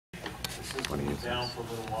down for a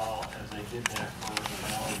little while as they did that for an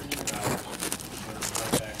hour or 2 hours. Put it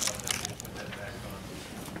right back up and we'll put that back on.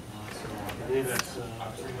 So I believe that's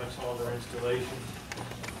pretty much all their installation.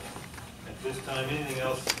 At this time, anything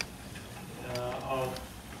else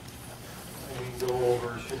we can go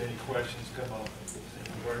over should any questions come up?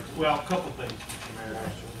 Well, a couple things, Mr. Mayor,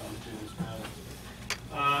 I should do this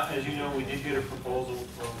now. As you know, we did get a proposal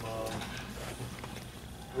from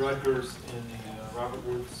Rutgers in the Robert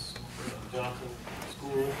Woods Johnson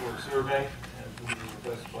School for a survey, as we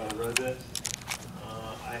requested by the residents.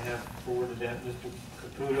 I have forwarded that to Mr.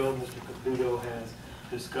 Caputo. Mr. Caputo has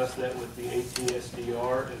discussed that with the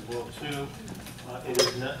ATSDR as well too.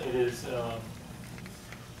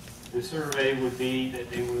 The survey would be that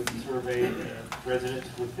they would survey residents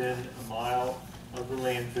within a mile of the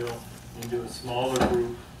landfill into a smaller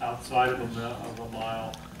group outside of a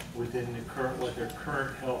mile within the current, what their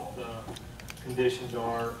current health conditions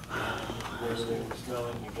are, whether they were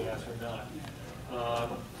smelling the gas or not.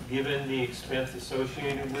 Given the expense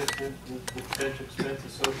associated with the potential expense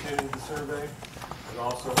associated with the survey, I'd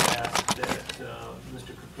also ask that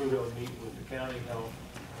Mr. Caputo meet with the county health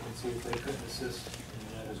and see if they could assist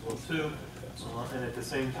in that as well too. And at the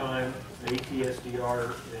same time, the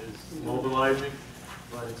ATSDR is mobilizing,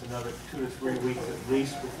 but it's another 2 to 3 weeks at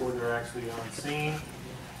least before they're actually on scene.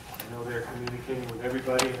 I know they're communicating with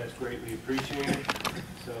everybody, and that's greatly appreciated.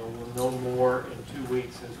 So we'll know more in 2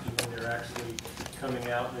 weeks as to when they're actually coming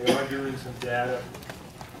out. They are doing some data.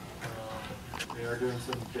 They are doing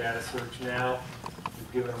some data search now.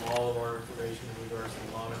 We've given them all of our information in regards to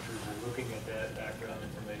the monitors. They're looking at that background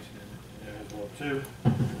information in there as well too.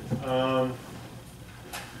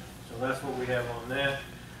 So that's what we have on that.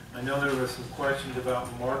 I know there were some questions about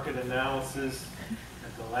market analysis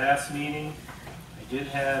at the last meeting. I did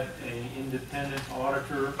have an independent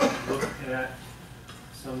auditor look at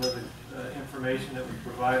some of the information that was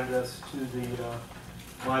provided us to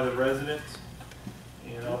by the residents,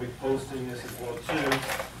 and I'll be posting this as well too.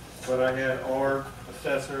 But I had our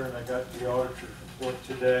assessor and I got the auditor's report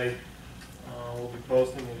today. We'll be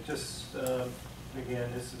posting it. Just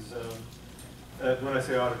again, this is when I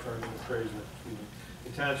say auditor, I mean appraiser.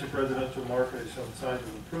 The township residential market has shown signs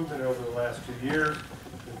of improvement over the last 2 years.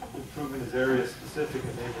 The improvement is area specific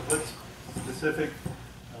and neighborhood specific,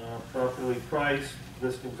 properly priced.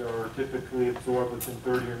 Listings are typically absorbed within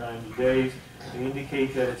 30 or 90 days. They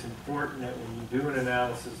indicate that it's important that when you do an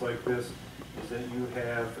analysis like this, is that you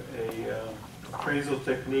have a appraisal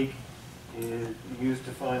technique is used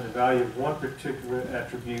to find the value of one particular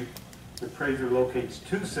attribute. The appraiser locates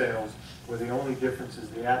 2 sales where the only difference is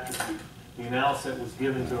the attribute. The analysis that was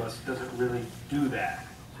given to us doesn't really do that.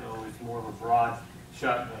 So it's more of a broad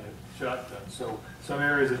shotgun. So some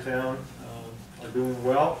areas of town are doing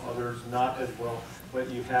well, others not as well, but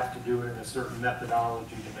you have to do it in a certain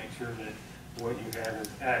methodology to make sure that what you have is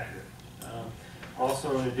accurate.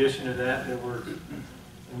 Also, in addition to that, there were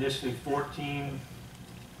initially 14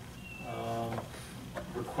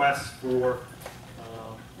 requests for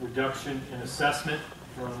reduction in assessment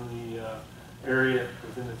from the area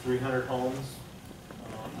within the 300 homes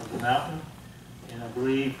of the mountain, and I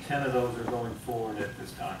believe 10 of those are going forward at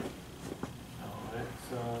this time.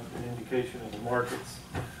 That's an indication of the markets.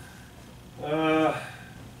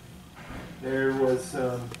 There was,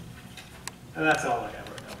 and that's all I have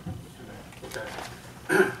right now. Okay.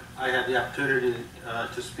 I had the opportunity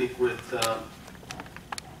to speak with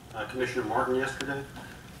Commissioner Martin yesterday,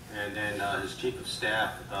 and then his Chief of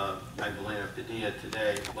Staff, Magdalena Padilla,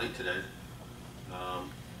 late today.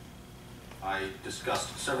 I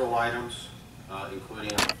discussed several items,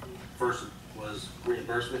 including first was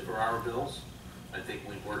reimbursement for our bills. I think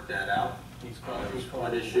we've worked that out. There's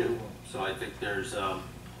one issue, so I think there's, I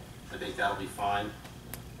think that'll be fine,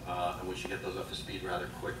 and we should get those up to speed rather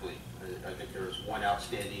quickly. I think there was one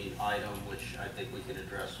outstanding item which I think we can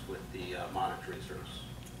address with the monitoring service.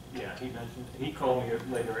 Yeah, he called me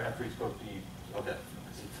later after he spoke to you. Okay.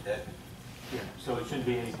 Yeah, so it shouldn't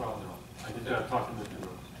be any problem at all. I did talk to Mr.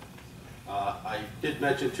 Rose. I did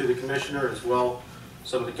mention to the Commissioner as well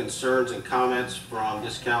some of the concerns and comments from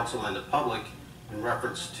this council and the public in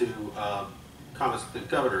reference to comments that the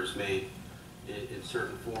Governor's made in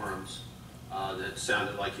certain forums that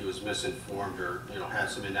sounded like he was misinformed or had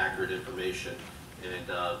some inaccurate information.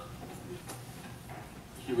 And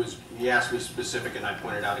he asked me specific, and I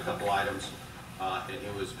pointed out a couple items, and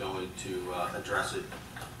he was going to address it,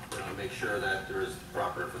 make sure that there is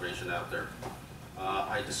proper information out there.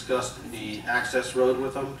 I discussed the access road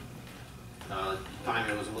with him.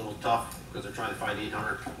 Timing was a little tough because they're trying to find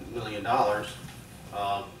 $800 million.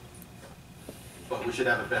 but we should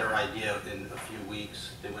have a better idea in a few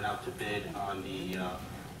weeks. They went out to bid on the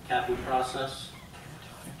capping process,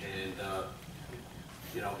 and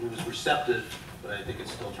you know, he was receptive, but I think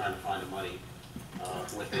it's still trying to find the money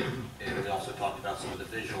with it. And we also talked about some of the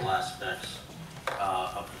visual aspects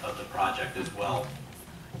of the project as well.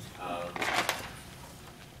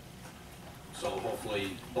 So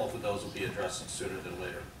hopefully both of those will be addressed sooner than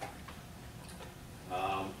later.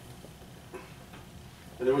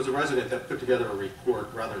 And there was a resident that put together a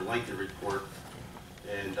report, rather lengthy report,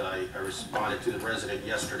 and I responded to the resident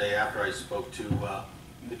yesterday after I spoke to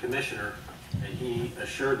the commissioner, and he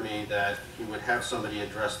assured me that he would have somebody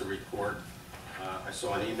address the report. I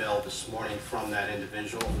saw an email this morning from that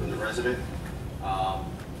individual, from the resident,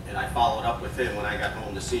 and I followed up with him when I got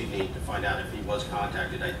home this evening to find out if he was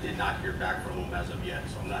contacted. I did not hear back from him as of yet,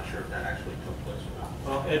 so I'm not sure if that actually took place or not.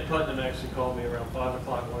 Well, Ed Putnam actually called me around 5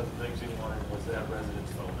 o'clock. One of the things he wanted was that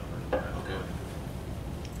resident's phone number. Okay.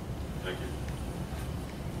 Thank you.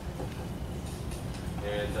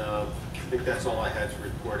 And I think that's all I had to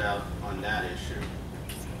report out on that issue.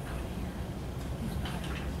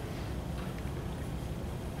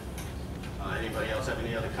 Anybody else have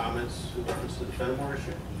any other comments in reference to the Fenimore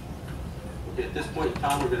issue? Okay, at this point in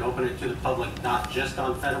time, we're going to open it to the public, not just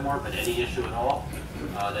on Fenimore, but any issue at all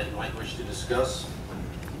that you might wish to discuss.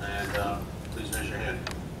 And please raise your hand.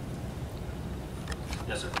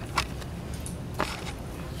 Yes, sir.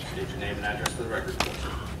 State your name and address for the record, please.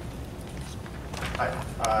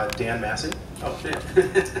 Hi, Dan Masi. Oh, Dan.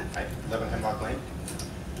 I live in Hemlock Lane.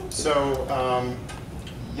 So,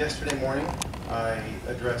 yesterday morning, I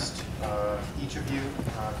addressed each of you,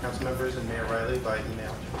 council members and Mayor Riley, by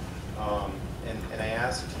email. And I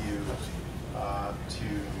asked you to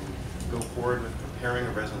go forward with preparing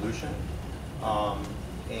a resolution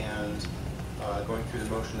and going through the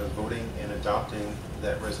motion of voting and adopting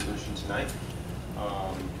that resolution tonight.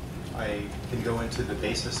 I can go into the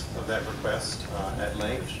basis of that request at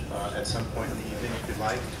length at some point in the evening if you'd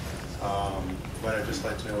like, but I'd just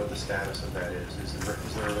like to know what the status of that is. Is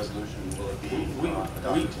there a resolution? Will it be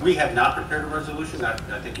adopted? We have not prepared a resolution.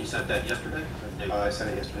 I think you said that yesterday. I sent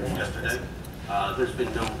it yesterday. There's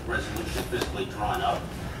been no resolution physically drawn up.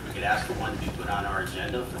 We could ask for one to be put on our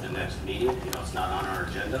agenda for the next meeting. You know, it's not on our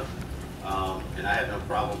agenda. And I have no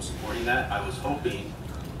problem supporting that. I was hoping,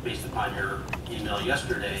 based upon your email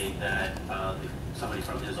yesterday, that somebody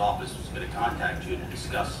from his office was going to contact you to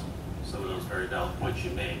discuss some of those very valid points you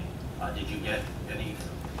made. Did you get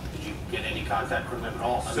any contact from them at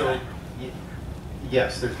all? So,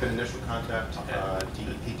 yes, there's been initial contact. Okay.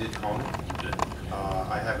 DEP did call me. Good.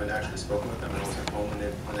 I haven't actually spoken with them. I wasn't home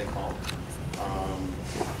when they called.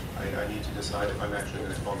 I need to decide if I'm actually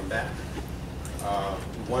going to call them back.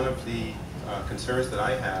 One of the concerns that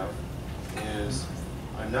I have is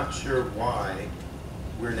I'm not sure why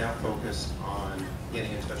we're now focused on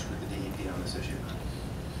getting in touch with the DEP on this issue.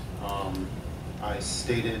 I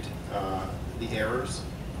stated the errors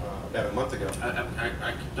about a month ago.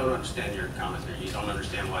 I don't understand your comment there. You don't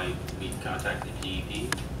understand why we contacted the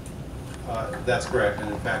DEP? That's correct.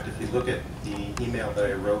 And in fact, if you look at the email that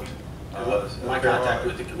I wrote, my contact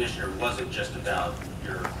with the commissioner wasn't just about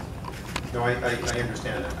your... No, I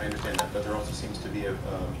understand that. I understand that. But there also seems to be a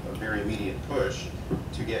very immediate push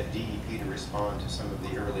to get DEP to respond to some of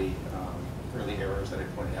the early errors that I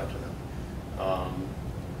pointed out to them.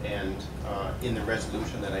 And in the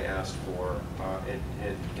resolution that I asked for,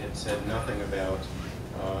 it said nothing about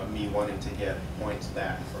me wanting to get points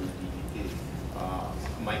back from the DEP.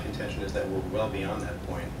 My contention is that we're well beyond that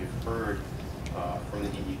point. We've heard from the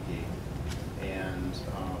DEP, and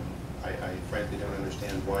I frankly don't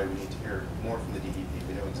understand why we need to hear more from the DEP.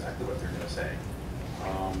 We know exactly what they're going to say,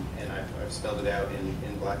 and I've spelled it out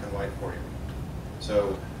in black and white for you.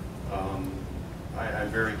 So I'm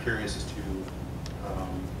very curious as to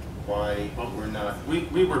why we're not...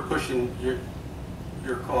 We were pushing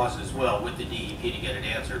your cause as well with the DEP to get it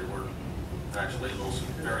answered. We're actually a little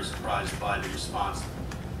very surprised by the response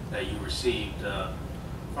that you received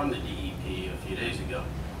from the DEP a few days ago.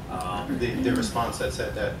 The response that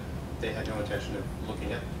said that they had no intention of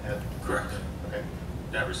looking at... Correct. Okay.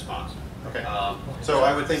 That response. Okay. So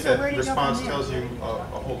I would think that response tells you a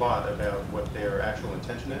whole lot about what their actual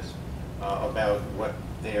intention is, about what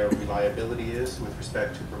their reliability is with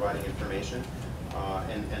respect to providing information,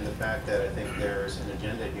 and the fact that I think there's an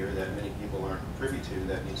agenda here that many people aren't privy to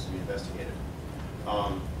that needs to be investigated.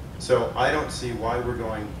 So I don't see why we're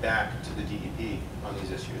going back to the DEP on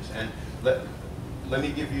these issues. And let me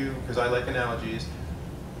give you, because I like analogies,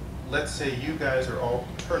 let's say you guys are all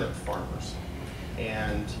turnip farmers,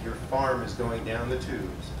 and your farm is going down the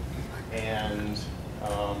tubes, and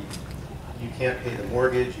you can't pay the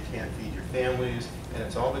mortgage, you can't feed your families, and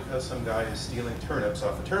it's all because some guy is stealing turnips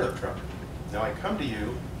off a turnip truck. Now I come to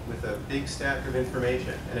you with a big stack of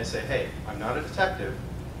information, and I say, hey, I'm not a detective,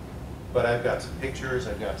 but I've got some pictures,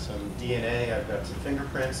 I've got some DNA, I've got some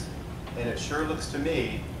fingerprints, and it sure looks to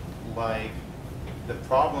me like the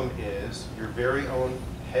problem is your very own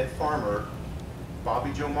head farmer,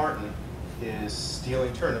 Bobby Joe Martin, is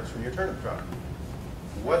stealing turnips from your turnip truck.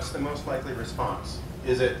 What's the most likely response?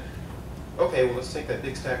 Is it, okay, well, let's take that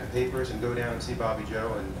big stack of papers and go down and see Bobby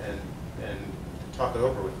Joe and talk it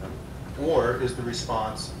over with him? Or is the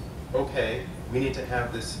response, okay, we need to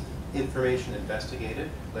have this information investigated,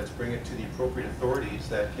 let's bring it to the appropriate authorities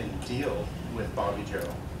that can deal with Bobby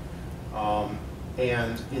Joe.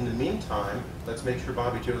 And in the meantime, let's make sure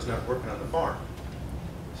Bobby Joe's not working on the farm.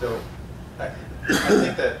 So I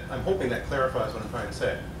think that, I'm hoping that clarifies what I'm trying to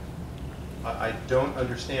say. I don't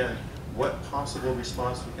understand what possible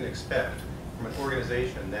response we can expect from an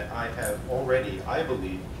organization that I have already, I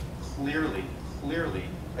believe, clearly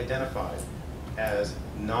identified as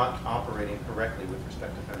not operating correctly with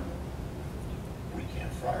respect to Fenimore. We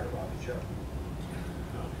can't fire Bobby Joe.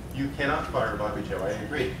 You cannot fire Bobby Joe, I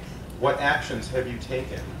agree. What actions have you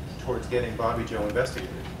taken towards getting Bobby Joe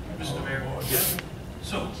investigated? Mr. Mayor,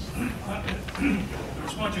 so the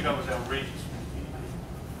response you got was outrageous.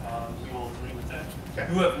 We all agree with that.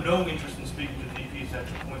 Okay. You have no interest in speaking to the DEP. Is that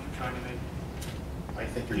the point you're trying to make? I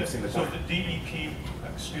think you're Yes. missing the So point. the DEP,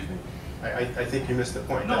 excuse me? I think you missed the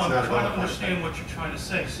point. No, That's I'm not trying to at all understand what you're trying to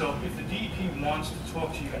say. So if the DEP wants to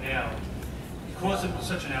talk to you now, because it was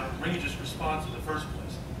such an outrageous response in the first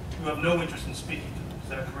place, you have no interest in speaking to them. Is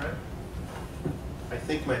that correct? I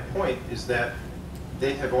think my point is that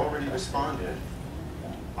they have already responded.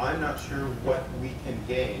 I'm not sure what we can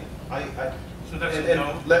gain. So that's and, a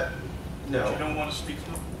no? No. You don't want to speak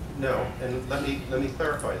to them? No, and let me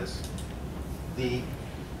clarify this. The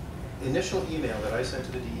initial email that I sent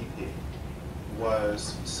to the DEP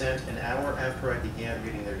was sent an hour after I began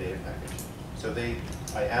reading their data package. So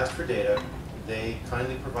I asked for data, they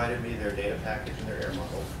kindly provided me their data package and their air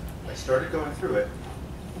model. I started going through it,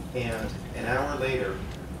 and an hour later,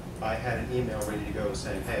 I had an email ready to go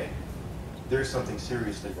saying, hey, there's something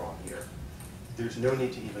seriously wrong here. There's no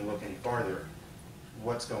need to even look any farther.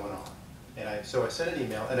 What's going on? And so I sent an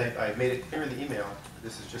email, and I made it clear in the email,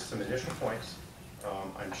 this is just some initial points.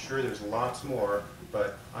 I'm sure there's lots more,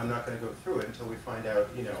 but I'm not going to go through it until we find out,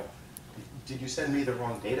 you know, did you send me the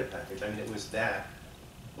wrong data package? I mean, it was that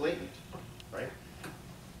blatant, right?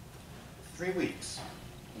 3 weeks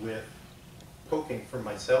with poking from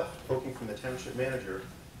myself, poking from the township manager,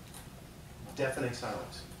 deafening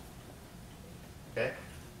silence. Okay?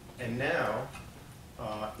 And now,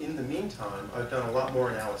 in the meantime, I've done a lot more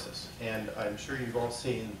analysis, and I'm sure you've all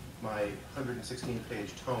seen my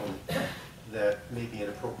 116-page tome that may be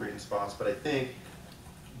inappropriate in spots, but I think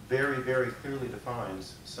very, very clearly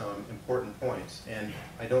defines some important points, and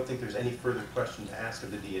I don't think there's any further question to ask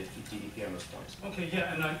of the DEP on those points. Okay,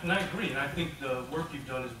 yeah, and I agree, and I think the work you've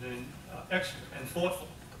done has been excellent and thoughtful.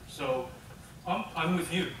 So I'm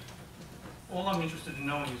with you. All I'm interested in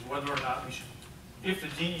knowing is whether or not we should, if the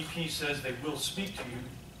DEP says they will speak to you,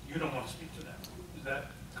 you don't want to speak to them. Is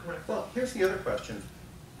that correct? Well, here's the other question.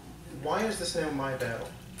 Why is this now my battle?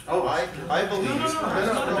 Oh, I believe... No, it's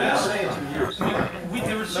not a battle. I mean,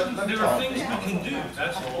 there are things we can do,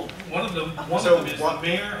 that's all. One of them is the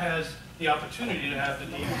mayor has the opportunity to have the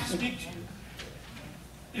DEP speak to you.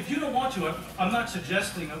 If you don't want to, I'm not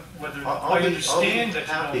suggesting whether I understand that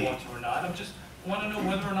you don't want to or not. I just want to know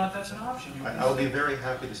whether or not that's an option. I'll be very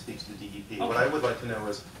happy to speak to the DEP. Okay. What I would like to know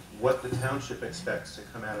is what the township expects to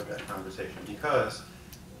come out of that conversation, because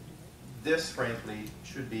this, frankly,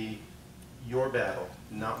 should be your battle,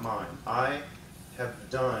 not mine. I have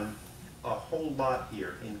done a whole lot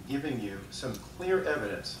here in giving you some clear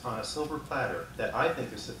evidence on a silver platter that I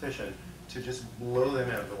think is sufficient to just blow them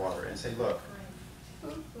out of the water and say, look,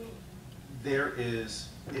 there is,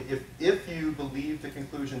 if you believe the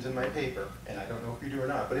conclusions in my paper, and I don't know if you do or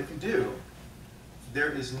not, but if you do, there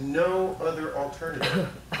is no other alternative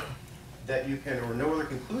that you can, or no other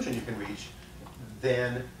conclusion you can reach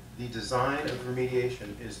than the design of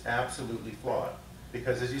remediation is absolutely flawed.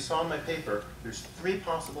 Because as you saw in my paper, there's 3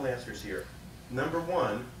 possible answers here. Number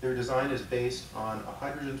 1, their design is based on a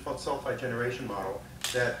hydrogen sulfide generation model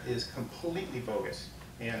that is completely bogus.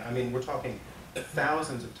 And I mean, we're talking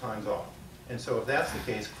thousands of times off. And so if that's the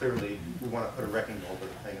case, clearly we want to put a wrecking ball to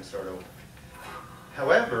the thing and start over.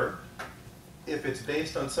 However, if it's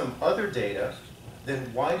based on some other data,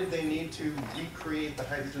 then why did they need to recreate the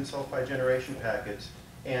hydrogen sulfide generation package?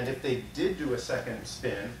 And if they did do a second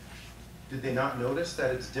spin, Did they not notice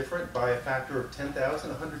that it's different by a factor of 10,000,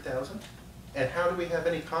 100,000? And how do we have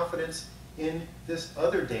any confidence in this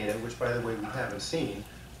other data, which by the way we haven't seen,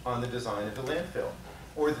 on the design of the landfill?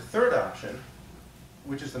 Or the third option,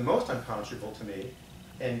 which is the most unconscionable to me,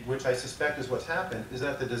 and which I suspect is what's happened, is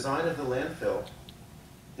that the design of the landfill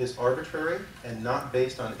is arbitrary and not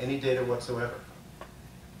based on any data whatsoever.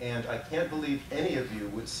 And I can't believe any of you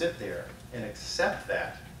would sit there and accept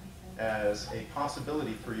that as a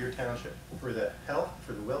possibility for your township, for the health,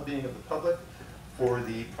 for the well-being of the public, for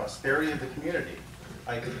the prosperity of the community.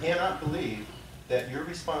 I cannot believe that your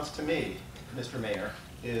response to me, Mr. Mayor,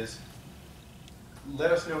 is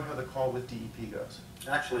let us know how the call with DEP goes.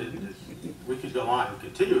 Actually, we could go on and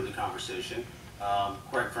continue with the conversation.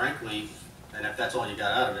 Quite frankly, and if that's all you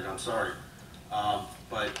got out of it, I'm sorry.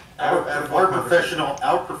 But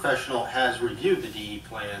our professional has reviewed the DEP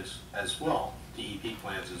plans as well,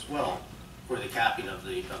 for the capping of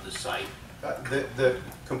the site. The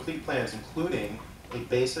complete plans, including a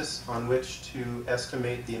basis on which to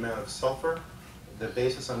estimate the amount of sulfur, the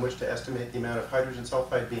basis on which to estimate the amount of hydrogen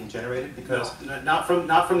sulfide being generated, because no, not from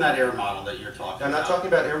that air model that you're talking about. I'm not talking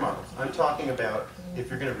about air models. I'm talking about if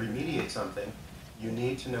you're going to remediate something, you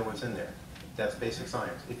need to know what's in there. That's basic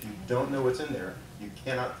science. If you don't know what's in there, you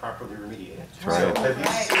cannot properly remediate it. That's right. So have you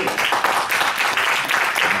seen?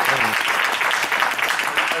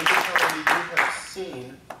 I'm just telling you, you have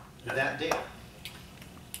seen that data.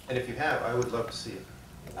 And if you have, I would love to see it.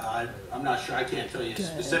 I'm not sure, I can't tell you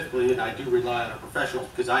specifically, and I do rely on a professional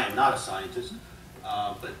because I am not a scientist.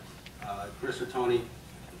 But Chris or Tony?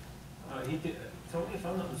 He did, Tony, if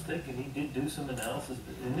I'm not mistaken, he did do some analysis,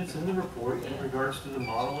 and it's in the report in regards to the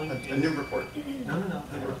modeling. A new report. No.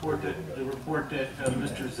 The report that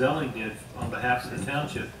Mr. Zelling did on behalf of the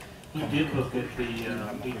township. He did look at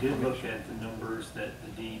the numbers that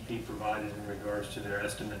the DEP provided in regards to their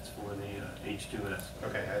estimates for the H2S.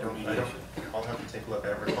 Okay, I'll have to take a look.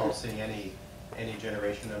 I don't recall seeing any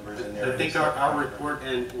generation numbers in there. I think our report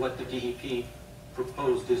and what the DEP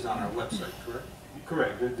proposed is on our website, correct?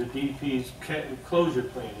 Correct. The DEP's closure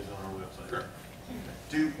plan is on our website. Correct.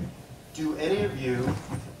 Do any of you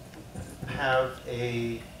have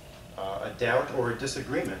a doubt or a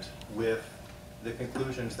disagreement with the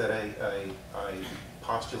conclusions that I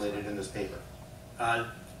postulated in this paper? To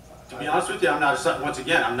be honest with you, once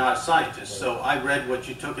again, I'm not a scientist, so I read what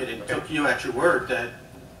you took took you at your word that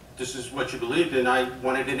this is what you believed, and I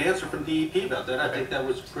wanted an answer from DEP about that. I think that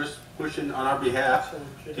was Chris pushing on our behalf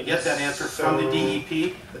to get that answer from the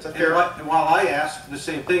DEP. And while I asked the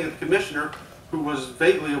same thing of the commissioner, who was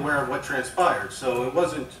vaguely aware of what transpired, so it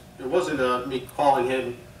wasn't me calling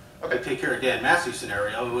him to take care of Dan Masi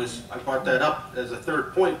scenario. It was, I brought that up as a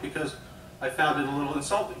third point because I found it a little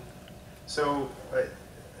insulting. So,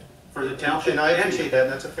 for the township. And I appreciate that,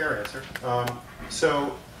 and that's a fair answer.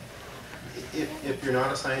 So, if you're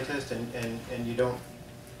not a scientist and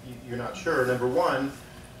you're not sure, number one,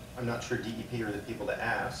 I'm not sure DEP are the people to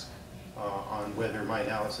ask on whether my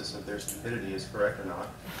analysis of their stupidity is correct or not.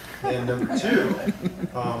 And number two,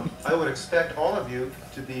 I would expect all of you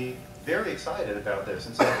to be very excited about this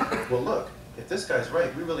and say, well, look, if this guy's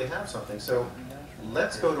right, we really have something. So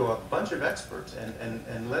let's go to a bunch of experts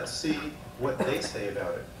and let's see what they say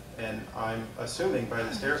about it. And I'm assuming by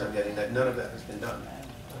the stares I'm getting that none of that has been done.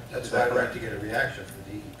 That's why I'd like to get a reaction from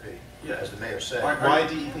DEP, as the mayor said. Why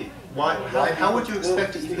DEP? How would you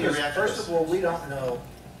expect DEP to react? First of all, we don't know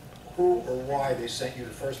who or why they sent you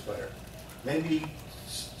the first letter. Maybe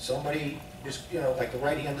somebody just, like the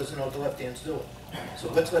right hand doesn't know what the left hand's doing.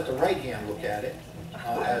 So let's let the right hand look at it,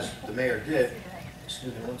 as the mayor did.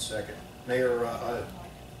 Excuse me 1 second.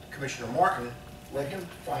 Commissioner Martin, let him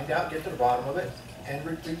find out, get to the bottom of it, and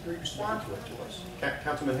respond to it to us.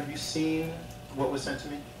 Councilman, have you seen what was sent to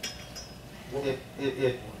me? Yeah,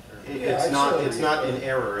 It's not in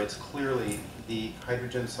error. It's clearly the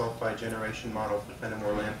hydrogen sulfide generation model for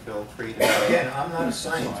Fenimore landfill created. Again, I'm not a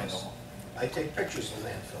scientist. I take pictures of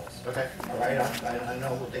landfills. Okay. All right, I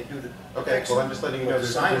know what they do to Okay, fix well, them. I'm just letting you But know the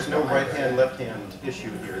there's science no behind right-hand, it- left-hand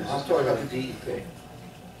issue here. This I'm is talking about the DEP.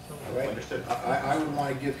 All right? Understood. I would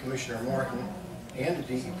want to give Commissioner Martin and the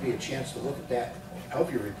DEP a chance to look at that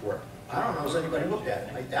of your report. I don't know if anybody looked at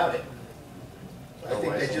it. I doubt it. I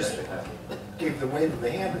think they just gave the wave of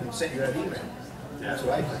the hand and sent you that email. That's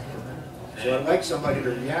what I think. So I'd like somebody to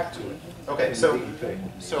react to it. Okay, so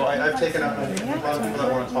I've taken up, a lot of people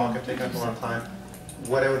that want to talk, I've taken up a lot of time.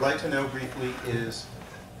 What I would like to know briefly is,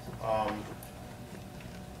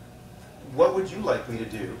 what would you like me to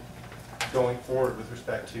do going forward with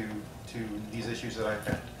respect to these issues that I've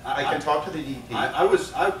had? I can talk to the DEP.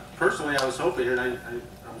 Personally, I was hoping, and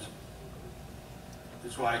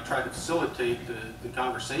that's why I try to facilitate the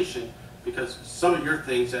conversation, because some of your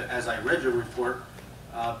things, as I read your report,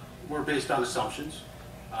 were based on assumptions,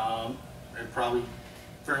 and probably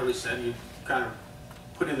fairly said, you kind of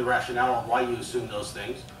put in the rationale of why you assumed those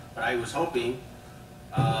things, but I was hoping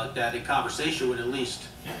that a conversation would at least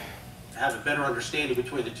have a better understanding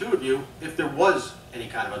between the two of you, if there was any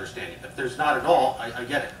kind of understanding. If there's not at all, I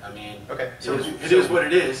get it. I mean, Okay, so it is what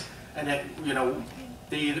it is, and that, you know,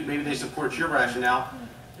 maybe they support your rationale,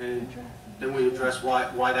 and then we address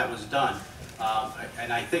why that was done.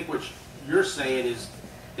 And I think what you're saying is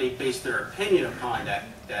they base their opinion upon that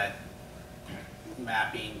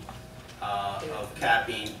mapping of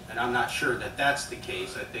capping, and I'm not sure that that's the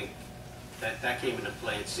case. I think that came into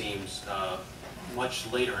play, it seems,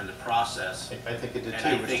 much later in the process. I think it did And too,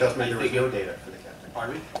 I which think- tells me I there was think no it- data for the capping.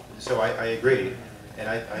 Pardon me? So I agree, and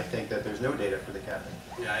I think that there's no data for the capping.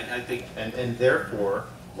 Yeah, I think, And therefore,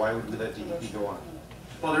 why would we let DEP go on?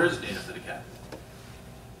 well, there is data for the cap.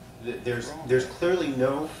 There's clearly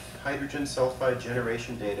no hydrogen sulfide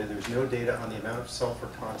generation data. There's no data on the amount of sulfur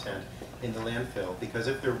content in the landfill, because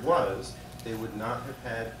if there was, they would not have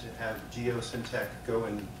had to have Geosyntec go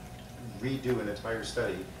and redo an entire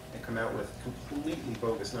study and come out with completely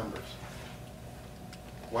bogus numbers.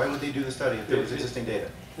 Why would they do the study if there was existing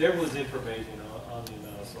data? There was information on the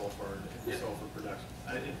amount of sulfur and sulfur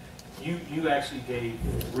production. You actually gave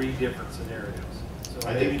 3 different scenarios. So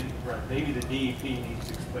I maybe, did. right, maybe the DEP needs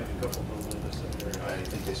to explain a couple of those other scenarios. I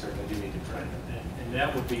think they certainly do need to try. And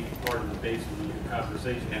that would be part of the basis of your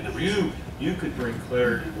conversation. And the you could bring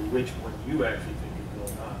clarity to which one you actually think is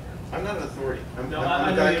going on here. I'm not an authority. I'm No, I'm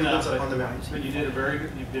I a know guy you're who not, lives up on the but mountain. you did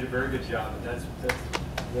a very good job, and that's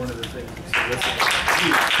one of the things we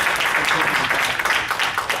solicit.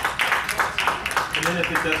 And then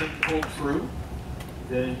if it doesn't hold true,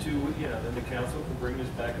 then then the council can bring this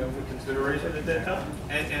back up for consideration at that time.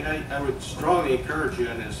 And I would strongly encourage you,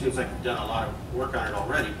 and it seems like you've done a lot of work on it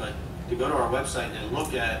already, but to go to our website and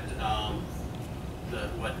look at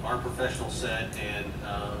what our professionals said and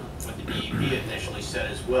what the DEP initially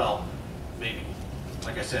said as well. Maybe,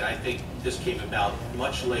 like I said, I think this came about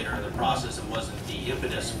much later in the process and wasn't the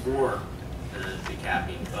impetus for the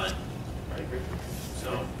capping, but, I agree.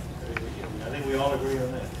 so, I think we all agree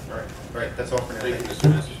on that. All right, that's all for now. thank you, Thank you.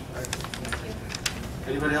 Mr. Messer.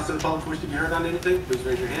 Anybody else in the public wish to be heard on anything? Please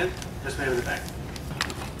raise your hand. Yes, ma'am, in the back.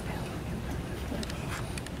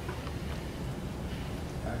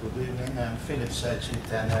 Good evening, I'm Philip Sachi,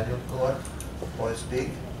 10 Elliott Court, Boys Big.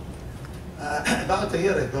 About a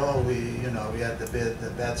year ago, we had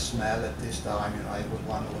the bad smell at this time. I was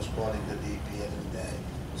one who was calling the DP every day,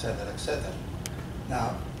 etc., etc.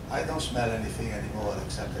 Now, I don't smell anything anymore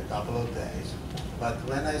except a couple of days. But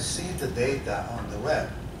when I see the data on the web,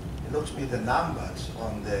 it looks me the numbers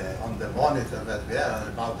on the monitor that we are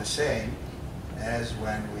about the same as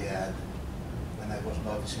when I was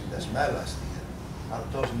noticing the smell last year. Are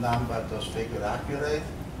those numbers, those figures accurate,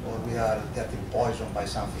 or we are getting poisoned by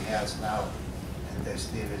something else now, and the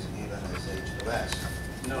still is given as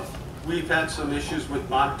H2S? No. We've had some issues with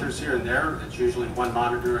monitors here and there. It's usually one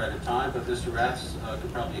monitor at a time, but Mr. Ratz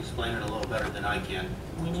could probably explain it a little better than I can.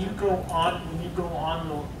 When you go on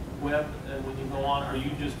the web, when you go on, are you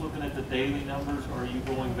just looking at the daily numbers, or are you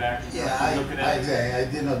going back and Yeah, looking at? I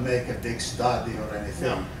did not make a big study or anything.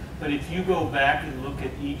 No, but if you go back and look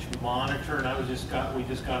at each monitor, and we just got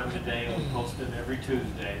them today, and we post them every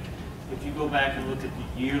Tuesday. If you go back and look at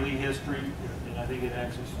the yearly history, and I think it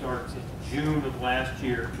actually starts in June of last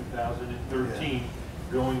year, 2013,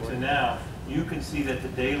 going to now, you can see that the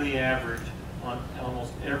daily average on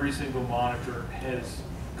almost every single monitor has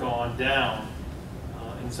gone down,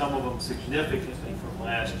 and some of them significantly from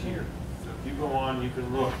last year. So if you go on, you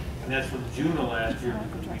can look, and that's from June of last year,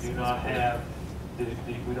 because we do not have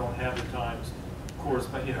we don't have the times, of course,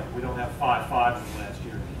 but we don't have 5.5 from last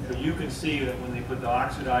year. But you can see that when they put the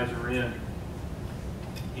oxidizer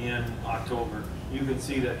in October, you can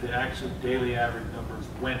see that the actual daily average numbers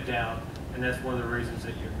went down, and that's one of the reasons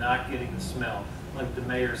that you're not getting the smell. Like the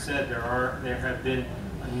mayor said, there have been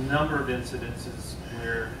a number of incidences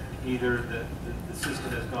where either the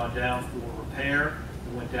system has gone down for repair.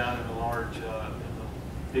 It went down in a large, in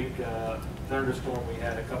the big thunderstorm we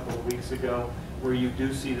had a couple of weeks ago, where you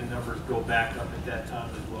do see the numbers go back up at that time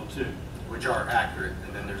as well too. Which are accurate,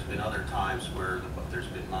 and then there's been other times where there's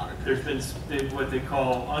been monitoring. There's been what they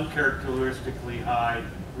call uncharacteristically high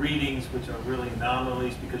readings, which are really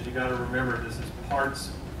anomalies, because you got to remember this is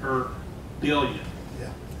parts per billion. Yeah.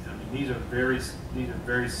 I mean, these are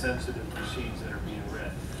very sensitive machines that are being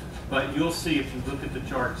read. But you'll see if you look at the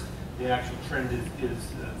charts, the actual trend is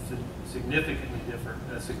significantly different,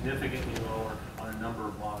 significantly lower on a number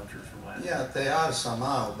of monitors from last. Yeah, they are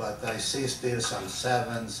somehow, but I see still some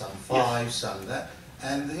 7, some 5, some that.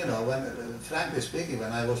 And you know, when frankly speaking,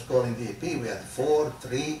 when I was calling DEP, we had 4,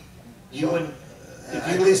 3. You so, would,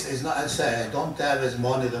 at least it's not. I say I don't have as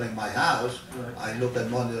monitoring my house. Right. I look at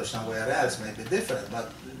monitor somewhere else, maybe different,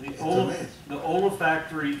 but the to me,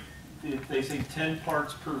 olfactory, they say 10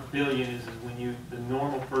 parts per billion is when the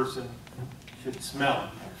normal person should smell it.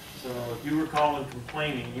 So if you were calling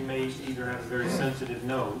complaining, you may either have a very sensitive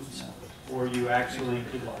nose, or you actually,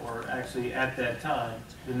 or actually at that time,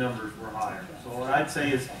 the numbers were higher. So what I'd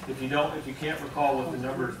say is, if you can't recall what the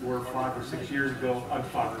numbers were 5 or 6 years ago,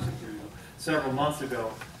 5 or 6 years ago, several months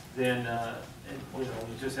ago, then you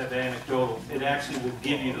just have anecdotal. It actually would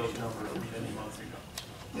give you those numbers many months ago.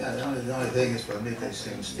 yeah, the only thing is for me they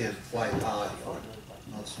seem still quite high,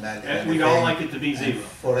 not smelling. And we'd all like it to be zero.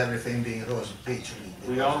 For everything being rose peach.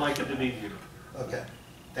 We'd all like it to be zero. Okay,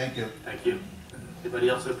 thank you. Thank you. Anybody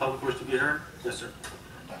else in the public wish to be heard? Yes, sir.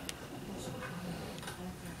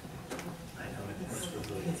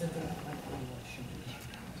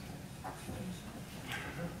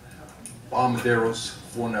 Bob Medeiros,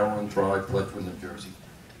 4 Narrow Drive, Glenwood, New Jersey.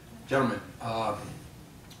 Gentlemen,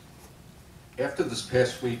 after this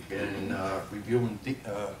past week and reviewing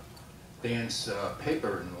Dan's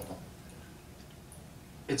paper and all,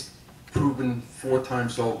 it's proven 4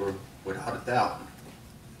 times over, without a doubt,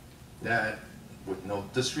 that with no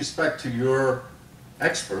disrespect to your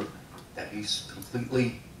expert, that he's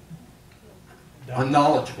completely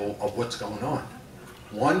unknowledgeable of what's going on.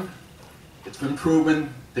 One, it's been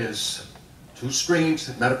proven there's 2 streams,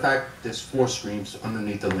 as a matter of fact, there's 4 streams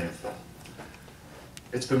underneath the landfill.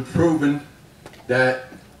 It's been proven that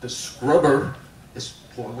the scrubber is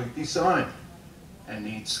poorly designed and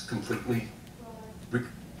needs completely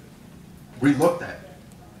re-looked at.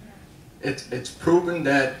 It's proven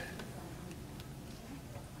that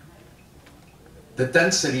the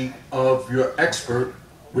density of your expert,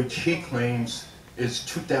 which he claims is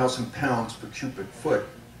 2,000 pounds per cubic foot,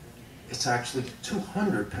 it's actually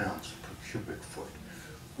 200 pounds per cubic foot,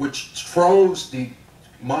 which throws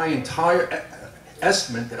my entire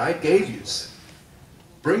estimate that I gave you,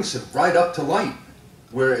 brings it right up to light,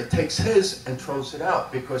 where it takes his and throws it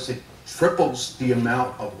out, because it triples the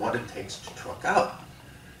amount of what it takes to truck out.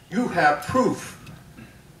 You have proof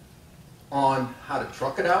on how to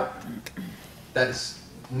truck it out that is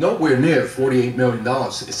nowhere near $48 million.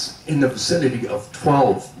 It's in the vicinity of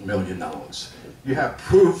 $12 million. You have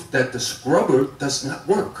proof that the scrubber does not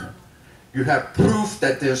work. You have proof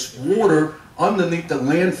that there's water underneath the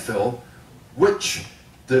landfill, which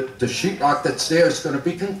the sheetrock that's there is going to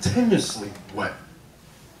be continuously wet.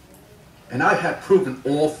 And I have proven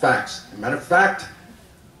all facts. As a matter of fact,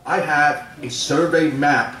 I have a survey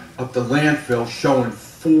map of the landfill showing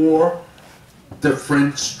 4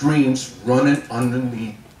 different streams running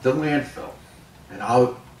underneath the landfill. And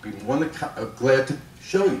I'll be more than glad to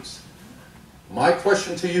show you. My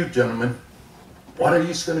question to you, gentlemen, what are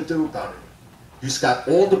you going to do about it? You've got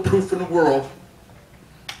all the proof in the world.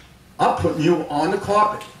 I'm putting you on the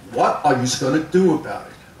carpet. What are you going to do about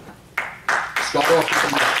it? Start off with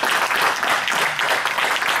the map.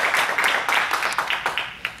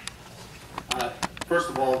 First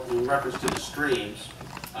of all, in reference to the streams,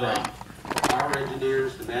 our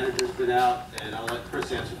engineers, the manager's been out, and I'll let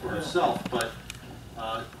Chris answer for himself, but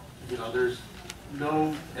you know, there's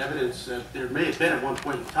no evidence that there may have been at one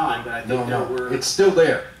point in time, but I think there were. It's still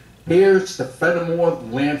there. Here's the Fenimore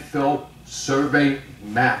landfill survey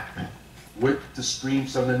map with the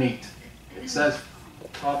streams underneath. It says.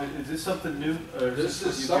 Bob, is this something new? Or This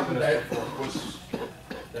is something that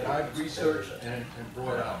I've researched and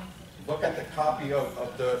brought out. Look at the copy of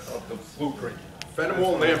the blueprint.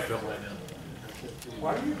 Fenimore landfill.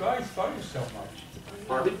 Why do you guys fight us so much?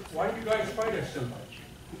 Pardon me? Why do you guys fight us so much?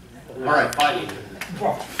 All right, fighting.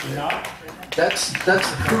 Well, you're not. That's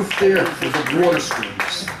proof there for the water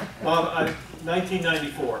streams. Bob,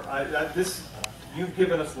 1994. You've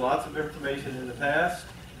given us lots of information in the past.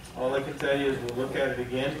 All I can tell you is we'll look at it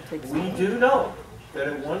again. We do know that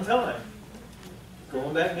at one time,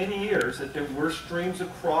 going back many years, that there were streams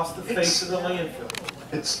across the face of the landfill.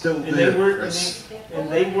 It's still And there, they were, Chris. and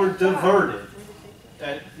they were diverted.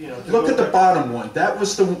 Look at the bottom one. That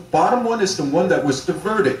was the bottom one is the one that was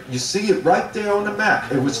diverted. You see it right there on the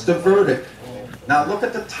map. It was diverted. Now look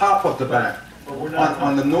at the top of the map.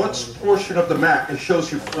 On the north portion of the map, it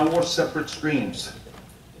shows you 4 separate streams.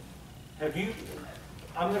 Have you?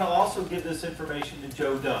 I'm going to also give this information to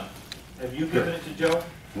Joe Dunn. Have you given it to Joe?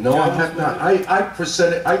 No, I have not. I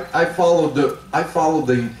presented. I follow the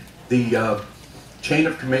chain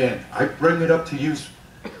of command. I bring it up to you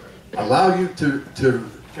allow you to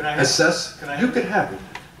Can I have- assess, can I you have- can have it.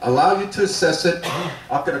 Allow you to assess it.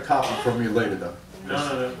 I'll get a copy from you later though.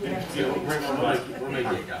 No. We'll make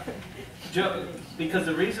it go. Joe, because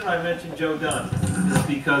the reason I mentioned Joe Dunn is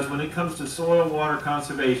because when it comes to soil water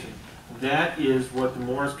conservation, that is what the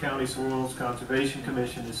Morris County Soils Conservation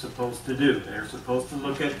Commission is supposed to do. They're supposed to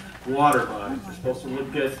look at water bodies, they're supposed to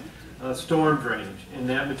look at storm drainage and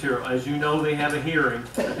that material. As you know, they have a hearing.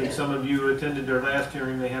 I think some of you attended their last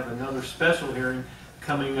hearing. They have another special hearing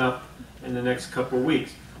coming up in the next couple of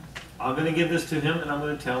weeks. I'm going to give this to him, and I'm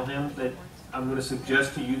going to tell him that I'm going to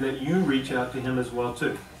suggest to you that you reach out to him as well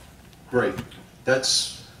too. Great.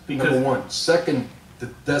 That's Because- number one. Second, the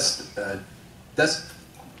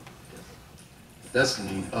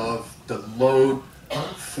destiny of the load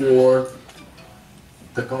for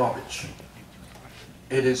the garbage.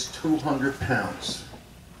 It is 200 pounds,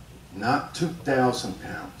 not 2,000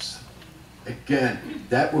 pounds. Again,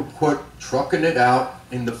 that would put trucking it out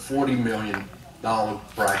in the $40 million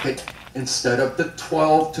bracket instead of the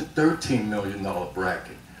 $12 to $13 million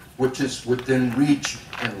bracket, which is within reach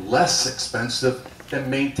and less expensive than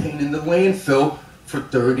maintaining the landfill for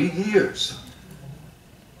 30 years.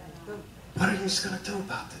 What are you going to do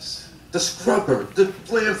about this? The scrubber, the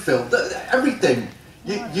landfill, everything.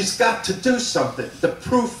 You've got to do something. The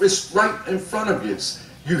proof is right in front of you.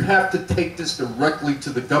 You have to take this directly to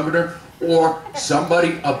the governor or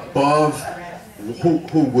somebody above who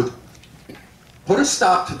would put a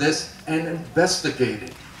stop to this and investigate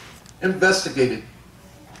it. Investigate it.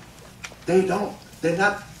 They're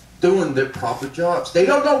not doing their proper jobs. They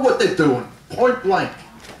don't know what they're doing, point blank.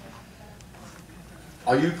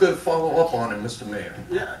 Are you going to follow up on it, Mr. Mayor?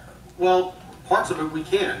 Yeah, well, parts of it we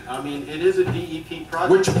can. I mean, it is a DEP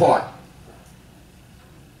project. Which part?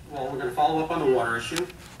 Well, we're gonna follow up on the water issue.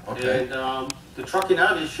 Okay. And the trucking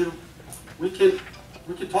out issue, we can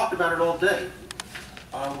talk about it all day.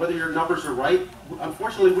 Whether your numbers are right,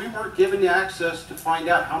 unfortunately, we weren't given the access to find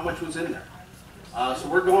out how much was in there. So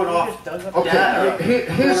we're going off Okay, data.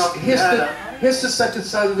 here's the second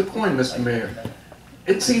side of the coin, Mr. Mayor.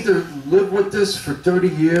 It's either live with this for 30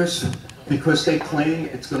 years because they claim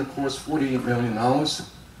it's going to cost $48 million,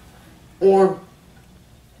 or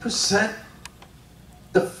present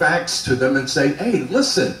the facts to them and say, hey,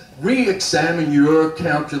 listen, re-examine your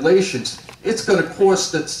calculations. It's going to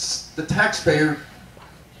cost the taxpayer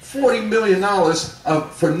 $40 million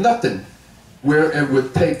for nothing, where it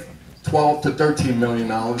would take $12 to $13 million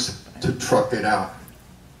to truck it out.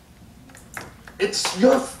 It's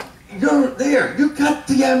you're there. You got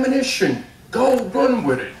the ammunition. Go run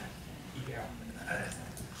with it.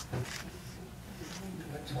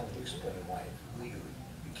 That's how we explain why legally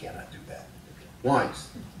we cannot do that. Why?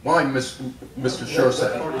 Why, Mr.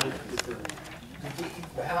 Scherzer?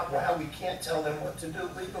 How we can't tell them what to do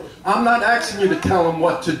legally. I'm not asking you to tell them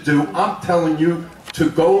what to do. I'm telling you to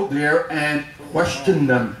go there and question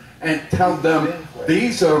them and tell them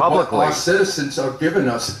these are what our citizens are giving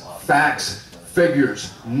us. Facts,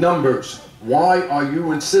 figures, numbers. Why are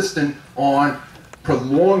you insisting on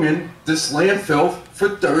prolonging this landfill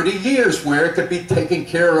for 30 years where it could be taken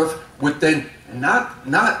care of within not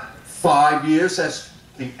 5 years as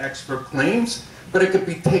the expert claims, but it could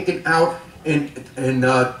be taken out in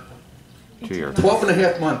 12 and a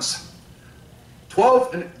half months.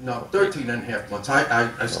 13 and a half months.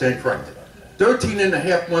 I stand corrected. 13 and a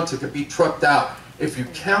half months it could be trucked out. If you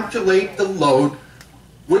calculate the load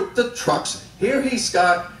with the trucks, here he's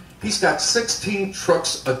got 16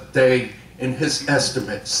 trucks a day in his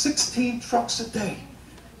estimate. 16 trucks a day.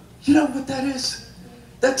 You know what that is?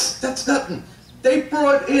 That's nothing. They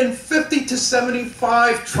brought in 50 to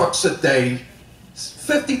 75 trucks a day.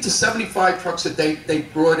 50 to 75 trucks a day, they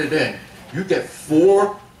brought it in. You get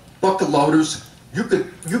 4 bucket loaders. You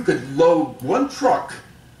could load one truck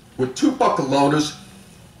with 2 bucket loaders,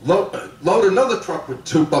 load another truck with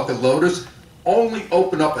 2 bucket loaders, only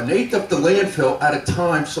open up 1/8 of the landfill at a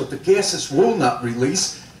time so the gases will not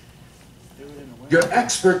release. Your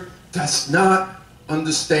expert does not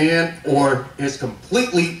understand or is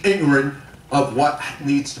completely ignorant of what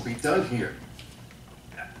needs to be done here.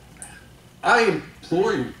 I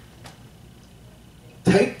implore you,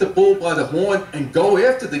 take the bull by the horn and go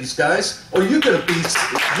after these guys, or you're gonna be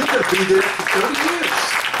there for 30 years.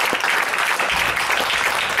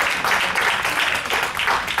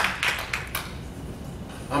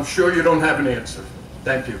 I'm sure you don't have an answer.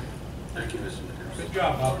 Thank you. Thank you, Mr. McPherson. Good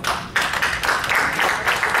job, Bob.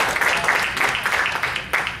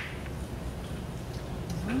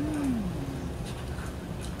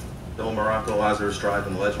 Bill Morocco, Lazarus Drive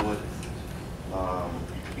in Ledgewood.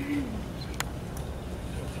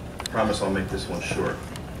 Promise I'll make this one short.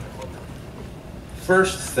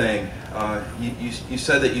 First thing, you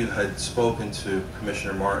said that you had spoken to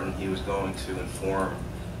Commissioner Martin. He was going to inform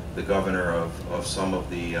the governor of some of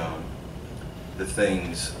the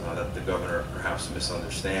things that the governor perhaps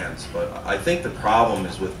misunderstands. But I think the problem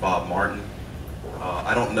is with Bob Martin.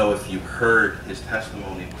 I don't know if you heard his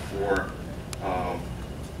testimony before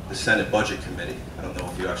the Senate Budget Committee. I don't know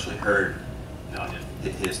if you actually heard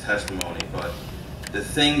his testimony, but the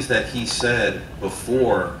things that he said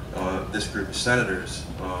before this group of senators,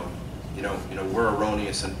 were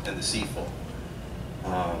erroneous and deceitful.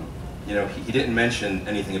 He didn't mention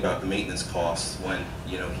anything about the maintenance costs when,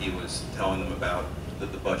 he was telling them about the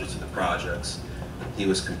budgets of the projects. He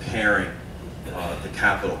was comparing the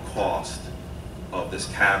capital cost of this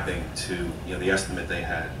capping to, the estimate they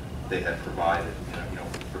had provided,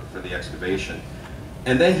 for the excavation.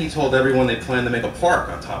 And then he told everyone they planned to make a park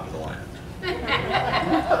on top of the land.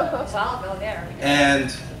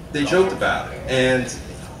 And they joked about it. And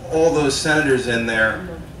all those senators in there,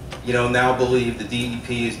 now believe the DEP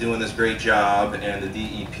is doing this great job, and the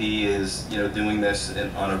DEP is, doing this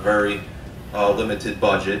on a very limited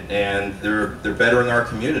budget, and they're bettering our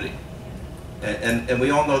community. And we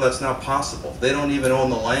all know that's not possible. They don't even own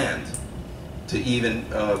the land to even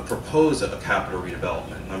propose a capital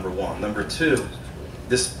redevelopment, number one. Number two,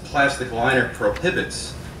 this plastic liner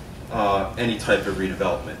prohibits any type of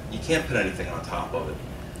redevelopment. You can't put anything on top of it.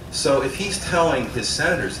 So if he's telling his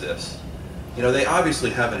senators this, they obviously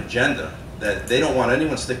have an agenda that they don't want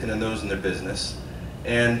anyone sticking their nose in their business,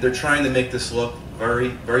 and they're trying to make this look very,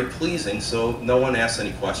 very pleasing so no one asks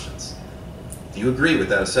any questions. Do you agree with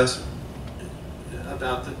that assessment?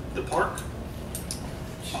 About the park?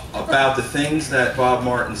 About the things that Bob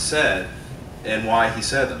Martin said and why he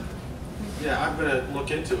said them. Yeah, I'm going to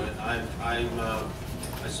look into it. I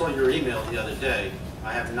saw your email the other day.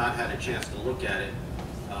 I have not had a chance to look at it.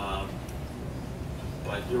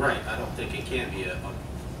 But you're right. I don't think it can be a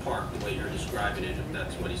park the way you're describing it, if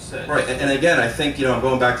that's what he said. Right, and again, I think, I'm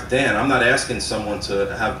going back to Dan, I'm not asking someone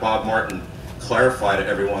to have Bob Martin clarify to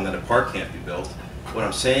everyone that a park can't be built. What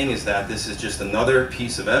I'm saying is that this is just another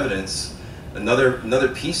piece of evidence, another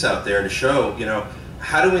piece out there to show,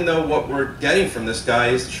 how do we know what we're getting from this guy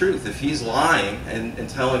is the truth? If he's lying and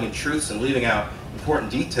telling untruths and leaving out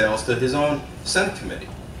important details to his own Senate committee.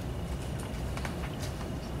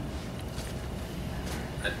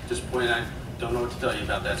 At this point, I don't know what to tell you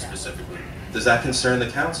about that specifically. Does that concern the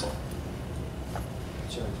council?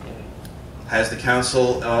 Has the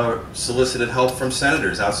council solicited help from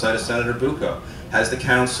senators outside of Senator Bucco? Has the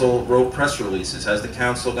council wrote press releases? Has the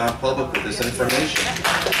council gone public with this information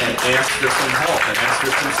and asked for some help and asked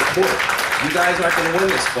for some support? You guys aren't going to win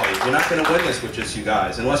this fight. You're not going to win this with just you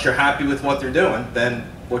guys. Unless you're happy with what they're doing, then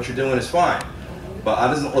what you're doing is fine. But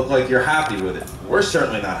it doesn't look like you're happy with it. We're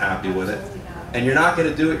certainly not happy with it. And you're not going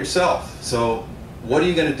to do it yourself. So what are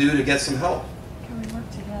you going to do to get some help? Can we work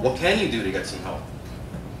together? What can you do to get some help?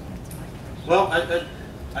 Well,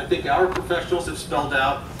 I think our professionals have spelled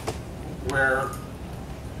out where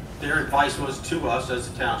their advice was to us as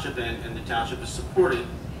a township, and the township has supported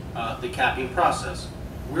the capping process.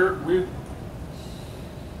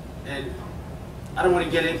 And I don't want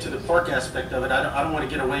to get into the park aspect of it. I don't want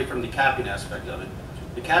to get away from the capping aspect of it.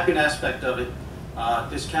 The capping aspect of it,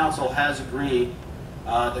 this council has agreed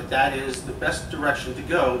that is the best direction to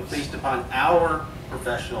go based upon our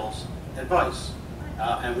professionals' advice.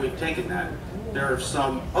 And we've taken that. There are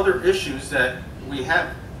some other issues that we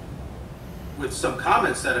have with some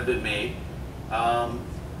comments that have been made,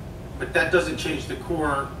 but that doesn't change the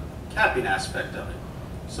core capping aspect of it.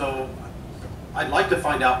 So I'd like to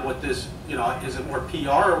find out what this, is it more PR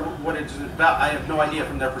or what it's about? I have no idea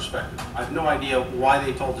from their perspective. I have no idea why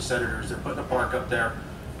they told the senators they're putting a park up there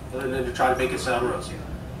other than to try to make it sound rosy.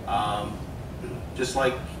 Just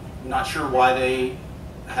like, not sure why they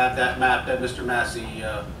have that map that Mr.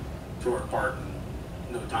 Masi tore apart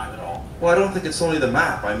in no time at all. Well, I don't think it's only the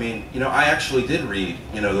map. I mean, I actually did read,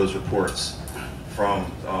 those reports from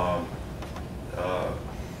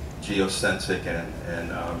Geocentric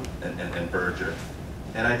and Berger.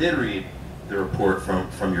 And I did read the report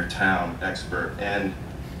from your town expert. And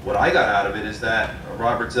what I got out of it is that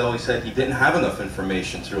Robert Zelli said he didn't have enough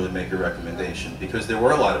information to really make a recommendation because there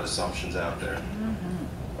were a lot of assumptions out there.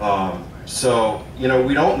 So,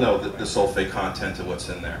 we don't know the sulfate content of what's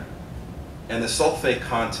in there. And the sulfate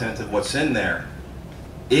content of what's in there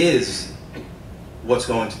is what's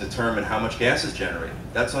going to determine how much gas is generated.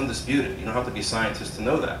 That's undisputed. You don't have to be a scientist to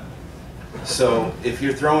know that. So if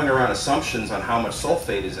you're throwing around assumptions on how much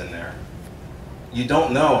sulfate is in there, you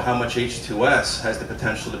don't know how much H2S has the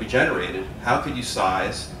potential to be generated. How could you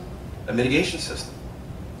size a mitigation system?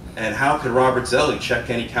 And how could Robert Zelli check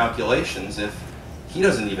any calculations if he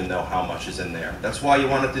doesn't even know how much is in there? That's why you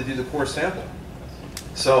wanted to do the core sample.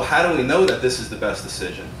 So how do we know that this is the best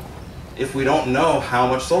decision if we don't know how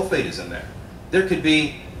much sulfate is in there? There could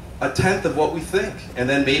be a tenth of what we think, and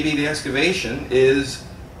then maybe the excavation is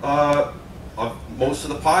of most of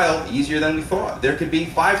the pile easier than we thought. There could be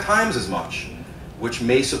 5 times as much, which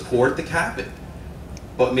may support the capping,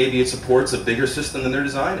 but maybe it supports a bigger system than they're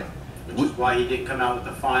designing. Which is why he didn't come out with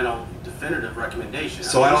the final definitive recommendation.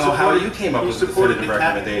 So I don't know how you came up with the definitive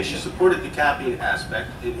recommendation. He supported the capping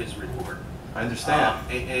aspect in his report. I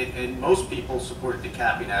understand. And most people support the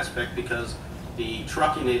capping aspect because the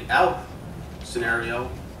trucking it out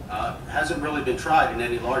scenario hasn't really been tried in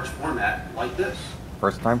any large format like this.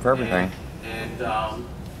 First time for everything. And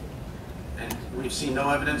we've seen no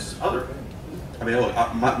evidence other. I mean, look,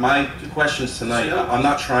 my questions tonight, I'm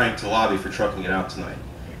not trying to lobby for trucking it out tonight.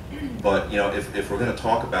 But, you know, if we're going to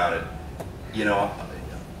talk about it, you know,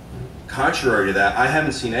 contrary to that, I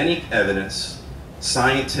haven't seen any evidence,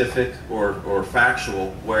 scientific or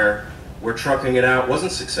factual, where trucking it out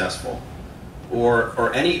wasn't successful,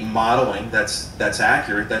 or any modeling that's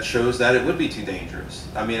accurate that shows that it would be too dangerous.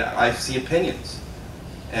 I mean, I see opinions,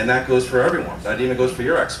 and that goes for everyone. That even goes for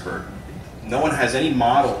your expert. No one has any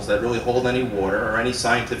models that really hold any water or any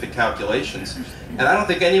scientific calculations. And I don't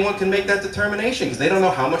think anyone can make that determination because they don't know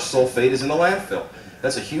how much sulfate is in the landfill.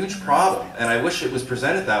 That's a huge problem. And I wish it was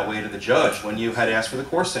presented that way to the judge when you had asked for the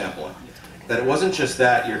core sampling. That it wasn't just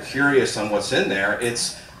that you're curious on what's in there.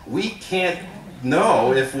 It's we can't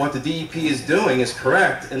know if what the DEP is doing is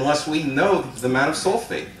correct unless we know the amount of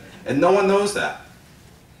sulfate. And no one knows that.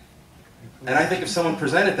 And I think if someone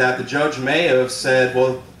presented that, the judge may have said,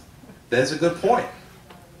 well, that's a good point.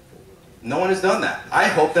 No one has done that. I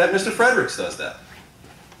hope that Mr. Fredericks does that.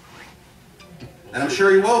 And I'm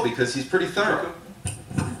sure he will because he's pretty thorough.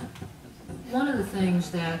 One of the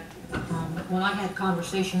things that, when I had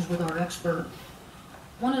conversations with our expert,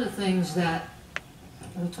 one of the things that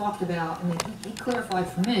we talked about, and he clarified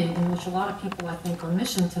for me, and which a lot of people I think are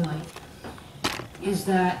missing tonight, is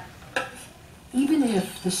that even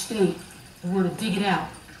if the state were to dig it out,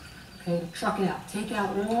 okay, to truck it out, take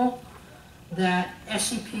out all that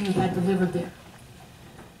SCP had delivered there,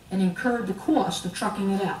 and incurred the cost of trucking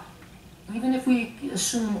it out, even if we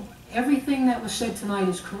assume everything that was said tonight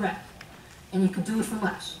is correct, and you could do it for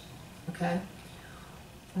less, okay?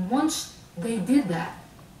 Once they did that,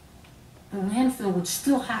 the landfill would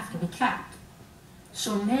still have to be capped.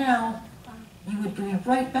 So now you would be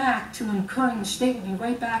right back to incurring, the state would be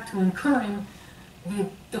right back to incurring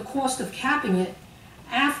the cost of capping it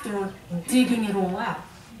after digging it all out.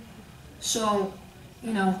 So,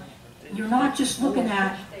 you know, you're not just looking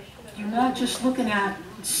at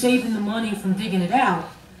saving the money from digging it out,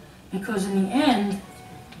 because in the end,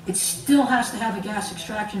 it still has to have a gas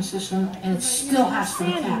extraction system and it still has to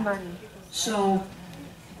be capped. So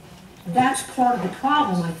that's part of the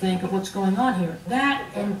problem, I think, of what's going on here. That,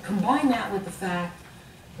 and combine that with the fact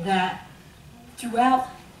that throughout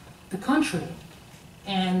the country,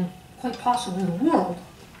 and quite possibly the world,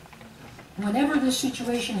 whenever this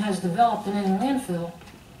situation has developed in any landfill,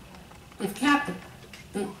 they've capped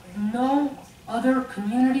it. No other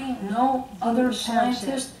community, no other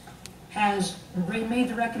scientist has made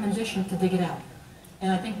the recommendation to dig it out.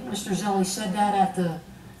 And I think Mr. Zelli said that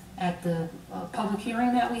at the public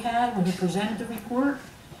hearing that we had when he presented the report,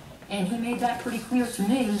 and he made that pretty clear to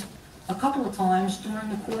me a couple of times during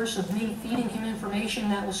the course of me feeding him information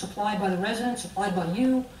that was supplied by the residents, supplied by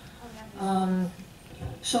you.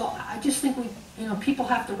 So I just think people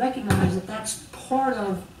have to recognize that that's part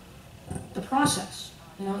of the process.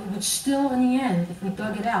 You know, it would still, in the end, if we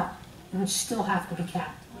dug it out, it would still have to be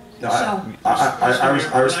capped. No,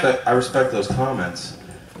 I respect those comments,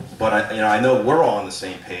 but I know we're all on the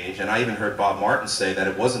same page, and I even heard Bob Martin say that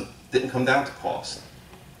it didn't come down to cost,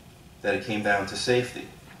 that it came down to safety.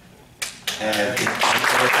 And if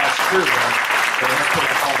that's true, then let's put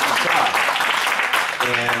the cost aside.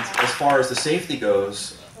 And as far as the safety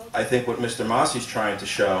goes, I think what Mr. Masi's trying to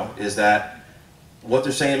show is that what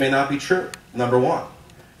they're saying may not be true, number one.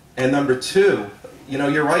 And number two,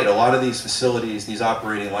 you're right, a lot of these facilities, these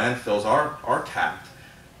operating landfills are capped,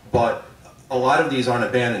 but a lot of these aren't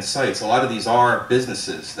abandoned sites. A lot of these are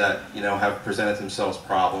businesses that, have presented themselves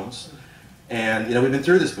problems. And, we've been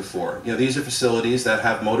through this before. These are facilities that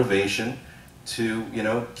have motivation to,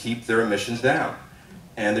 keep their emissions down.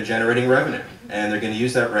 And they're generating revenue. And they're going to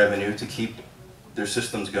use that revenue to keep their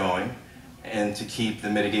systems going and to keep the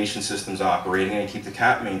mitigation systems operating and keep the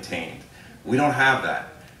cap maintained. We don't have that.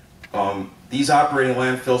 These operating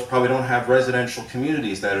landfills probably don't have residential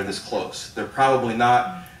communities that are this close. They're probably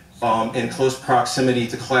not in close proximity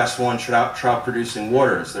to Class 1 trout producing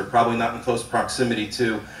waters. They're probably not in close proximity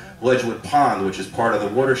to Ledgewood Pond, which is part of the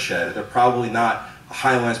watershed. They're probably not a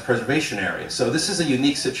highlands preservation area. So this is a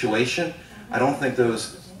unique situation. I don't think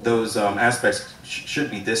those aspects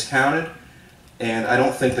should be discounted, and I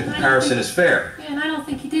don't think the comparison is fair. Yeah, and I don't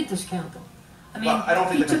think he did discount them. I mean, Well, I don't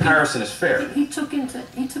think the comparison is fair. He took into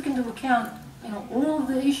account, you know, all of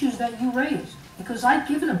the issues that you raised, because I've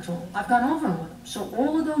given them to him. I've gone over them with him. So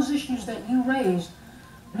all of those issues that you raised,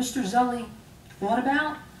 Mr. Zelli thought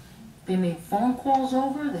about. They made phone calls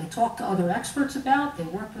over. They talked to other experts about. They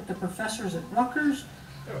worked with the professors at Rutgers.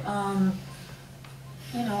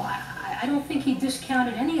 You know, I don't think he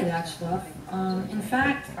discounted any of that stuff. In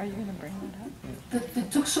fact, Are you going to bring that up?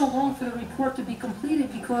 it took so long for the report to be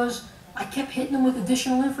completed because I kept hitting him with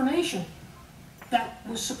additional information that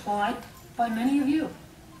was supplied by many of you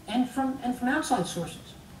and from outside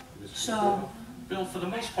sources. So, Bill, for the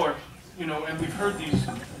most part, you know, and we've heard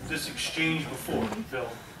this exchange before, Bill.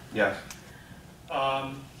 Yes.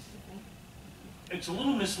 It's a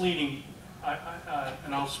little misleading,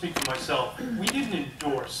 and I'll speak for myself. We didn't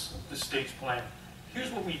endorse the state's plan.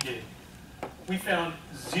 Here's what we did. We found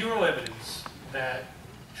zero evidence that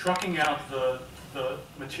trucking out the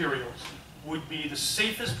materials would be the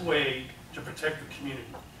safest way to protect the community.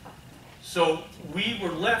 So we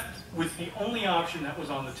were left with the only option that was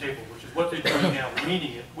on the table, which is what they're doing now,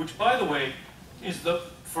 meeting it, which, by the way, is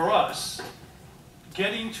for us,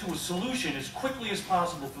 getting to a solution as quickly as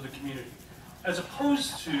possible for the community, as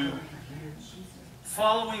opposed to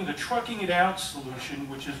following the trucking it out solution,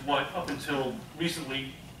 which is what up until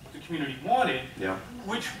recently the community wanted, Yeah.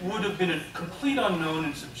 which would have been a complete unknown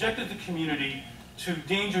and subjected the community to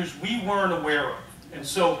dangers we weren't aware of. And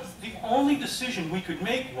so the only decision we could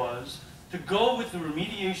make was to go with the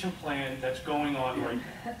remediation plan that's going on right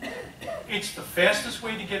now. It's the fastest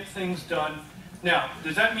way to get things done. Now,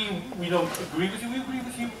 does that mean we don't agree with you? We agree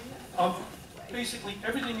with you on basically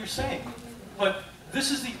everything you're saying. But this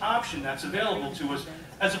is the option that's available to us,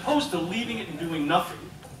 as opposed to leaving it and doing nothing,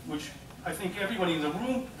 which I think everybody in the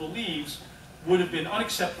room believes would have been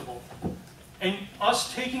unacceptable. And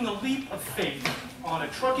us taking a leap of faith on a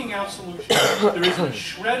trucking out solution, there isn't a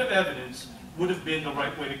shred of evidence, would have been the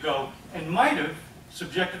right way to go, and might have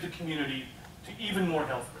subjected the community to even more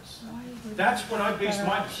health risks. That's what I based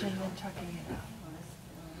my decision on.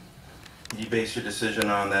 You base your decision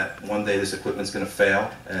on that one day this equipment's going to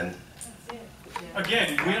fail, and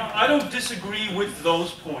Again, I don't disagree with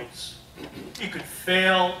those points. It could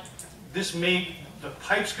fail, the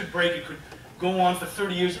pipes could break, it could go on for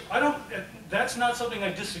 30 years. That's not something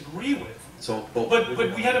I disagree with. so. But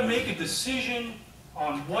we had to make a decision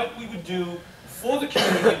on what we would do for the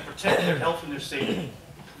community to protect their health and their safety.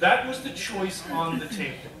 That was the choice on the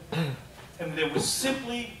table. And there was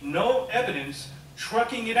simply no evidence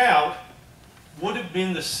trucking it out would have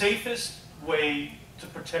been the safest way to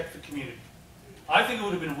protect the community. I think it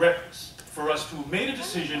would have been reckless for us to have made a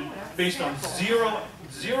decision based on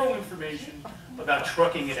zero information about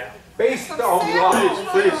trucking it out. Based on what?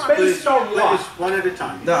 Please, on what? one at a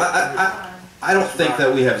time. No, I don't think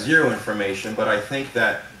that we have zero information, but I think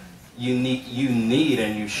that you need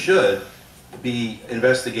and you should be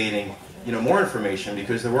investigating, you know, more information,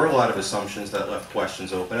 because there were a lot of assumptions that left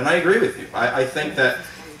questions open, and I agree with you. I think that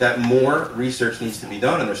more research needs to be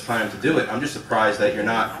done, and there's time to do it. I'm just surprised that you're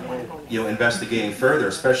not, you know, investigating further,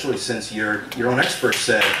 especially since your own experts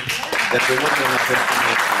said that there wasn't enough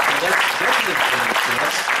information.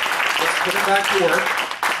 Let's put it back to work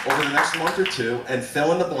over the next month or two and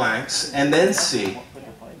fill in the blanks, and then see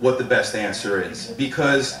what the best answer is.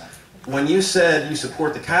 Because when you said you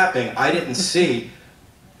support the capping, I didn't see,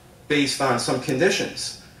 based on some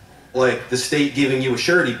conditions, like the state giving you a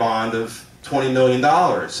surety bond of $20 million,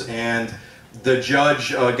 and the judge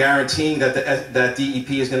guaranteeing that that DEP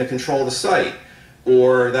is going to control the site,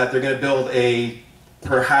 or that they're going to build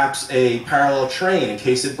perhaps a parallel train in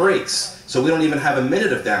case it breaks, so we don't even have a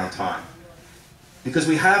minute of downtime. Because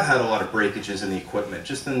we have had a lot of breakages in the equipment,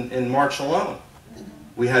 just in March alone.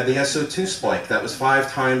 We had the SO2 spike, that was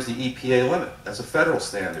 5 times the EPA limit. That's a federal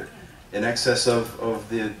standard, in excess of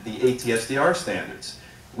the ATSDR standards.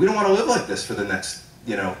 We don't want to live like this for the next,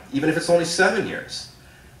 you know, even if it's only 7 years.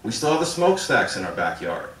 We still have the smokestacks in our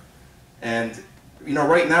backyard. And, you know,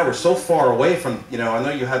 right now we're so far away from, you know, I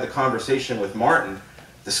know you had the conversation with Martin,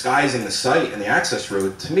 disguising the site and the access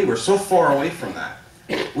road. To me, we're so far away from that.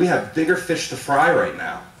 We have bigger fish to fry right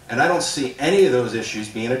now, and I don't see any of those issues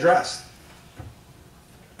being addressed.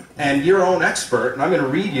 And your own expert, and I'm going to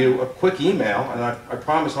read you a quick email, and I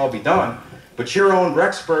promise I'll be done, but your own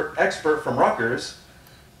expert from Rutgers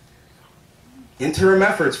Interim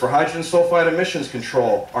efforts for hydrogen sulfide emissions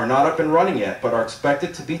control are not up and running yet, but are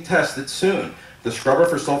expected to be tested soon. The scrubber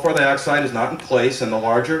for sulfur dioxide is not in place, and the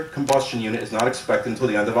larger combustion unit is not expected until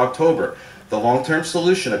the end of October. The long-term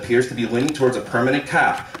solution appears to be leaning towards a permanent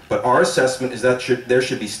cap, but our assessment is that there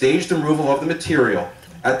should be staged removal of the material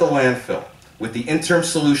at the landfill, with the interim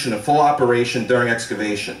solution in full operation during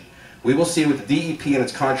excavation. We will see what the DEP and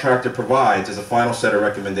its contractor provides as a final set of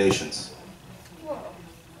recommendations.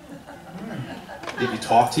 Did you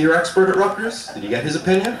talk to your expert at Rutgers? Did you get his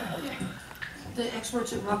opinion? The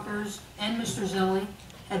experts at Rutgers and Mr. Zelli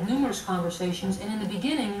had numerous conversations, and in the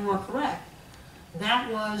beginning, you are correct.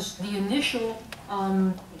 That was the initial,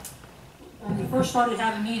 when we first started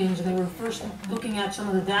having meetings and they were first looking at some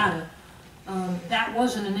of the data, that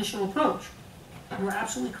was an initial approach. You were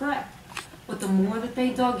absolutely correct. But the more that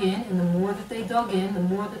they dug in, and the more that they dug in, the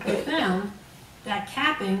more that they found that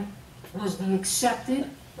capping was the accepted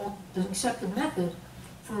method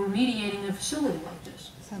for remediating a facility like this.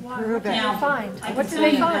 Now, I can tell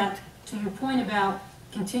you that, to your point about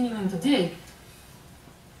continuing to dig,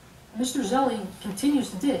 Mr. Zelli continues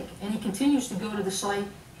to dig, and he continues to go to the site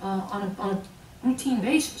on a routine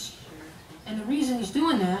basis. And the reason he's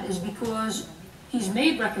doing that is because he's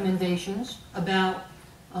made recommendations about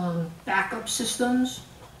backup systems,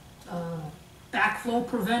 backflow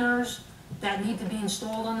preventers that need to be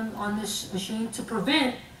installed on this machine to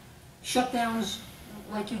prevent shutdowns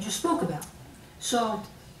like you just spoke about. So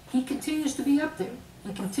he continues to be up there.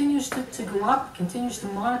 He continues to go up, continues to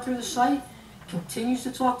monitor the site, continues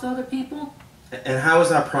to talk to other people. And how is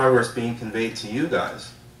that progress being conveyed to you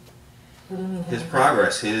guys? What do you mean? His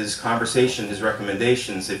progress, his conversation, his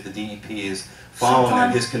recommendations, if the DEP is following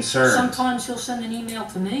them, his concerns. Sometimes he'll send an email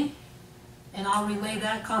to me, and I'll relay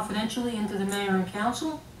that confidentially into the mayor and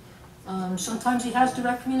council. Sometimes he has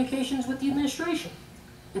direct communications with the administration.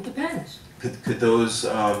 It depends. Could those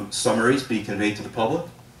summaries be conveyed to the public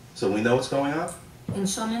so we know what's going on? In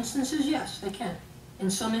some instances, yes, they can. In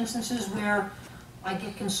some instances where I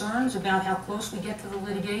get concerns about how close we get to the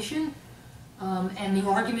litigation and the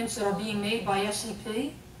arguments that are being made by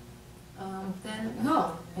SCP, then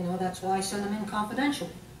no. You know, that's why I send them in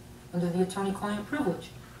confidentially under the attorney-client privilege.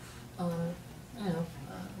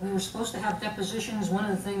 We were supposed to have depositions. One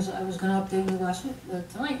of the things I was going to update you last week,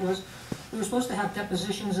 tonight was we were supposed to have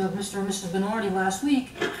depositions of Mr. and Mrs. Bernardi last week,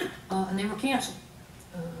 and they were canceled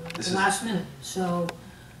at the last minute. So,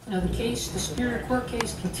 you know, the case, the Superior Court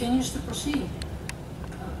case continues to proceed.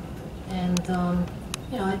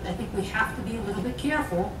 You know, I think we have to be a little bit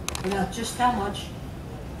careful about just how much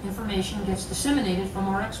information gets disseminated from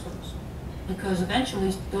our experts, because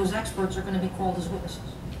eventually those experts are going to be called as witnesses.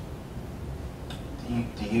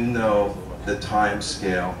 Do you know the time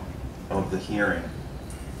scale of the hearing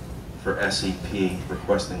for SEP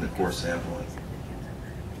requesting the core sampling?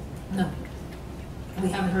 No. We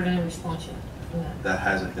haven't heard any response yet from that. That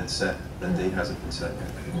hasn't been set, that date hasn't been set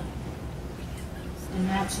yet? No. And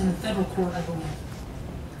that's in the federal court, I believe.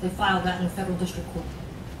 They filed that in the federal district court.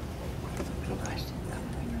 Okay.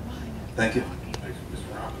 Thank you. Thanks,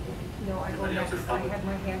 Mr. Rock. No, I go next. I had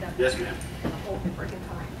my hand up. Yes, ma'am. The whole freaking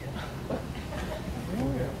time.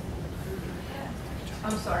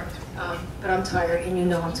 I'm sorry, but I'm tired, and you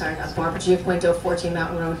know I'm tired. I'm Barbara Giaquinto, 14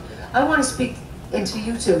 Mountain Road. I want to speak into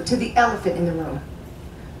you two, to the elephant in the room.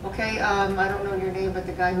 Okay, I don't know your name, but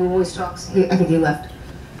the guy who always talks, I think he left.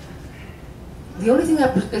 The only thing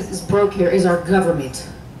that is broke here is our government.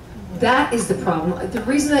 That is the problem. The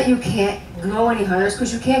reason that you can't go any higher is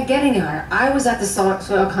because you can't get any higher. I was at the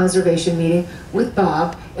soil conservation meeting with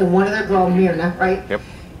Bob and one other girl, Myrna, right? Yep.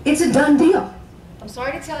 It's a done deal. I'm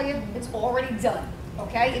sorry to tell you, it's already done,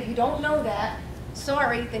 okay? If you don't know that,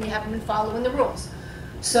 sorry, then you haven't been following the rules.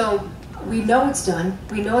 So we know it's done.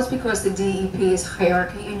 We know it's because the DEP is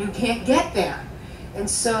hierarchy and you can't get there. And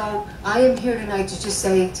so I am here tonight to just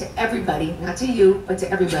say to everybody, not to you, but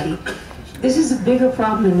to everybody, this is a bigger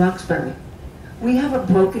problem in Roxbury. We have a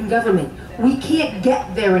broken government. We can't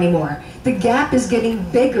get there anymore. The gap is getting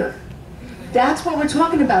bigger. That's what we're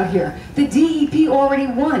talking about here. The DEP already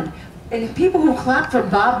won. And the people who clapped for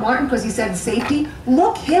Bob Martin because he said safety,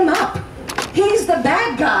 look him up. He's the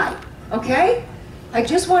bad guy, okay? I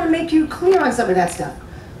just want to make you clear on some of that stuff.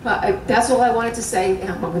 But that's all I wanted to say,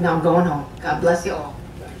 and now I'm going home. God bless you all.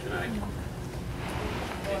 Good night.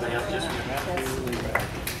 Anybody else? Yes,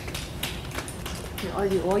 ma'am.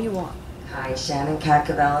 Argue all you want. Hi, Shannon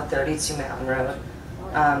Cacavella, 32 Mountain Road.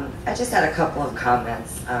 I just had a couple of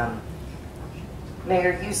comments.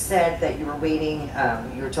 Mayor, you said that you were waiting,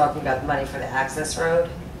 you were talking about the money for the access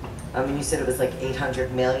road, and you said it was like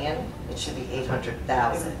 800 million. It should be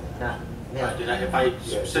 800,000, not If I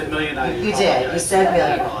said million, I You did, you said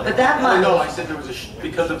million, but that money. No, I said there was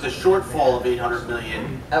because of the shortfall of 800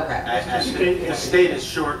 million. Okay. The state is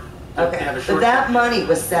short. Okay, but that money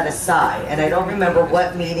was set aside, and I don't remember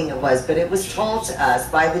what meeting it was, but it was told to us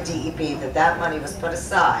by the DEP that that money was put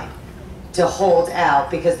aside to hold out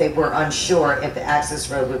because they were unsure if the access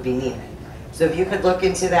road would be needed. So if you could look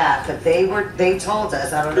into that, but they told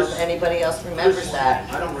us, I don't know if anybody else remembers that.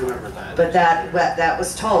 I don't remember that. But that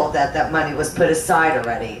was told that that money was put aside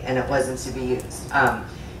already and it wasn't to be used.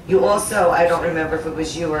 You also, I don't remember if it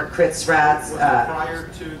was you or Chris Ratz. Was it prior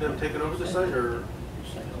to them taking over the site, or?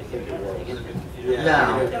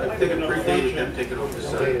 No. I think it predated them taking over the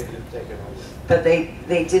site. But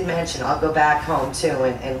they did mention, I'll go back home too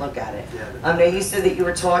and look at it. Now you said that you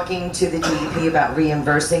were talking to the DEP about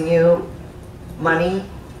reimbursing you money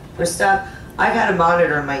for stuff. I've had a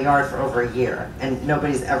monitor in my yard for over a year, and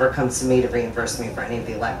nobody's ever come to me to reimburse me for any of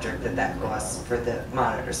the electric that costs for the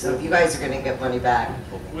monitor. So if you guys are going to get money back,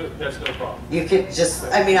 That's no problem. you could just,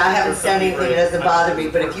 I mean, I haven't said anything, it doesn't bother me,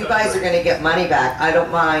 but if you guys are going to get money back, I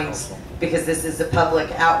don't mind, because this is a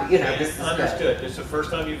public out, you know, this is good. Understood. It's the first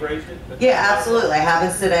time you've raised it? Yeah, absolutely. I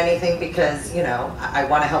haven't said anything because, you know, I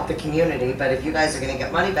want to help the community, but if you guys are going to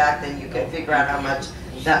get money back, then you can figure out how much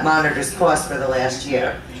that monitor's cost for the last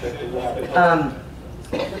year.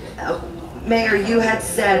 Mayor, you had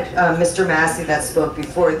said, Mr. Masi that spoke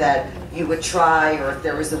before, that you would try, or if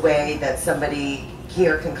there was a way that somebody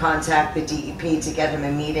here can contact the DEP to get him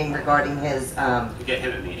a meeting regarding his... To get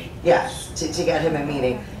him a meeting. Yes, to get him a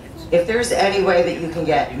meeting. If there's any way that you can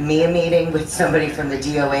get me a meeting with somebody from the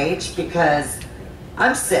DOH, because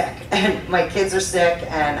I'm sick, and my kids are sick,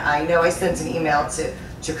 and I know I sent an email to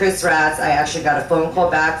Chris Ratz. I actually got a phone call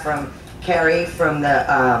back from Carrie from the...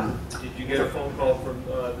 Did you get a phone call from...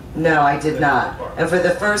 No, I did not. And for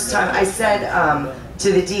the first time, I said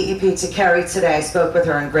to the DEP, to Carrie today, I spoke with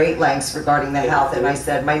her in great lengths regarding the health, and I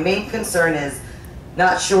said, my main concern is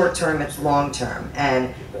not short-term, it's long-term.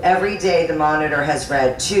 And every day the monitor has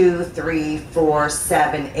read 2, 3, 4,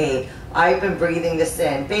 7, 8. I've been breathing this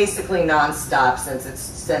in basically nonstop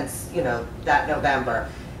since you know, that November.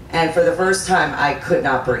 And for the first time, I could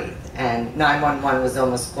not breathe. And 911 was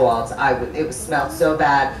almost called. It was smelled so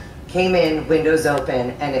bad. Came in, windows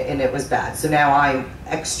open, and it was bad. So now I'm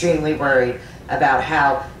extremely worried about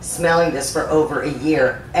how smelling this for over a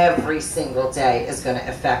year, every single day, is going to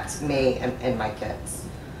affect me and my kids.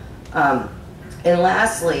 And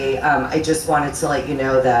lastly, I just wanted to let you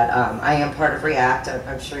know that I am part of REACT.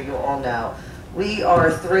 I'm sure you all know. We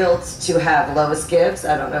are thrilled to have Lois Gibbs.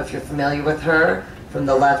 I don't know if you're familiar with her, from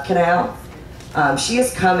the Love Canal. She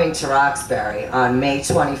is coming to Roxbury on May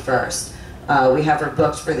 21st. We have her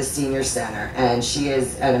booked for the Senior Center, and she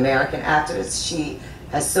is an American activist. She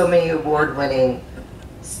has so many award-winning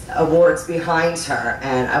awards behind her,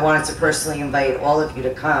 and I wanted to personally invite all of you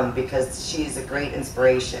to come because she's a great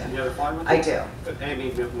inspiration. You have a file with I it? do. Amy,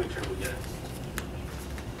 make sure we get it.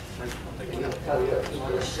 You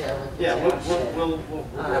want to share with Yeah, me? we'll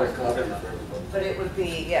have a copy. But it would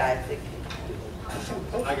be, yeah, I think.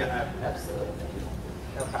 I got that. Absolutely.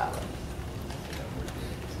 No problem.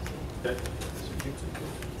 Okay.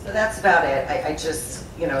 So that's about it. I just,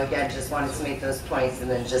 you know, again, just wanted to make those points and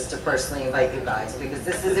then just to personally invite you guys, because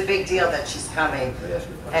this is a big deal that she's coming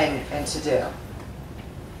and to do.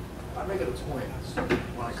 I make it a point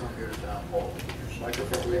when I come here to town hall, like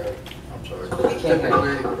I'm sorry, We can't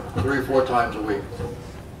hear typically 3 or 4 times a week.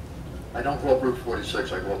 I don't go up Route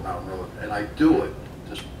 46, I go up Mountain Road, and I do it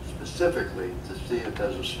just specifically to see if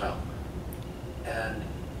there's a smell. And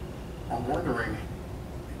I'm wondering,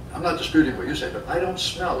 I'm not disputing what you say, but I don't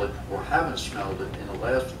smell it, or haven't smelled it in the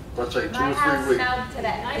last, let's say, 2 or 3 weeks. My house smelled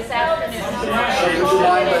today, this afternoon. Would you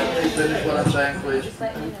mind letting me finish what I'm saying,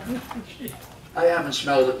 please? I haven't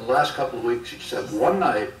smelled it in the last couple of weeks, except one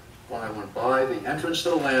night when I went by the entrance to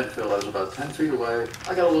the landfill. I was about 10 feet away.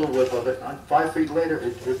 I got a little whiff of it, and 5 feet later,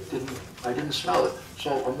 I didn't smell it.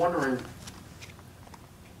 So I'm wondering,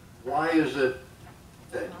 why is it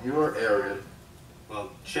that your area...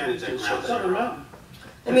 Well, Shannon's at ground zero.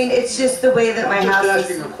 I mean, it's just the way that my house is. I'm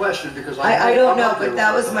just asking a question because I don't know, but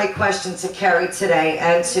that was my question to Carrie today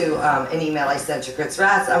and to an email I sent to Chris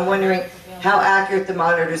Ratz. I'm wondering how accurate the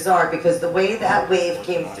monitors are, because the way that wave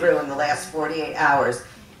came through in the last 48 hours,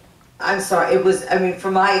 I'm sorry, it was, I mean,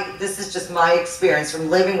 this is just my experience from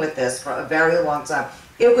living with this for a very long time.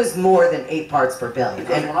 It was more than 8 parts per billion.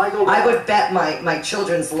 And I would bet my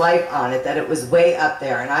children's life on it that it was way up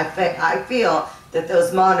there. And I feel that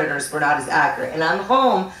those monitors were not as accurate. And I'm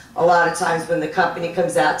home a lot of times when the company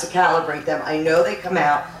comes out to calibrate them. I know they come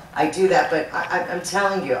out, I do that, but I'm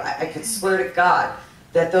telling you, I could swear to God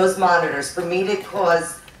that those monitors, for me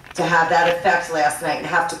to have that effect last night and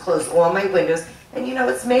have to close all my windows, and you know,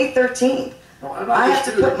 it's May 13th. No, I'm not I have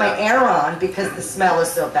to disputing put my that. air on because the smell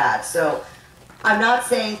is so bad. So I'm not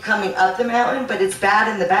saying coming up the mountain, but it's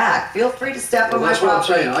bad in the back. Feel free to step on my That's what I'm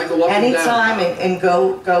property saying. I go up and down. anytime and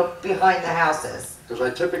go behind the houses. Because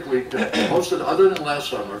I typically, most of the, other than last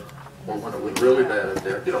summer, or when it was really bad up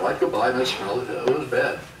there, you know, I'd go by and I'd smell it, it was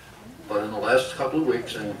bad. But in the last couple of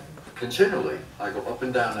weeks, and continually, I go up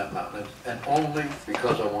and down that mountain, and only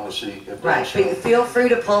because I want to see if there's Right, a smell. but feel free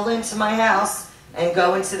to pull into my house and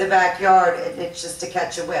go into the backyard, it's just to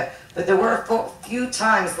catch a whiff. But there were a few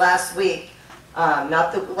times last week,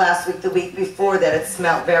 not the last week, the week before, that it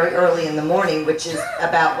smelled very early in the morning, which is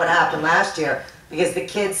about what happened last year, because the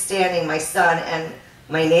kids standing, my son and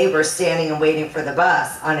my neighbor standing and waiting for the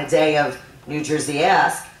bus on a day of New Jersey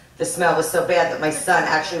Ask, the smell was so bad that my son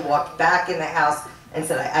actually walked back in the house and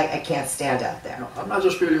said, I can't stand out there. No, I'm not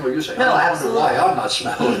disputing what you say. No, I absolutely. wonder why I'm not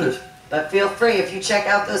smelling it. But feel free, if you check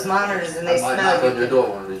out those monitors and they I might smell, knock on your door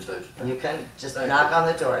one of these days. you can just knock on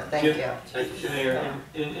the door. Thank you. Thank you. Mayor,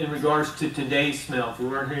 in regards to today's smell, if you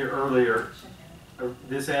weren't here earlier,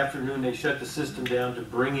 this afternoon, they shut the system down to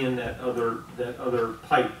bring in that other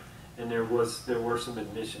pipe, and there were some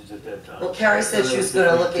admissions at that time. Well, Carrie said she was going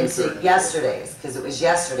to look into yesterday's, because it was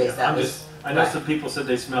yesterday's that was. I know right. some people said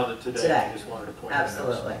they smelled it today. Today. I just wanted to point that out.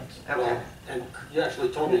 Absolutely. Okay. Well, and you actually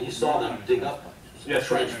told me you saw them dig up Yes,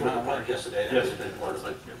 trench right. from the pipe yesterday. That Yes. was a big part of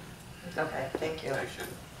it. Okay, thank you. Thanks, Jim.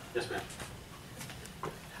 Yes, ma'am.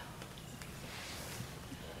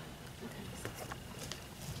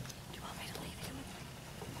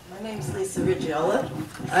 My name's Lisa Riggiola.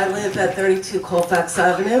 I live at 32 Colfax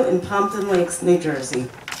Avenue in Pompton Lakes, New Jersey.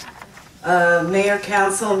 Mayor,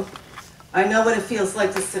 council, I know what it feels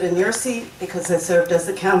like to sit in your seat because I served as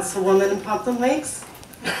a councilwoman in Pompton Lakes.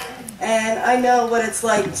 And I know what it's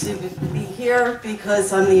like to be here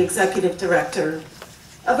because I'm the executive director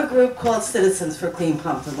of a group called Citizens for Clean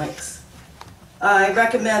Pompton Lakes. I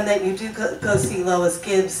recommend that you do go see Lois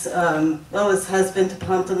Gibbs. Lois has been to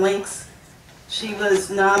Pompton Lakes. She was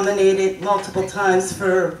nominated multiple times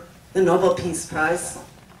for the Nobel Peace Prize.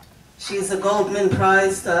 She's a Goldman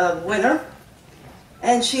Prize winner,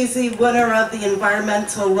 and she's the winner of the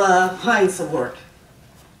Environmental Heinz Award.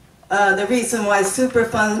 The reason why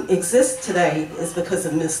Superfund exists today is because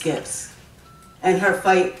of Miss Gibbs and her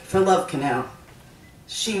fight for Love Canal.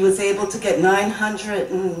 She was able to get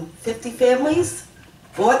 950 families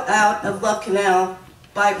bought out of Love Canal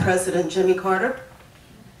by President Jimmy Carter.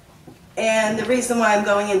 And the reason why I'm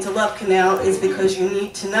going into Love Canal is because you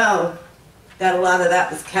need to know that a lot of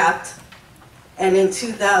that was capped. And in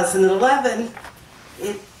 2011,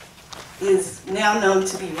 it is now known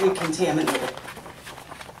to be recontaminated.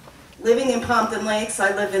 Living in Pompton Lakes,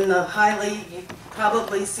 I live in the you've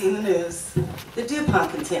probably seen the news, the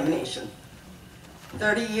DuPont contamination.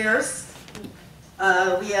 30 years,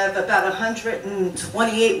 we have about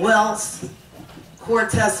 128 wells, core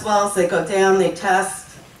test wells. They go down, they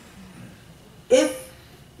test. If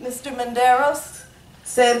Mr. Menderos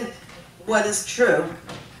said what is true,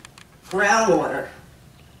 groundwater,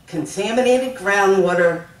 contaminated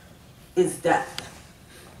groundwater is death.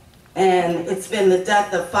 And it's been the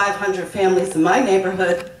death of 500 families in my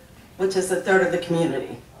neighborhood, which is a third of the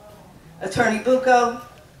community. Attorney Bucco,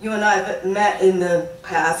 you and I have met in the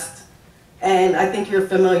past, and I think you're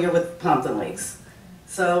familiar with Pompton Lakes.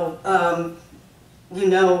 So you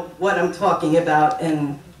know what I'm talking about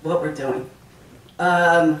and what we're doing.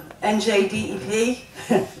 NJDEP,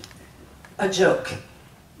 a joke.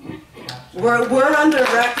 We're under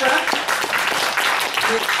RECRA.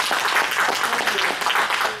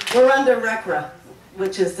 We're under RECRA,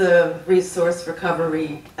 which is the Resource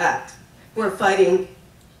Recovery Act. We're fighting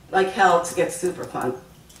like hell to get Superfund.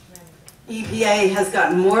 EPA has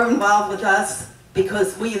gotten more involved with us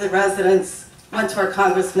because we, the residents, went to our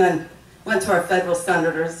congressmen, went to our federal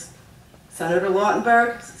senators, Senator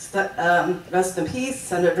Lautenberg, rest in peace,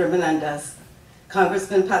 Senator Menendez,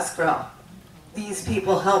 Congressman Pascrell. These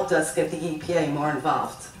people helped us get the EPA more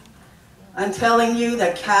involved. I'm telling you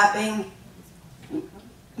that capping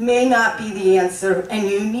may not be the answer, and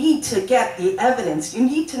you need to get the evidence. You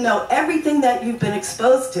need to know everything that you've been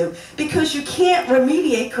exposed to, because you can't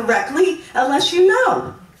remediate correctly unless you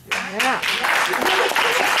know. Yeah.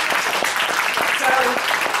 So,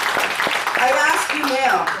 I ask you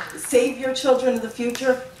now, save your children of the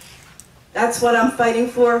future. That's what I'm fighting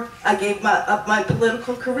for. I gave up my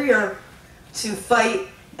political career to fight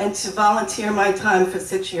and to volunteer my time for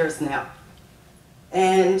 6 years now.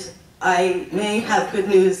 And I may have good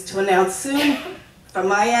news to announce soon. From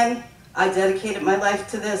my end, I dedicated my life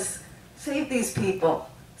to this. Save these people.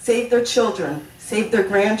 Save their children. Save their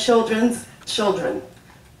grandchildren's children.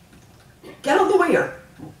 Get a lawyer.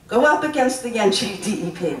 Go up against the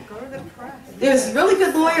NJDEP. There's really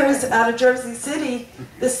good lawyers out of Jersey City.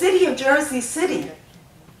 The city of Jersey City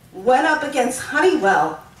went up against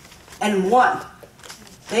Honeywell and won.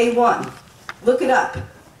 They won. Look it up.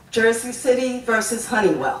 Jersey City versus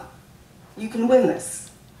Honeywell. You can win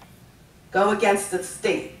this. Go against the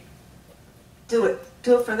state. Do it.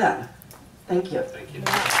 Do it for them. Thank you. Thank you.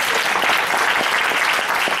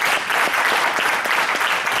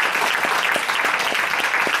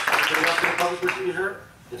 Anybody else in the public wishing to be heard?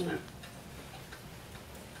 Yes, ma'am.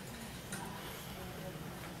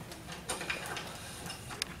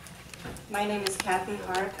 My name is Kathy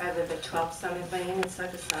Hart. I live at 12 Summit Lane in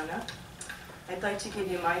Sarasota. I'd like to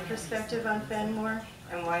give you my perspective on Fenimore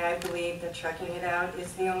and why I believe that trucking it out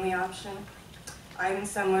is the only option. I'm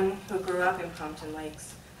someone who grew up in Pompton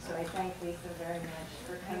Lakes, so I thank Lisa very much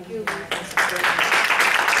for coming here and supporting me.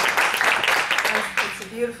 It's a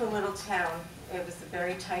beautiful little town. It was a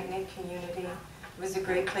very tight-knit community. It was a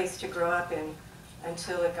great place to grow up in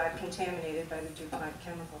until it got contaminated by the DuPont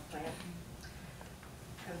chemical plant.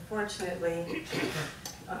 Unfortunately,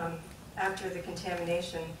 after the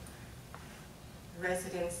contamination,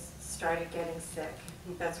 residents started getting sick.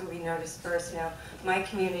 That's what we noticed first. Now, my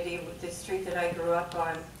community, the street that I grew up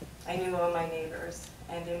on, I knew all my neighbors.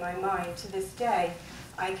 And in my mind, to this day,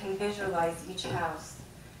 I can visualize each house.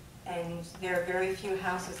 And there are very few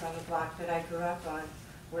houses on the block that I grew up on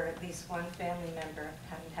where at least one family member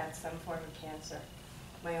hadn't had some form of cancer.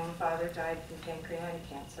 My own father died from pancreatic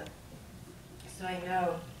cancer. So I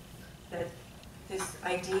know that this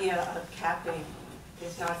idea of capping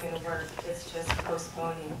is not going to work. It's just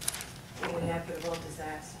postponing an inevitable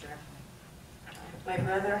disaster. My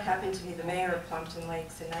brother happened to be the mayor of Pompton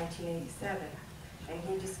Lakes in 1987, and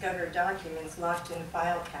he discovered documents locked in a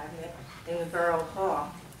file cabinet in the Borough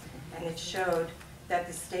Hall, and it showed that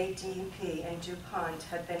the state DEP and DuPont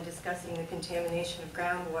had been discussing the contamination of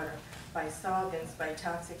groundwater by solvents, by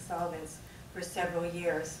toxic solvents, for several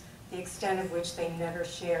years, the extent of which they never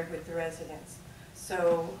shared with the residents.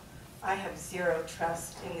 So I have zero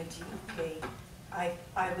trust in the DEP.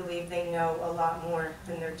 I believe they know a lot more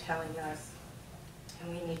than they're telling us,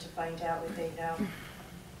 and we need to find out what they know.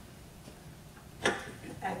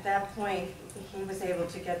 At that point, he was able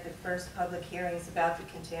to get the first public hearings about the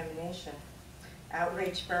contamination.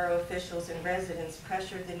 Outraged borough officials and residents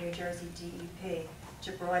pressured the New Jersey DEP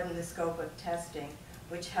to broaden the scope of testing,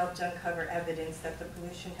 which helped uncover evidence that the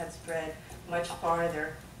pollution had spread much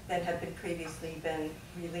farther than had been previously been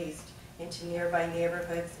released into nearby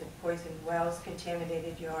neighborhoods, and poisoned wells,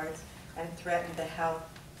 contaminated yards, and threatened the health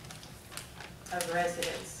of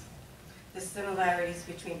residents. The similarities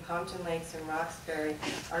between Pompton Lakes and Roxbury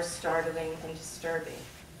are startling and disturbing.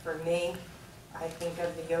 For me, I think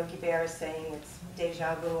of the Yogi Bear saying it's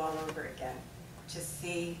deja vu all over again. To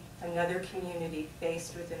see another community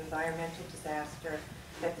faced with an environmental disaster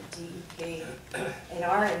that the DEP, in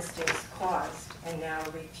our instance, caused and now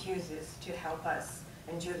refuses to help us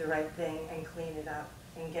and do the right thing and clean it up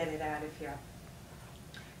and get it out of here.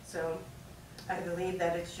 So I believe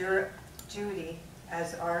that it's your duty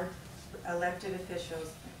as our elected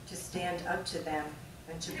officials to stand up to them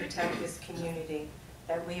and to protect this community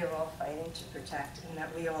that we are all fighting to protect and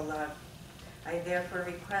that we all love. I therefore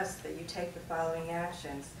request that you take the following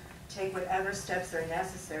actions. Take whatever steps are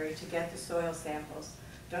necessary to get the soil samples.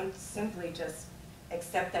 Don't simply just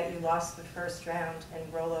accept that you lost the first round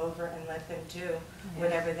and roll over and let them do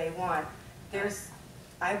whatever they want.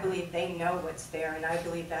 I believe they know what's there, and I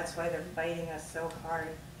believe that's why they're fighting us so hard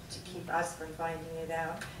to keep us from finding it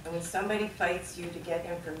out. And when somebody fights you to get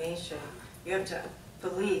information, you have to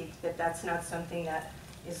believe that that's not something that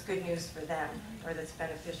is good news for them or that's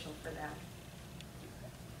beneficial for them.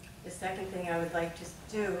 The second thing I would like to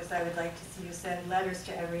do is I would like to see you send letters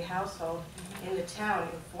to every household in the town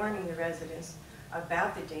informing the residents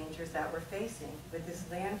about the dangers that we're facing with this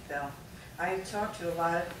landfill. I have talked to a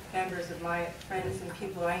lot of members of my friends and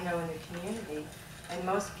people I know in the community, and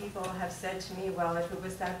most people have said to me, well, if it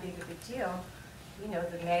was that big of a deal, you know,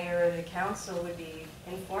 the mayor or the council would be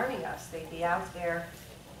informing us. They'd be out there.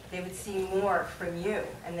 They would see more from you,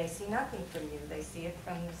 and they see nothing from you. They see it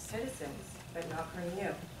from the citizens, but not from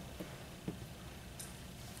you.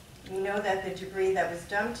 We know that the debris that was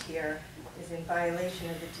dumped here is in violation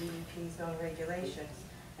of the DEP's own regulations,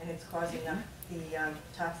 and it's causing the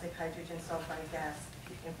toxic hydrogen sulfide gas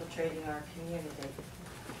infiltrating our community.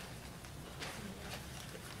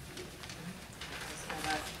 That's my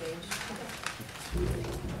last page.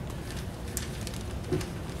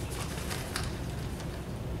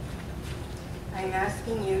 I'm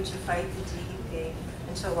asking you to fight the DEP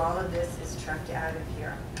until all of this is trucked out of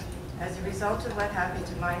here. As a result of what happened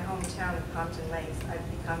to my hometown of Pompton Lakes, I've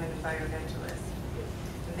become an environmentalist.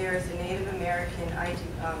 There is a Native American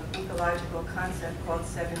ecological concept called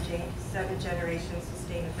seven generation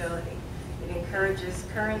sustainability. It encourages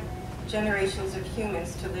current generations of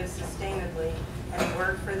humans to live sustainably and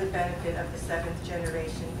work for the benefit of the seventh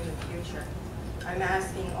generation in the future. I'm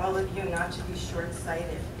asking all of you not to be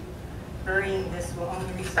short-sighted. Burying this will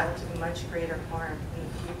only result in much greater harm in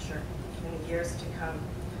the future, in the years to come.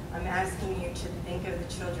 I'm asking you to think of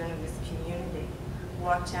the children of this community.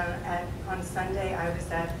 On Sunday, I was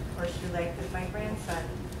at Horseshoe Lake with my grandson.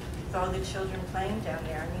 With all the children playing down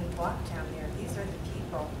there. I mean, walk down there. These are the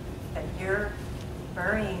people that you're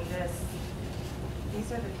burying this.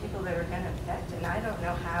 These are the people that are going to affect, and I don't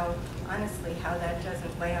know how, honestly, how that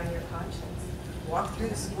doesn't weigh on your conscience. Walk through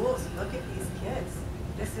the schools, look at these kids.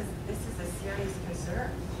 This is a serious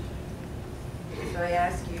concern. So I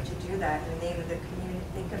ask you to do that in the name of the community.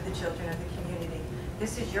 Think of the children of the community.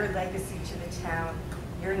 This is your legacy to the town.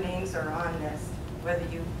 Your names are on this, whether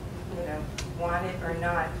you want it or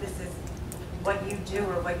not. This is what you do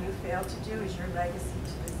or what you fail to do is your legacy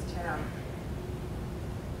to this town.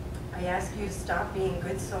 I ask you to stop being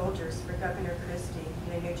good soldiers for Governor Christie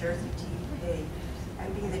and the New Jersey DEP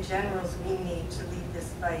and be the generals we need to lead this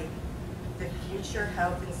fight. The future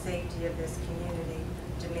health and safety of this community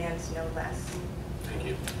demands no less. Thank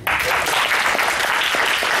you.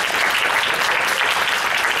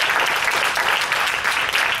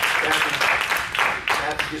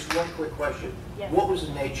 Just one quick question. Yes. What was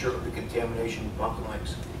the nature of the contamination in Pompton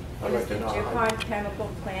Lakes? I'd like to know. It was a DuPont chemical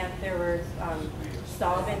plant. There were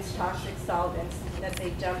solvents, toxic solvents, that they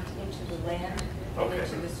dumped into the land and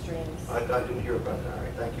into the streams. I didn't hear about that. All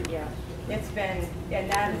right, thank you. Yeah, and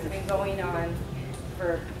that has been going on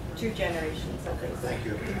for 2 generations of this. Thank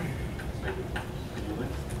you.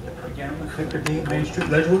 Again, Victor D, Main Street,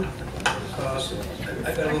 Ledgewood.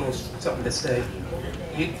 I got a little something to say.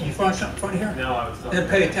 You find something funny here? No, I was not. Then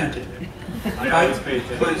pay attention. I always pay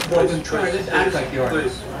attention. Well, then try to act like you are.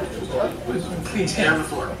 Please, Have the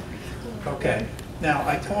floor. Okay. Now,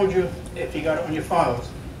 I told you, if you got it on your files,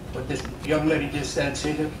 what this young lady just said,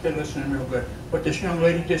 see, they're listening real good. What this young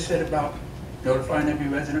lady just said about notifying every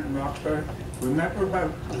resident in Roxbury. Remember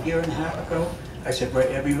about a year and a half ago, I said, write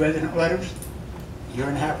every resident letters? A year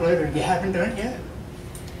and a half later, you haven't done it yet?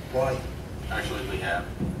 Why? Actually, we have.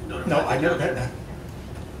 No, I never got that.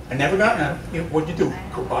 I never got none. What'd you do?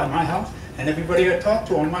 Go by my house? And everybody I talked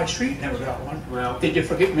to on my street never got one. Well, did you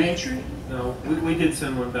forget Main Street? No, we did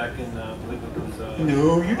send one back in, I believe it was...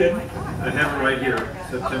 No, you didn't. I have it right here,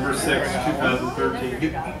 September 6, 2013.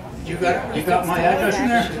 You got my address in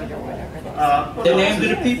there? The names of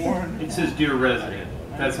the people? It says Dear Resident.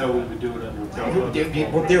 That's how we would do it under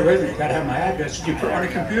Well, Dear Resident, you gotta have my address. Did you put it on a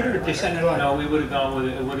computer or did you send it like? No, we would have gone with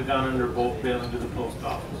it. It would have gone under bulk mail into the post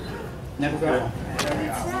office. Never got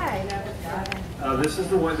one. This is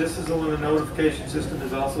the one. This is the one. The notification system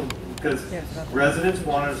is also because residents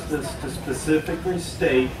want us to specifically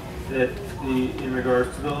state that in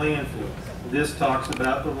regards to the landfill. This talks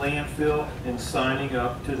about the landfill and signing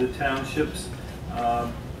up to the township's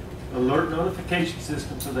alert notification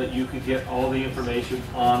system so that you could get all the information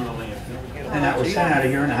on the landfill. And that was sent out a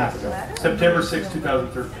year and a half ago. September 6,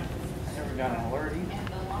 2013. Never got an alert either.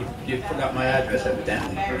 You forgot my address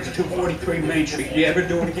evidently. It's 243 Main Street. Do you ever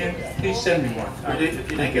do it again? Please send me one. If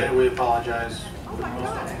you didn't get it, we apologize.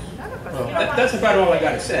 Well, that's about all I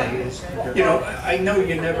got to say. Is, I know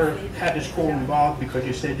you never had the school involved because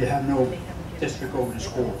you said you have no district over the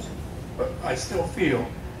schools. But I still feel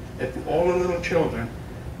if all the little children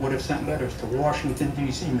would have sent letters to Washington,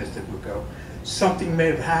 D.C., Mr. Bucco, something may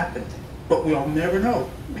have happened. But we'll never know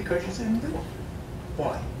because you didn't do it.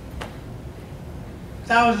 Why?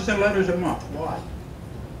 Thousands of letters a month. Why?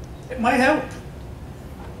 It might help.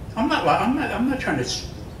 I'm not trying to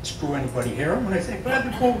screw anybody here. When I say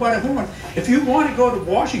grab the bull by the horn, if you want to go to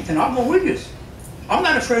Washington, I'll go with you. I'm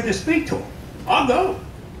not afraid to speak to him. I'll go.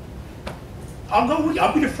 I'll go with you.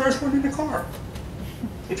 I'll be the first one in the car.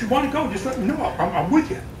 If you want to go, just let me know. I'm with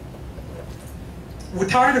you. We're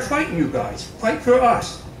tired of fighting you guys. Fight for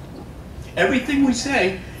us. Everything we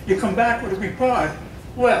say, you come back with a reply.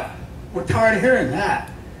 Well, we're tired of hearing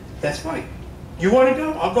that. That's right. You want to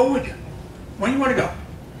go? I'll go with you. When you want to go?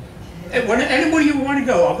 When anybody you want to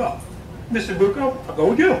go, I'll go. Mr. Bucco, I'll go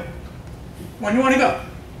with you. When you want to go?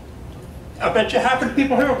 I bet you half of the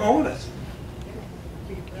people here will go with us.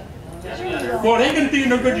 Well, it ain't going to do you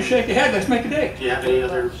no good to shake your head. Let's make a date. Do you have any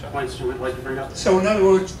other points you would like to bring up? So in other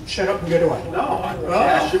words, shut up and get away. No, I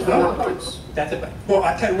asked you for more points. That's it. Well,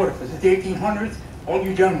 I tell you what, if it was the 1800s, all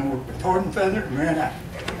you gentlemen were tarred and feathered and ran out.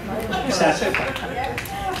 That's it.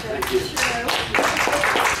 Thank you.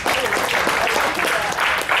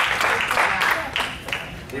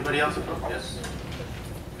 Anybody else? Yes.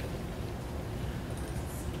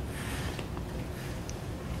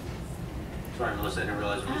 Sorry, Melissa, I didn't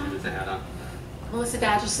realize we should with the hat on. Melissa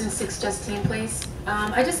Badgerson, 6 Justine Place.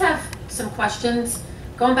 I just have some questions.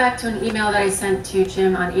 Going back to an email that I sent to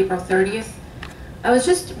Jim on April 30th, I was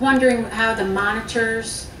just wondering how the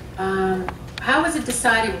monitors, how was it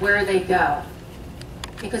decided where they go?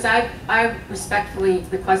 Because I respectfully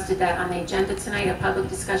requested that on the agenda tonight, a public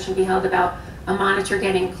discussion be held about a monitor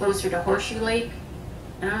getting closer to Horseshoe Lake.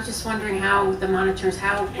 And I was just wondering how the monitors,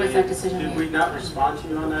 how was that decision made? Did we not respond to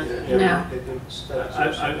you on that? No.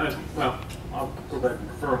 Well, I'll go back and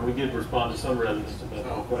confirm, we did respond to some residents about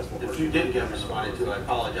the request. If you didn't get responded to, I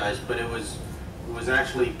apologize, but it was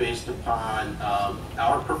actually based upon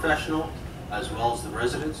our professional as well as the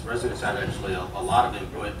residents. Residents had actually a lot of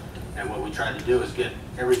input, and what we tried to do is get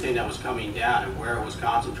everything that was coming down and where it was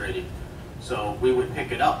concentrating. So we would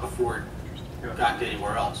pick it up before it got to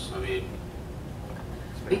anywhere else. I mean,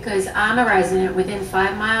 because I'm a resident within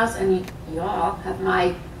 5 miles, and you all have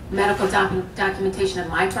my medical documentation of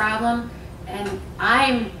my problem, and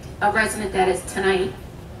I'm a resident that is tonight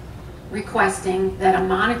requesting that a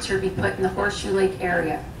monitor be put in the Horseshoe Lake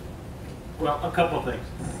area. Well, a couple of things.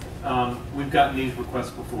 We've gotten these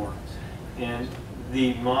requests before, and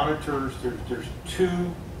the monitors, there's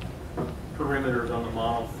 2 perimeters on the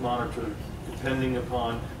monitor depending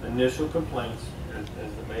upon initial complaints,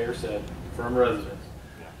 as the mayor said, from residents.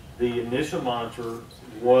 The initial monitor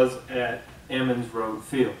was at Emmons Road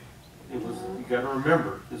Field. It was, you got to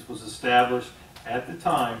remember, this was established at the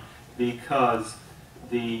time because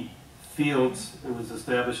the fields, it was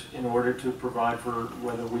established in order to provide for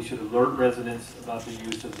whether we should alert residents about the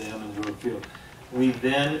use of the Emmons Road Field. We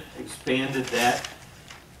then expanded that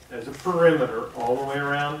as a perimeter all the way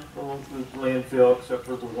around the landfill, except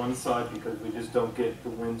for the one side because we just don't get, the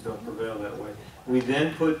winds don't prevail that way. We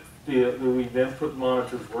then put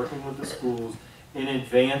monitors working with the schools in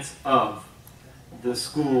advance of the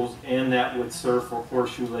schools, and that would serve for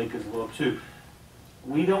Horseshoe Lake as well too.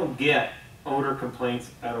 We don't get odor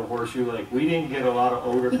complaints out of Horseshoe Lake. We didn't get a lot of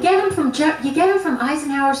odor. You get them from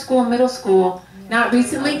Eisenhower School Middle School. Not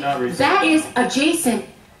recently. Not recently. That is adjacent.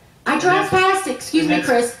 I drive past it, excuse me,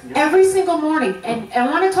 Chris, every single morning. And I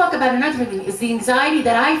want to talk about another thing, is the anxiety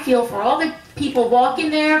that I feel for all the people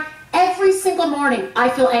walking there. Every single morning, I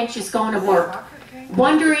feel anxious going to work,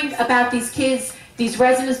 wondering about these kids, these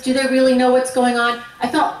residents, do they really know what's going on? I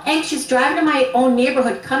felt anxious driving to my own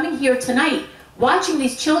neighborhood, coming here tonight, watching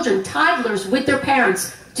these children, toddlers with their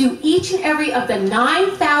parents, do each and every of the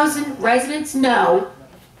 9,000 residents know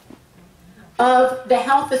of the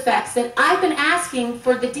health effects that I've been asking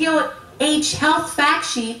for the DOH health fact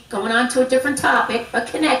sheet, going on to a different topic, but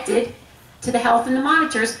connected to the health and the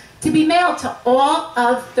monitors, to be mailed to all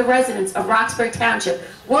of the residents of Roxbury Township.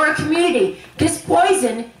 We're a community. This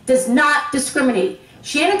poison does not discriminate.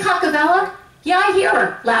 Shannon Coccavella, yeah, I hear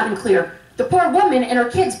her loud and clear. The poor woman and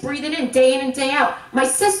her kids breathe it in and day out. My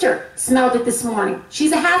sister smelled it this morning.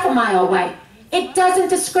 She's a half a mile away. It doesn't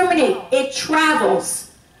discriminate. It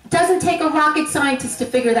travels. It doesn't take a rocket scientist to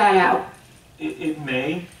figure that out. It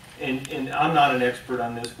may, and I'm not an expert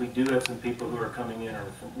on this. We do have some people who are coming in are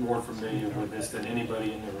more familiar with this than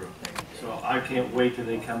anybody in the room. So I can't wait till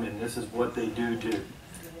they come in. This is what they do,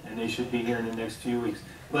 and they should be here in the next few weeks.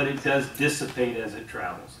 But it does dissipate as it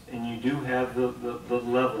travels, and you do have the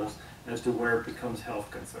levels as to where it becomes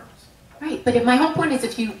health concerns. Right, but my whole point is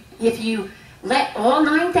if you let all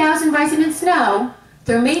 9,000 residents know,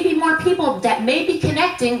 there may be more people that may be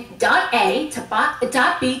connecting dot A to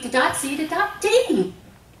dot B to dot C to dot D.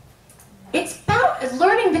 It's about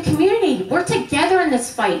learning the community. We're together in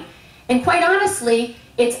this fight. And quite honestly,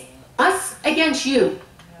 it's us against you.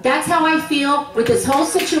 That's how I feel with this whole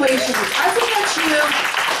situation. It's us against you,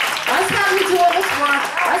 us having to do all this work,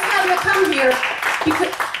 us having to come here. Because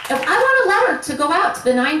if I want a letter to go out to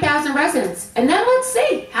the 9,000 residents, and then let's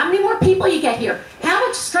see how many more people you get here. How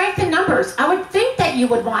much strength in numbers? I would think that you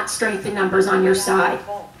would want strength in numbers on your side.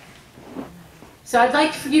 So I'd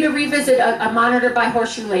like for you to revisit a monitor by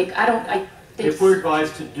Horseshoe Lake. If we're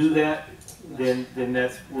advised to do that, then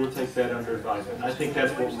we'll take that under advisement. I think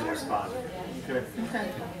that's what we respond to. Okay.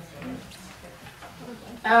 Okay.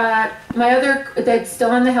 My other, that's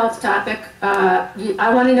still on the health topic,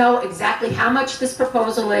 I want to know exactly how much this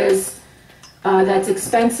proposal is that's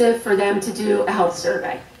expensive for them to do a health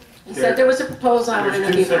survey. You said there was a proposal, I want to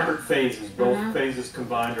know the amount. There's 2 separate phases. Both phases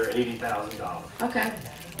combined are $80,000. Okay.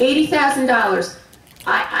 $80,000.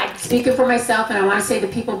 I'm speaking for myself, and I want to say the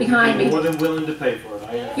people behind me. More than willing to pay for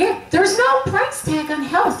it. Yeah, there's no price tag on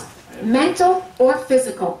health, mental or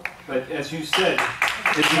physical. But as you said,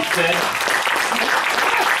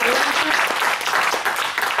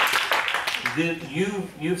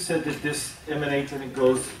 you've said that this emanates and it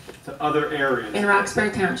goes to other areas. In Roxbury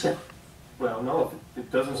Township. Well, no,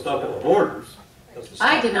 it doesn't stop at the borders.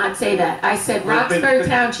 I did not say that. I said Roxbury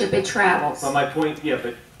Township, it travels. Well, my point, yeah,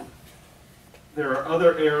 but there are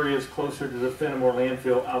other areas closer to the Fenimore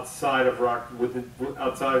landfill outside of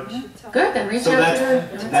outside. Good, then reach So out to her.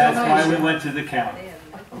 that's why we went to the county.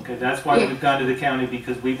 Okay, that's why we've gone to the county,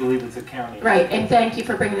 because we believe it's a county. Right, and thank you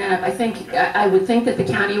for bringing that up. I would think that the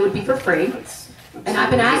county would be for free. And I've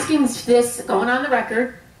been asking this, going on the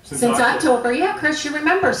record, since October. Yeah, Chris, you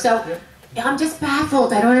remember. So I'm just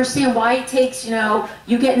baffled. I don't understand why it takes, you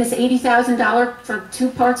getting this $80,000 for 2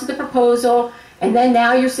 parts of the proposal, and then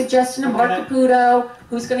now you're suggesting to Mark Caputo,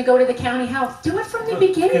 who's going to go to the county health. Do it from the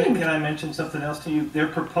beginning. Can I mention something else to you? Their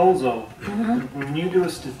proposal, when you do a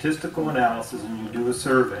statistical analysis and you do a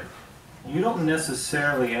survey, you don't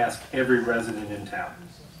necessarily ask every resident in town.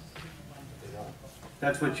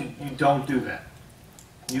 That's what you don't do that.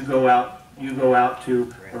 You go out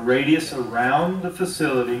to a radius around the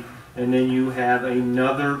facility, and then you have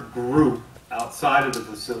another group outside of the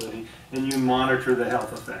facility, and you monitor the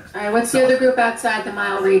health effects. All right, what's the other group outside the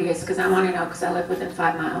mile radius? Because I want to know, because I live within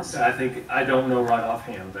 5 miles. I don't know right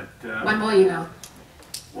offhand, but... when will you know?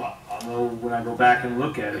 Well, I'll know when I go back and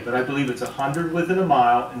look at it, but I believe it's 100 within a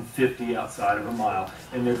mile and 50 outside of a mile.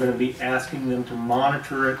 And they're going to be asking them to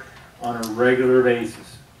monitor it on a regular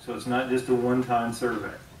basis. So it's not just a one-time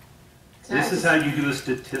survey. This is how you do a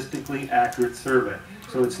statistically accurate survey.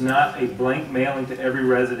 So it's not a blank mailing to every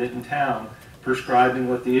resident in town prescribing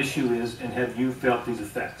what the issue is and have you felt these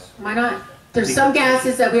effects. Why not? There's some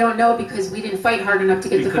gases that we don't know because we didn't fight hard enough to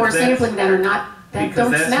get the core sampling that are not, that don't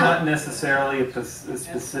smell. Because that's not necessarily a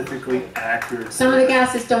specifically accurate. Some of the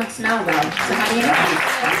gases don't smell though, so how do you know?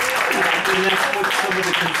 And that's what some of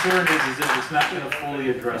the concern is that it's not going to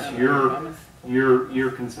fully address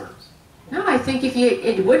your concerns. No, I think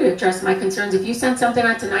it would address my concerns. If you sent something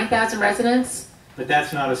out to 9,000 residents. But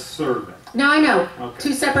that's not a survey. No, I know. Okay.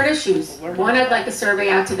 2 separate issues. One, I'd like a survey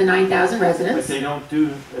out to the 9,000 residents. But they don't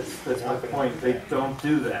do, that's my point, they don't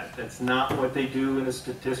do that. That's not what they do in a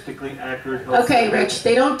statistically accurate health Okay, survey. Rich,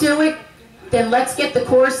 they don't do it, then let's get the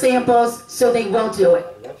core samples so they will do it.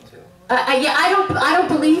 Yeah, I don't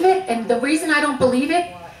believe it, and the reason I don't believe it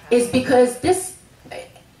is because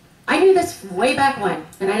I knew this way back when,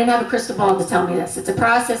 and I didn't have a crystal ball to tell me this. It's a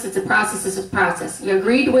process, it's a process, it's a process. You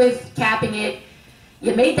agreed with capping it.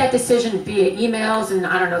 You made that decision via emails and,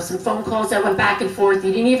 I don't know, some phone calls that went back and forth.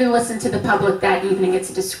 You didn't even listen to the public that evening. It's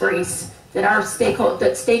a disgrace that our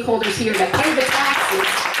stakeholders here that pay the taxes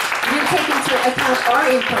didn't take into account our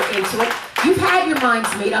input into it. You've had your minds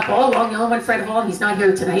made up all along. The only one, Fred Hall, and he's not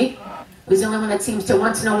here tonight, who's the only one that seems to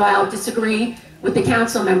once in a while disagree with the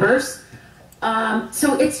council members.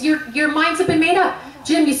 So it's your minds have been made up.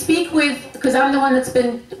 Jim, you speak with, because I'm the one that's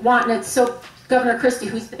been wanting it, so Governor Christie,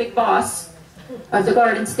 who's the big boss of the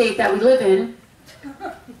Garden State that we live in,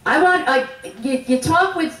 you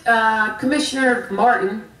talk with Commissioner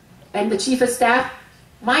Martin and the Chief of Staff.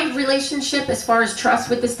 My relationship as far as trust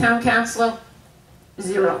with this town council,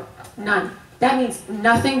 0, none. That means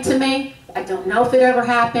nothing to me. I don't know if it ever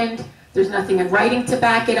happened. There's nothing in writing to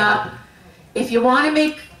back it up. If you want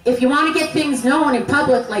to get things known in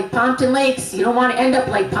public like Pompton Lakes, you don't want to end up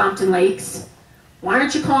like Pompton Lakes, why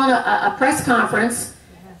don't you call a press conference,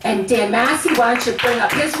 and Dan Masi, why don't you bring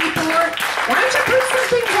up his report? Why don't you put some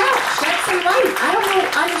things out, shed some light? I don't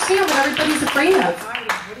understand what everybody's afraid of.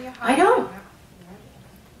 I don't.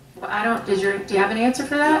 Do you have an answer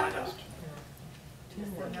for that?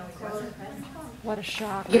 What a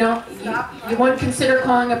shock. You know, you wouldn't consider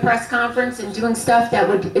calling a press conference and doing stuff that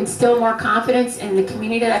would instill more confidence in the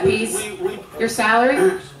community that pays your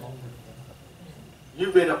salary?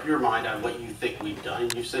 You've made up your mind on what you think we've done,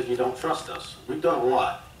 and you said you don't trust us. We've done a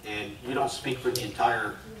lot, and you don't speak for the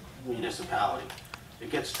entire municipality. It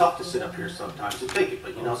gets tough to sit up here sometimes and take it,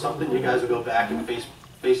 but you know something? You guys will go back and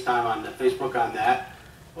FaceTime on Facebook on that.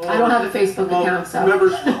 I don't have a Facebook account, so.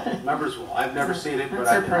 Members will. I've never seen it, but that's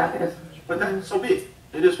their prerogative. But then, so be it.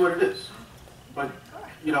 It is what it is. But,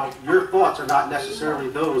 you know, your thoughts are not necessarily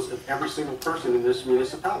those of every single person in this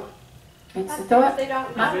municipality. It's the thought.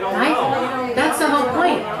 That's the whole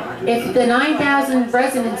point. If the 9,000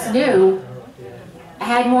 residents knew,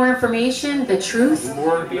 had more information, the truth.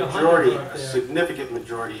 A significant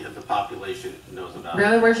majority of the population knows about it.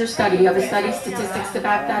 Really, where's your study? You have a study, statistics to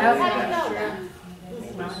back that up?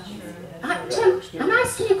 Jim, I'm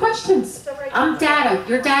asking you questions. I'm data.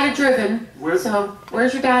 You're data driven. So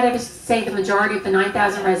where's your data to say the majority of the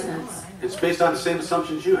 9,000 residents? It's based on the same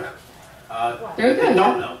assumptions you have. There you go. They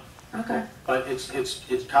don't know. Okay. But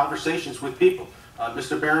it's conversations with people.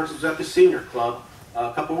 Mr. Barron's was at the senior club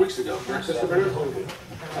a couple of weeks ago. Correct, Mr. Barron's?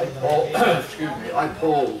 I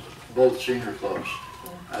polled both senior clubs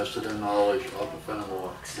as to their knowledge of the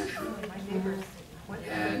Fenimore issue.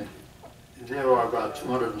 And there are about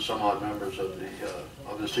 200 and some odd members of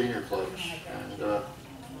the senior clubs, and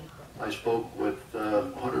I spoke with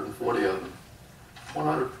 140 of them.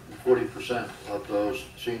 140% of those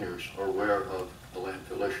seniors are aware of the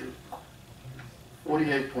landfill issue.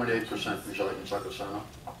 48.8% reside in Succothana,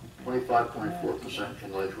 25.4%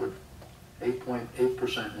 in Ledgewood,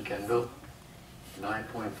 8.8% in Kenville,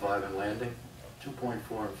 9.5% in Landing,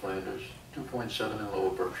 2.4% in Flanders, 2.7% in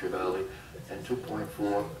Lower Berkshire Valley, and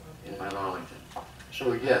 2.4% in Mount Arlington.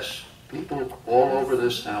 So yes, people all over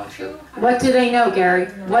this township. What do they know, Gary?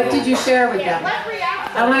 What did you share with them?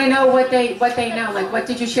 I want to know what they know. Like, what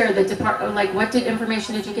did you share? Like, what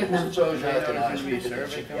information did you give them? Zojak and I speak in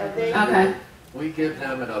Okay. We give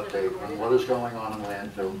them an update on what is going on in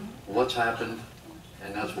landfill, what's happened,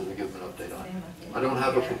 and that's what we give them an update on. I don't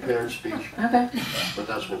have a prepared speech, okay, but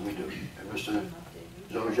that's what we do. And Mr.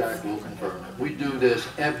 Zojak will confirm it. We do this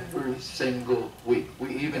every single week.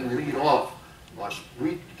 We even lead off.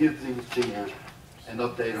 We give the seniors an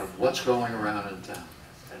update on what's going around in town.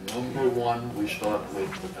 And number one, we start with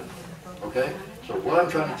the Fenimore. Okay? So what I'm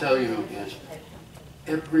trying to tell you is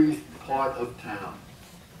every part of town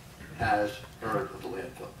has heard of the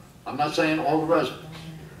landfill. I'm not saying all the residents,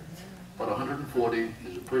 but 140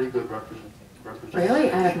 is a pretty good representation.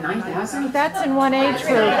 Really? Out of 9,000? That's in one age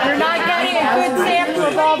group. You're not getting a good sample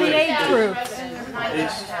of all the age groups.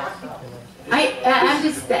 I'm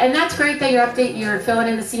just, and that's great that you're filling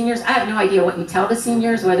in the seniors. I have no idea what you tell the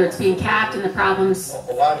seniors, whether it's being capped and the problems.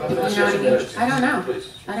 A lot of them you know what I mean? I don't know.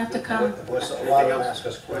 I'd have to come. A lot of them ask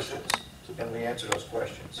us questions, and we answer those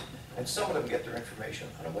questions. And some of them get their information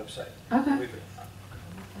on a website. Okay.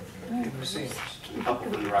 We've seen A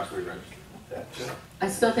couple from the Roxbury Register. I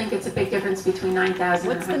still think it's a big difference between 9,000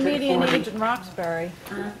 and What's the median 140. age in Roxbury?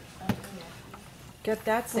 Get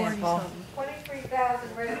that sample.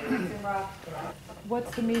 23,000 residents in Roxbury.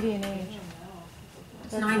 What's the median age?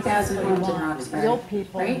 It's 9,000 homes in Roxbury. The old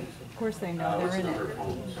people, right? of course they know, they're in it.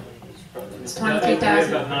 It's We have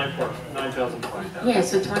 23,000. about 9,000. Yeah,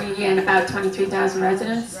 so 20, and about 23,000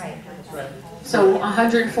 residents. Right. So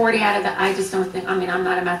 140 out of the, I just don't think, I mean, I'm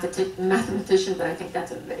not a mathematician, but I think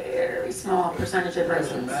that's a very small percentage of It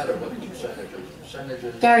doesn't residents. matter what the percentage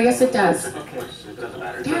is. Gary, yes it does. It doesn't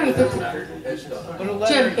matter. Gary, It doesn't matter.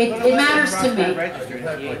 Jim, it matters to me.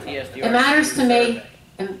 It matters to me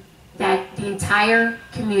that the entire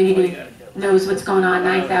community knows what's going on,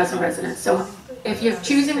 9,000 residents. So if you're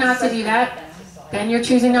choosing not to do that, then you're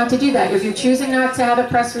choosing not to do that. If you're choosing not to have a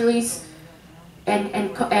press release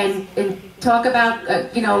and talk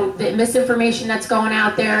about, you know, the misinformation that's going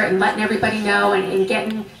out there and letting everybody know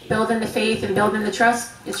and building the faith and building the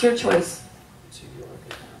trust, it's your choice.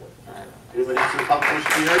 Anybody else in the public wish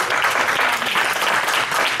to be heard?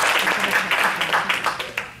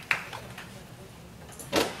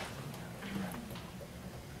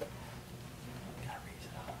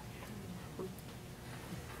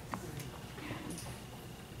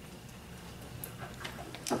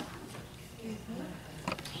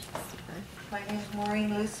 My name is Maureen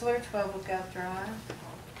Leisler, 12 Lookout Drive.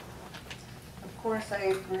 Of course, I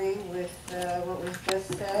agree with what was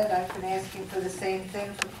just said. I've been asking for the same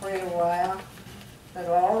thing for quite a while, that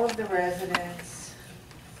all of the residents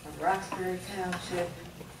of Roxbury Township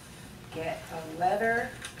get a letter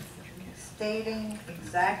stating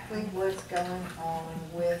exactly what's going on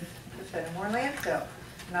with the Fenimore landfill.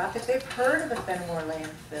 Not that they've heard of the Fenimore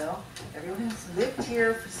landfill. Everyone who's lived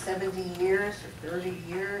here for 70 years or 30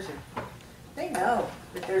 years, they know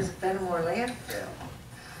that there's a Fenimore landfill.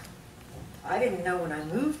 I didn't know when I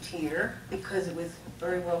moved here because it was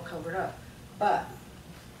very well covered up. But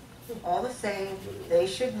all the same, they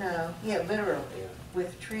should know, yeah, literally,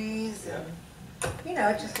 with trees and, you know,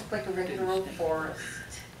 it just looked like a regular old forest.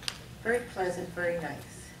 Very pleasant, very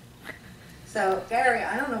nice. So, Gary,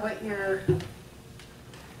 I don't know what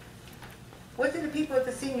did the people at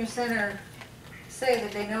the senior center say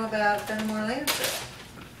that they know about Fenimore landfill?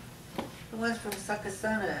 The ones from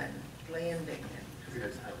Succothana and Landing. We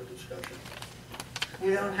didn't have a discussion.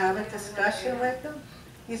 You don't have a discussion with them?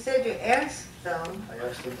 You said you asked them. I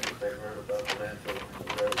asked them if they heard about the landfill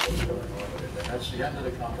and what's going on with it, and that's the end of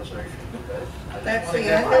the conversation, okay? I just That's wanna the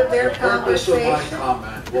get end of their The purpose of my conversation?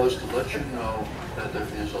 comment was to let you know that there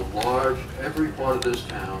is a large, every part of this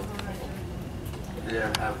town, they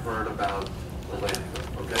have heard about the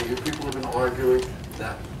landfill, okay? You people have been arguing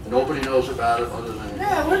that nobody knows about it other than.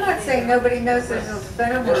 No, we're not saying nobody knows there's a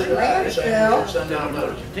Fenimore landfill. Send out a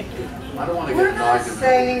notice. I don't want to We're get an not argument.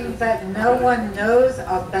 saying that no one knows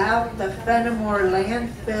about the Fenimore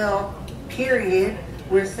landfill, period.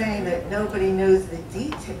 We're saying that nobody knows the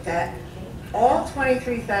detail, that all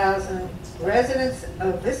 23,000 residents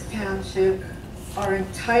of this township are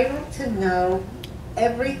entitled to know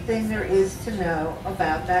everything there is to know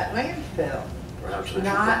about that landfill. Perhaps they should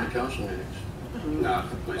Not- come to council meetings. No,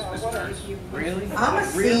 please, Mr. Jones. Really? I'm a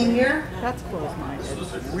senior, That's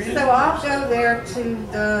close-minded. so I'll go there to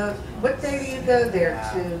the, what day do you go there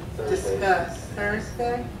to discuss?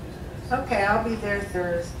 Thursday? Okay, I'll be there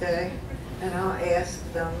Thursday, and I'll ask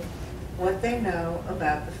them what they know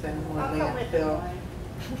about the Fenimore landfill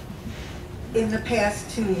in the past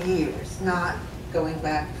 2 years, not going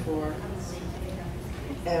back for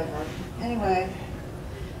ever. Anyway.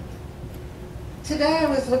 Today I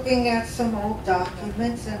was looking at some old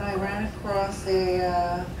documents and I ran across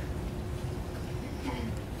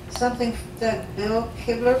something that Bill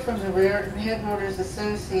Kibler from the Raritan Headwaters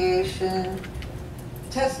Association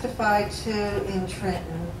testified to in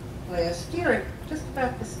Trenton last year, just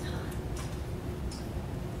about this time.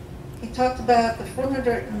 He talked about the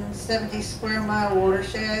 470 square mile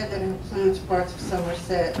watershed that includes parts of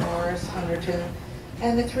Somerset, Morris, Hunterton,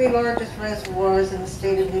 and the 3 largest reservoirs in the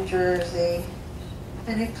state of New Jersey,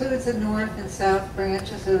 and includes the north and south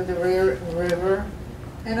branches of the Raritan River.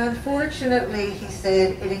 And unfortunately, he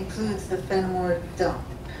said, it includes the Fenimore dump.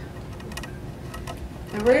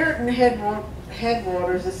 The Raritan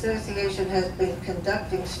Headwaters Association has been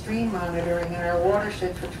conducting stream monitoring in our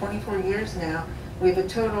watershed for 24 years now. We have a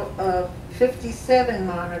total of 57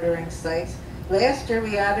 monitoring sites. Last year,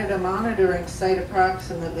 we added a monitoring site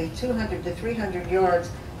approximately 200 to 300 yards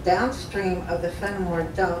downstream of the Fenimore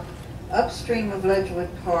dump, upstream of Ledgewood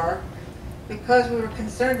Park, because we were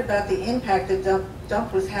concerned about the impact the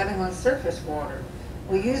dump was having on surface water.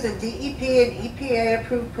 We use a DEP and EPA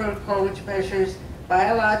approved protocol which measures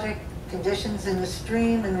biologic conditions in the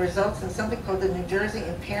stream and results in something called the New Jersey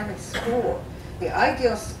Impairment Score. The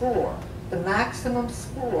ideal score, the maximum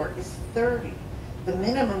score, is 30. The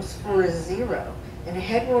minimum score is 0. In a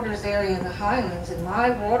headwaters area in the Highlands, in my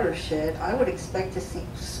watershed, I would expect to see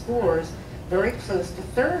scores very close to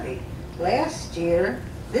 30. Last year,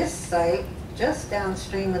 this site, just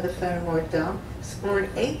downstream of the Fenimore dump, scored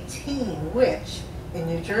 18, which, in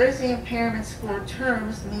New Jersey impairment score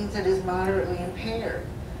terms, means it is moderately impaired.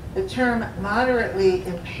 The term moderately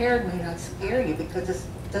impaired may not scare you because this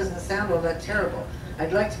doesn't sound all that terrible.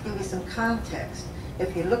 I'd like to give you some context.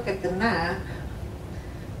 If you look at the map,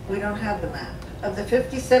 we don't have the map. Of the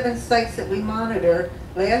 57 sites that we monitor,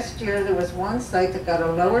 last year there was one site that got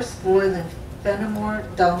a lower score than Fenimore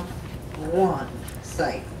Dump 1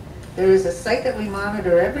 site. There is a site that we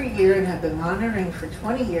monitor every year and have been monitoring for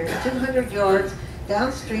 20 years, 200 yards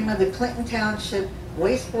downstream of the Clinton Township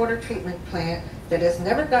wastewater treatment plant that has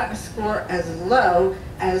never gotten a score as low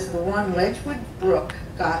as the one Ledgewood Brook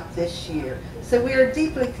got this year. So we are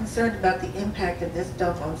deeply concerned about the impact of this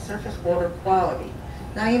dump on surface water quality.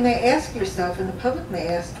 Now you may ask yourself, and the public may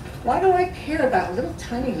ask, why do I care about little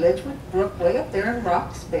tiny Ledgewood Brook way up there in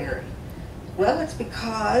Roxbury? Well, it's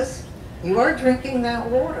because you are drinking that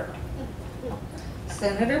water.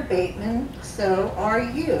 Senator Bateman, so are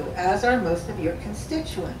you, as are most of your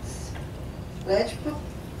constituents.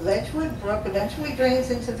 Ledgewood Brook eventually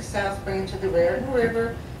drains into the south branch of the Raritan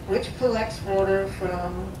River, which collects water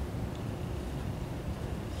from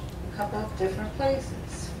a couple of different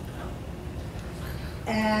places.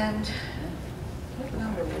 And what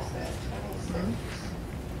number was that? 26.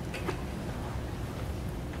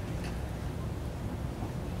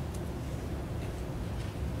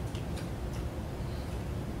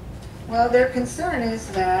 Well, their concern is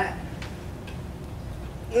that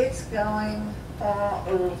it's going all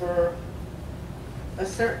over a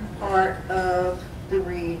certain part of the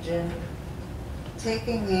region,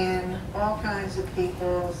 taking in all kinds of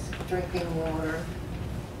people's drinking water.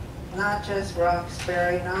 Not just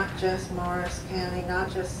Roxbury, not just Morris County, not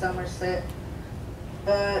just Somerset,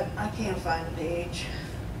 but I can't find the page.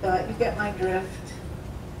 But you get my drift.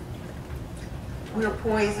 We're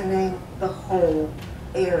poisoning the whole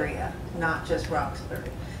area, not just Roxbury.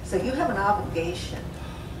 So you have an obligation,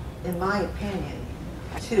 in my opinion,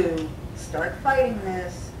 to start fighting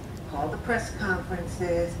this, call the press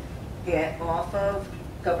conferences, get off of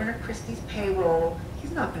Governor Christie's payroll.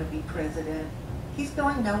 He's not going to be president. He's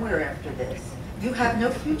going nowhere after this. You have no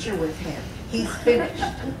future with him. He's finished.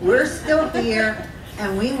 We're still here,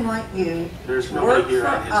 and we want you There's to nobody work here for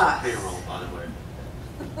on his us. payroll, by the way.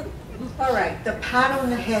 All right, the pat on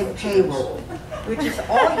the head payroll, which is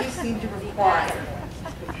all you seem to require.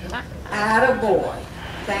 Attaboy.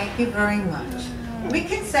 Thank you very much. We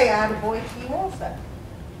can say attaboy to you also,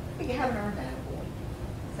 but you haven't earned attaboy.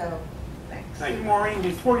 So, thanks. Thank you, Maureen.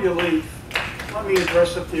 Before you leave, let me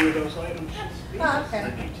address a few of those items. Oh,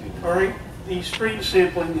 okay. All right, the stream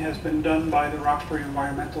sampling has been done by the Roxbury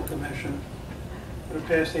Environmental Commission for the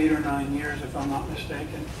past 8 or 9 years, if I'm not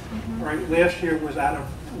mistaken. All right, last year was out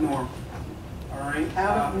of norm. All right.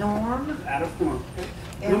 Out of norm? Out of norm.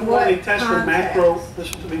 In Number what one, they test for macro, context?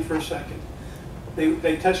 listen to me for a second.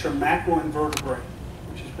 They test for macroinvertebrate,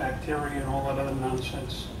 which is bacteria and all that other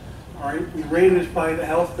nonsense. All right, we ran this by the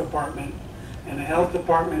health department, and the health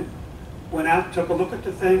department went out, took a look at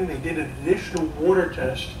the thing. They did an additional water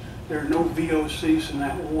test. There are no VOCs in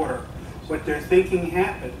that water. What they're thinking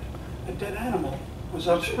happened, a dead animal was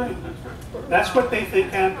upstream. That's what they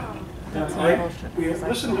think happened. All right,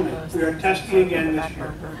 listen to me. We are testing again this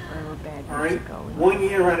year. All right, 1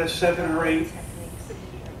 year out of 7 or 8.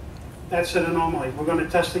 That's an anomaly. We're going to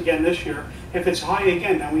test again this year. If it's high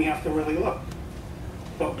again, then we have to really look.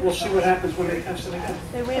 But we'll see what happens when they test it again.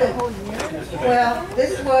 They wait a whole year? Well,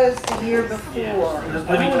 this was the year before.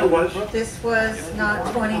 I know what it was. This was not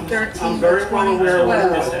 2013, I'm but very well aware of what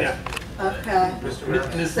it is, 2012. yeah.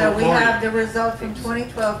 Okay. So we have the result from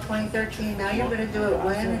 2012, 2013. Now you're going to do it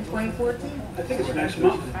when, in 2014? I think it's next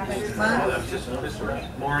month. Next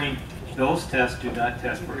month? Maureen, those tests do not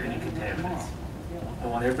test for any contaminants. I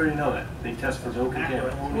want everybody to know that. They test for no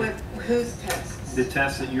contaminants. What, whose tests? The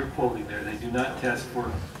tests that you're quoting there, they do not test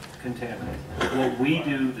for contaminants. What we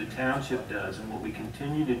do, the township does, and what we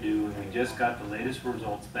continue to do, and we just got the latest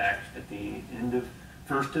results back at the end of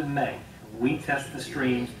 1st of May, we test the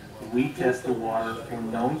streams, we test the water for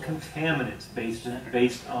known contaminants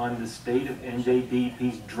based on the state of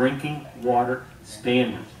NJDEP's drinking water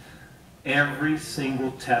standards. Every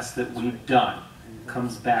single test that we've done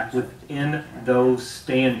comes back within those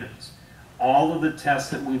standards. All of the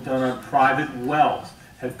tests that we've done on private wells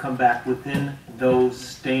have come back within those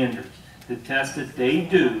standards. The test that they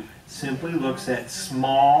do simply looks at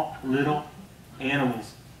small little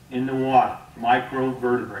animals in the water,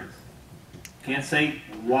 microvertebrates. Can't say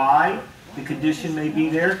why the condition may be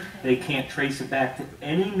there. They can't trace it back to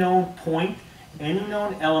any known point, any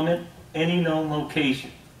known element, any known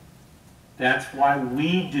location. That's why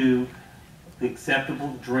we do the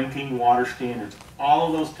acceptable drinking water standards. All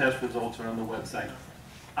of those test results are on the website.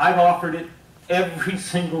 I've offered it every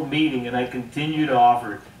single meeting, and I continue to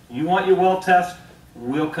offer it. You want your well test?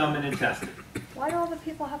 We'll come in and test it. Why do all the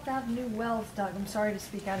people have to have new wells dug? I'm sorry to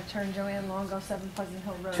speak out of turn, Joanne Longo, 7 Pleasant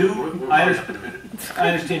Hill Road. I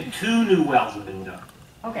understand 2 new wells have been done.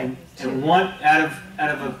 Okay. And one out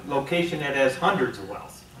of a location that has hundreds of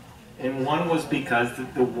wells. And one was because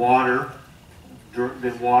the water, a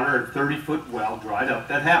 30-foot well dried up.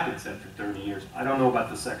 That happens after 30 years. I don't know about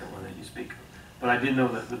the second one that you speak of. But I did know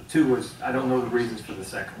that the 2 was, I don't know the reasons for the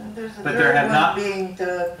second one. There's a But there third have one not being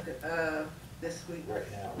dug this week.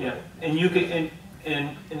 Right now. Yeah, and you can,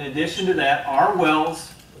 and in addition to that, our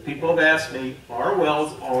wells, people have asked me, our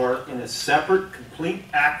wells are in a separate, complete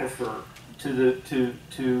aquifer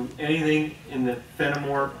to anything in the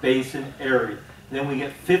Fenimore Basin area. Then we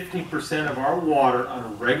get 50% of our water on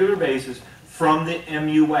a regular basis from the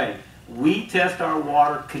MUA. We test our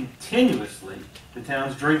water continuously, the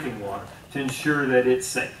town's drinking water, to ensure that it's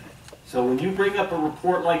safe. So when you bring up a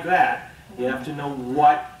report like that, you have to know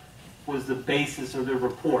what was the basis of the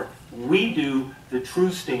report. We do the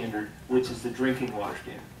true standard, which is the drinking water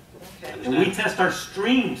standard. Okay. And we test our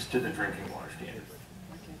streams to the drinking water standard.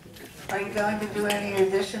 Are you going to do any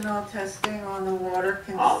additional testing on the water,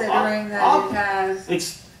 considering that it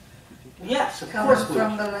has yes, of coming course we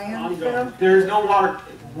from the landfill? There's no water.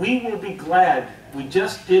 We will be glad. We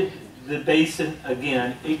just did the basin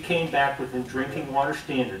again. It came back within drinking water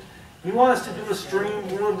standards. You want us to do a stream,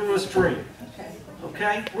 we'll do a stream. Okay.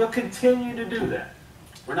 Okay? We'll continue to do that.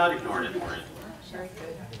 We're not ignoring it, Maureen. Very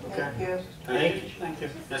good. Okay. Thank you. Thank you. Thank you.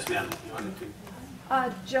 Yes, ma'am. You wanted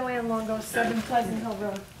to? Joanne Longo, 7 Pleasant Hill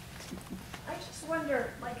Road. I just wonder,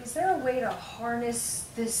 like, is there a way to harness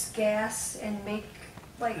this gas and make,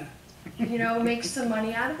 like, you know, make some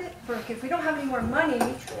money out of it? For if we don't have any more money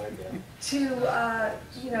to,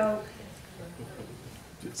 you know,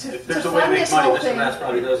 If there's a way to make money, Mr. Mass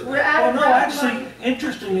probably knows it. Well, no, actually,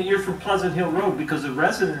 interesting that you're from Pleasant Hill Road, because a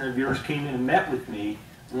resident of yours came in and met with me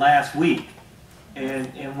last week.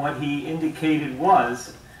 And what he indicated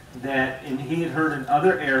was that, and he had heard in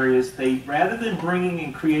other areas, they, rather than bringing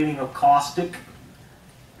and creating a caustic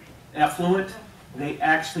effluent, they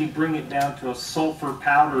actually bring it down to a sulfur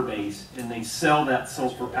powder base, and they sell that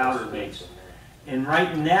sulfur powder base. And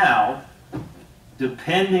right now,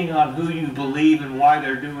 depending on who you believe and why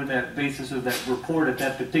they're doing that basis of that report at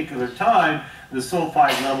that particular time, the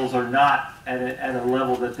sulfide levels are not at a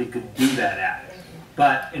level that they could do that at.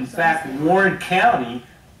 But in fact, Warren County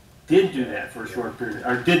did do that for a short period,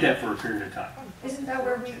 or did that for a period of time. Isn't that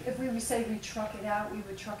where if we would say we truck it out, we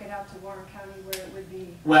would truck it out to Warren County where it would be?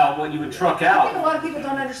 Well, what you would truck I out. think a lot of people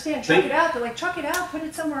don't understand. Truck it out. They're like, truck it out, put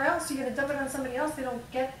it somewhere else. You're going to dump it on somebody else. They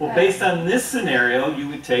don't get Well, that. based on this scenario, you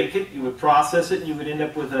would take it, you would process it, and you would end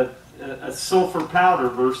up with a sulfur powder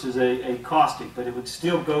versus a caustic, but it would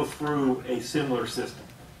still go through a similar system.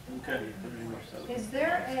 Okay. Is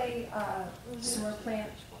there a sewer plant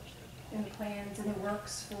in the plans, in the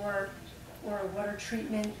works for, or water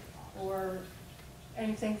treatment, or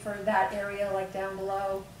anything for that area, like down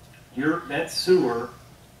below? That sewer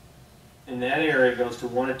in that area goes to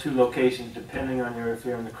one or two locations, depending on if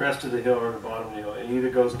you're on the crest of the hill or the bottom of the hill. It either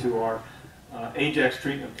goes to our Ajax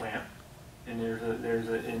treatment plant, and there's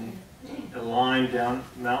a line down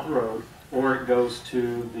Mountain Road, or it goes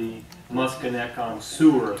to the Musconetcong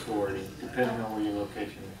Sewer Authority, depending on where your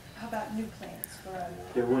location is. How about new plants for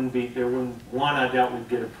There wouldn't, one, I doubt we'd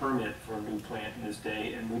get a permit for a new plant in this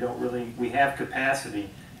day, and we have capacity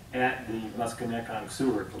at the Musconetcong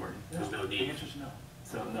Sewer Authority. There's no need.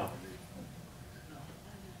 So, no.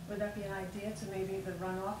 Would that be an idea to maybe the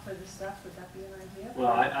runoff for the stuff? Would that be an idea?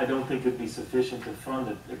 Well, I don't think it'd be sufficient to fund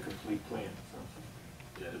a complete plan.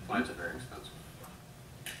 So. Yeah, the plants are very expensive.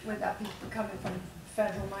 Would that be coming from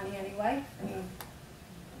federal money anyway? I mean,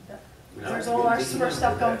 No. there's all our sewer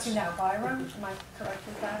stuff going to now Byram. Am I correct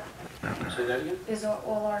with that? Say that again? Is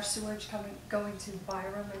all our sewage going to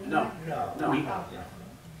Byram anyway? No. We,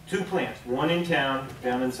 two plants, one in town,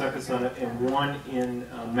 down in Succothon, and one in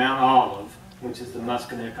Mount Olive, which is the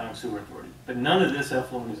Musconetcong Sewer Authority. But none of this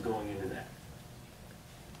effluent is going into that.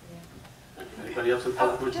 Anybody else in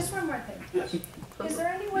public? Oh, just one more thing. Yes. Is there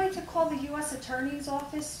any way to call the U.S. Attorney's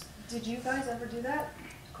Office? Did you guys ever do that?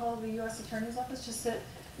 Call the U.S. Attorney's Office just to...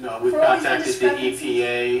 No, we've contacted the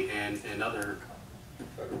EPA and other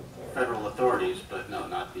federal authorities, but no,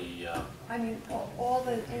 not the... I mean, all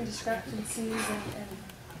the indiscrepancies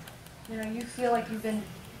and you feel like you've been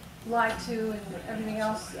lied to and everything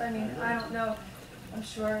else. I mean, I don't know. I'm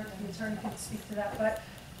sure the attorney can speak to that, but,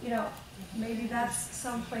 maybe that's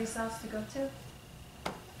someplace else to go to.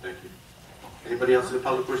 Thank you. Anybody else in the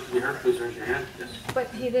public wish to be heard, please raise your hand. Yes. But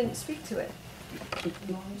he didn't speak to it.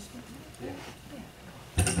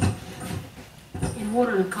 In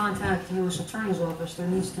order to contact the U.S. Attorney's Office, there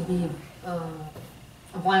needs to be a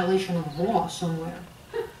violation of law somewhere.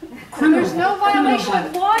 There's no violation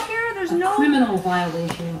of law here? There's no... criminal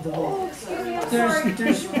violation of the law. Oh, excuse me, I'm sorry.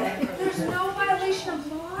 There's no violation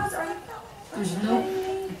of laws? There's no...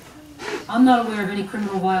 I'm not aware of any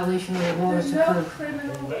criminal violation of the law that's There's no occurred.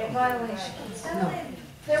 criminal violations. No.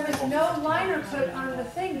 There was no liner put on the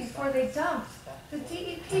thing before they dumped. The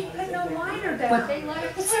DEP put no liner down. But-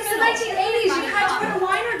 Since the 1980s, you had to put a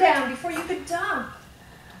liner down before you could dump.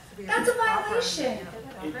 That's a violation.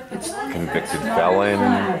 Convicted felon.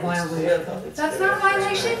 Criminal violation. That's not a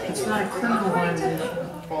violation? It's not a criminal violation.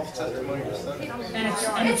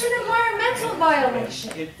 It's an environmental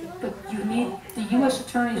violation. But you need, the U.S.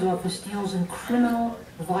 Attorney's Office deals in criminal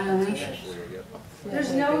violations.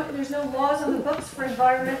 There's no laws on the books for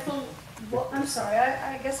environmental, I'm sorry,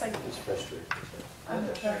 I guess I'm very frustrated.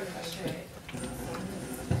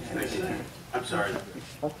 Thank you. I'm sorry.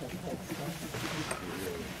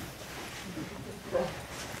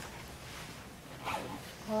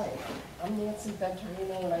 Hi, I'm Nancy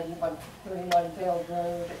Venturino and I live on 39 Vale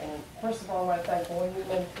Road. And first of all, I want to thank all you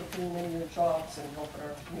men for being in your jobs and helping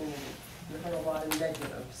our community. We've heard a lot of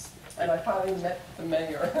negatives. And I finally met the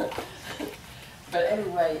mayor. But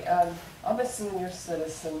anyway, I'm a senior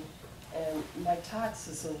citizen and my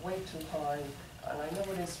taxes are way too high. And I know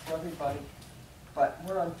it is for everybody, but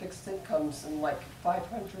we're on fixed incomes and like $500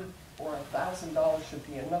 or $1,000 should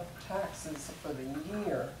be enough taxes for the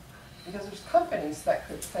year. Because there's companies that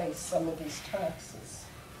could pay some of these taxes.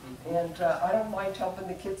 And I don't mind helping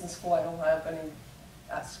the kids in school. I don't have any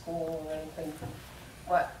at school or anything.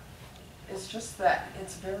 But it's just that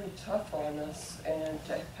it's very tough on us and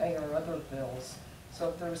to pay our other bills. So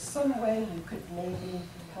if there's some way you could maybe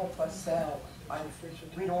help us out,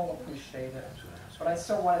 we'd all appreciate it. But I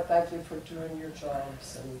still want to thank you for doing your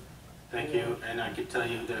jobs and. Thank you, and I can tell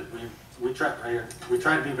you that we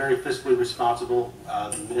try to be very fiscally responsible.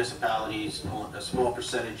 The municipalities own a small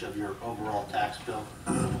percentage of your overall tax bill.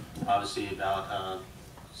 Obviously, about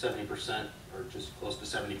 70% or just close to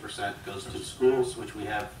 70% goes to schools, which we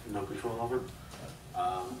have no control over.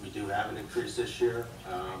 We do have an increase this year.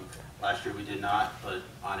 Last year we did not, but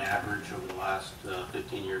on average over the last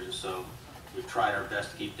 15 years or so, we've tried our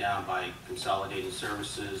best to keep down by consolidating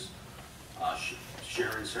services,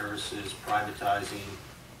 sharing services, privatizing,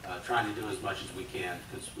 trying to do as much as we can,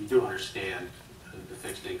 because we do understand the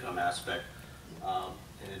fixed income aspect.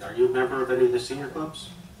 And are you a member of any of the senior clubs?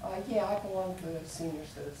 Yeah, I belong to the senior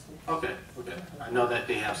citizens. Okay, okay. I know that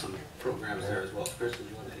they have some programs there as well. Chris, would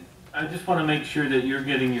you want to? I just want to make sure that you're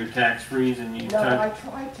getting your tax freeze and you. No, I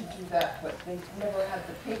tried to do that, but they never had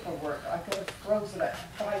the paperwork. I could have frozen at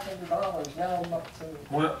 $500. Now I'm up to.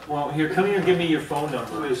 Well, here, come here, give me your phone number.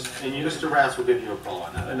 Please, and Mr. Rass will give you a call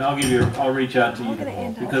on that. And I'll reach out to you,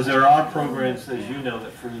 because there are programs, as you know,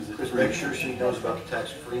 that freeze it. Just make sure she knows about the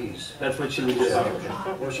tax freeze. That's what she was just saying.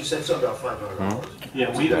 Well, she said something about $500. Yeah,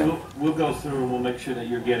 we'll go through and we'll make sure that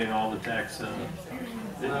you're getting all the tax that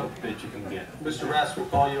you can get. Mr. Rass will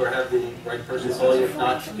call you or have the right person call you. If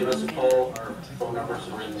not, give us a call. Our phone numbers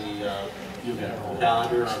are in the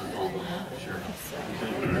calendar on the phone book. Sure.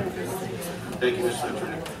 Thank you, Mr.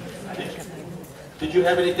 Attorney. Did you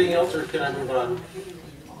have anything else, or can I move on?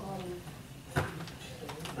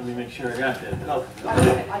 Let me make sure I got that. No.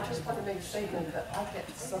 I just want to make a statement that I get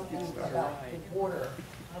something about the water,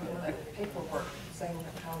 paperwork saying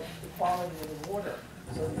how the quality of the water.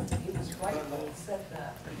 So he was right when he said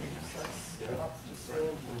that.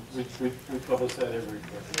 We publish that every year.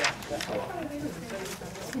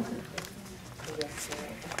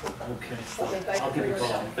 Okay. I'll give you a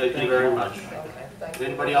call. Thank you very much.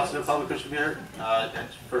 Anybody else in the public wish to be heard? That's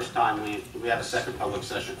the first time we have a second public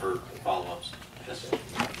session for follow-ups. Yes.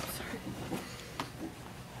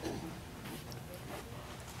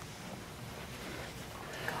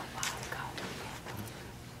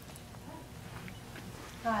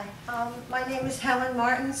 Hi, my name is Helen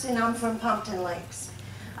Martins and I'm from Pumpton Lakes.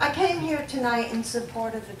 I came here tonight in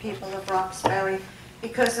support of the people of Roxbury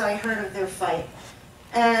because I heard of their fight.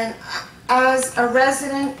 And as a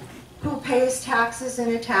resident who pays taxes in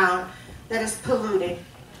a town that is polluted,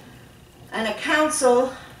 and a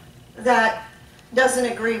council that doesn't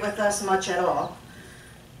agree with us much at all,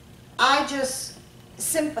 I just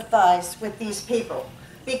sympathize with these people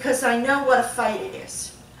because I know what a fight it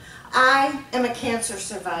is. I am a cancer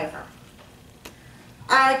survivor.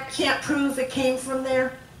 I can't prove it came from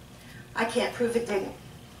there. I can't prove it didn't.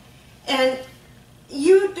 And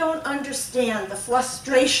you don't understand the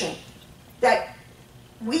frustration that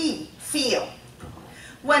we feel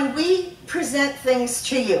when we present things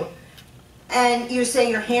to you and you say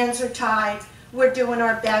your hands are tied, we're doing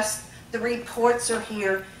our best, the reports are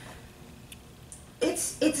here.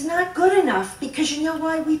 It's not good enough because you know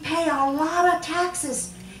why? We pay a lot of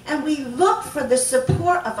taxes. And we look for the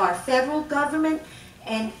support of our federal government,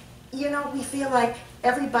 and, you know, we feel like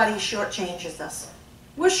everybody shortchanges us.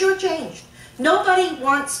 We're shortchanged. Nobody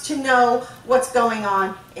wants to know what's going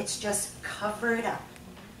on. It's just cover it up.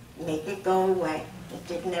 Make it go away. It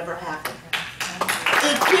did never happen.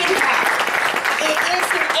 It did happen. It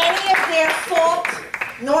isn't any of their fault,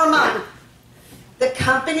 nor mine. The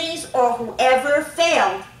companies or whoever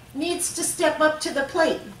failed needs to step up to the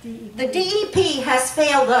plate. The DEP has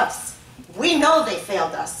failed us. We know they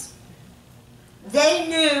failed us. They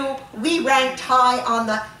knew we ranked high on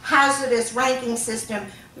the hazardous ranking system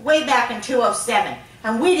way back in 2007,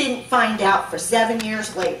 and we didn't find out for 7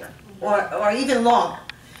 years later, or even longer.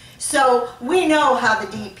 So we know how the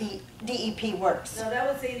DEP works. No,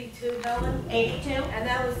 that was 82, Helen. 82? And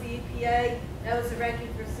that was the EPA. That was the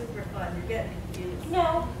ranking for Superfund. You're getting confused.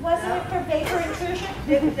 No, wasn't it for vapor intrusion?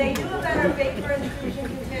 They knew about our vapor intrusion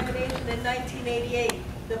contamination in 1988.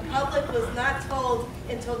 The public was not told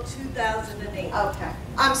until 2008. Okay,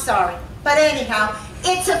 I'm sorry. But anyhow,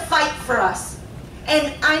 it's a fight for us.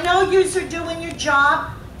 And I know yous are doing your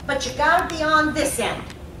job, but you gotta be on this end.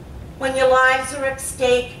 When your lives are at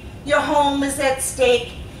stake, your home is at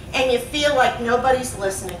stake, and you feel like nobody's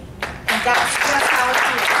listening. And that's just how it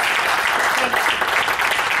feels. Thank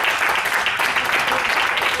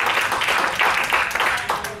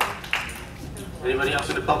you. Anybody else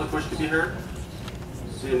in the public wish to be heard?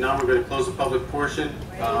 Seeing none, we're going to close the public portion.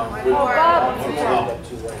 I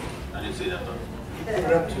didn't see that, though.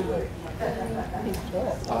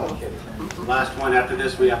 Last one, after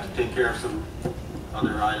this, we have to take care of some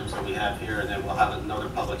other items that we have here, and then we'll have another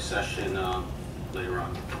public session later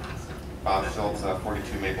on. Bob Schultz,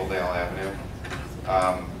 42 Mapledale Avenue.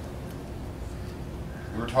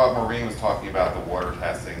 Maureen was talking about the water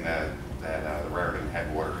testing that the Raritan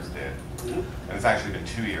Headwaters did. And it's actually been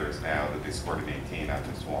 2 years now that they scored an 18, not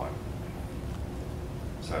just one.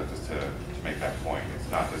 So just to make that point,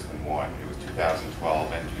 it's not just been one. It was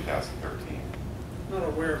 2012 and 2013. Not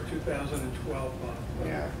aware of 2012, Bob.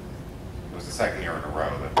 Yeah. It was the second year in a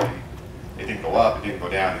row that it didn't go up, it didn't go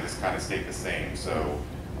down, it just kind of stayed the same. So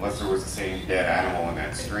unless there was the same dead animal in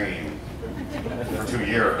that stream for 2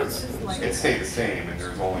 years, it stayed the same, and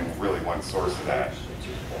there's only really one source of that.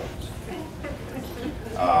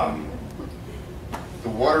 The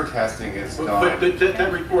water testing is done. But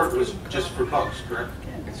that report was just for bugs, correct?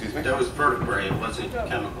 Excuse me? That was vertebrae, it wasn't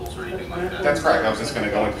chemicals or anything like that. That's correct. I was just going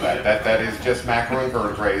to go into that. That is just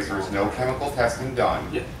macroinvertebrates. There's no chemical testing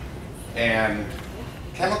done. Yeah. And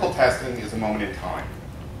chemical testing is a moment in time.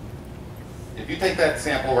 If you take that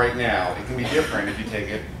sample right now, it can be different if you take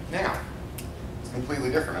it now. It's completely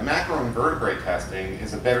different. A macroinvertebrate testing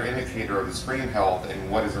is a better indicator of the stream health and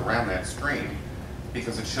what is around that stream,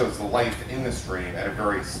 because it shows the life in the stream at a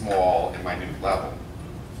very small and minute level.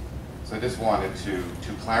 So I just wanted to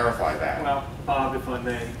clarify that. Well, Bob, if I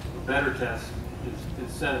may, a better test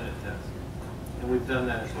is sediment test. And we've done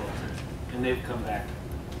that as well, and they've come back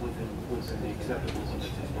within the acceptable limits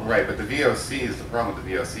as well. Right, but the VOCs, the problem with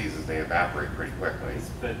the VOCs is they evaporate pretty quickly.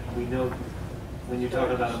 But we know when you're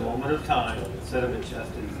talking about a moment of time, sediment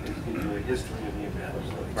test is giving you a history of the event.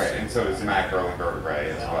 Right, and so does the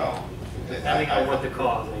macroinvertebrate as well. Depending on what the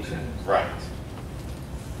causation is. Right.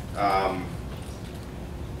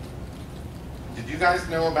 Did you guys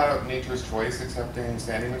know about Nature's Choice accepting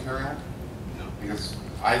sanding material? No. Because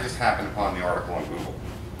I just happened upon the article on Google.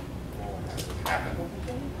 It happened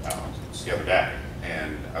the other day,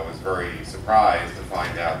 and I was very surprised to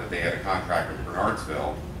find out that they had a contract with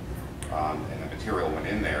Bernardsville, and the material went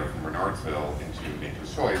in there from Bernardsville into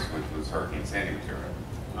Nature's Choice, which was hurricane sanding material.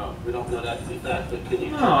 Oh, we don't know that to be fact, but can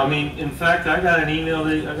you? No, I mean, in fact, I got an email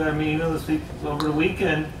this week over the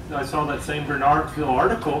weekend. I saw that same Bernardsville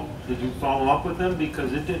article. Did you follow up with them?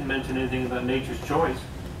 Because it didn't mention anything about Nature's Choice.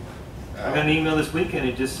 I got an email this weekend.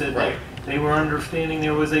 It just said that they were understanding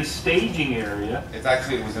there was a staging area. It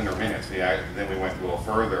was in their minutes. Then we went a little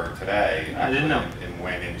further today. I didn't know. And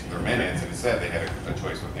went into their minutes, and it said they had a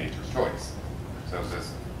choice with Nature's Choice. So I was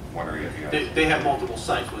just wondering if you guys... They have multiple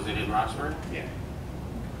sites. Was it in Roxbury? Yeah.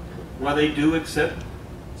 Well, they do accept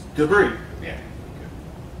debris. Yeah.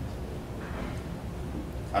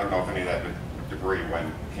 I don't know if any of that debris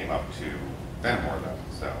came up to Fenimore though,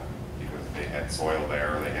 so because they had soil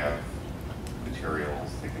there, they have materials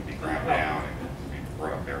that can be ground down and can be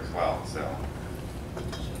brought up there as well. So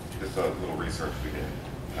just a little research we did.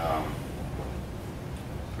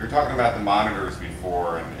 We were talking about the monitors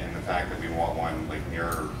before and the fact that we want one like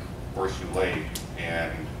near Horseshoe Lake,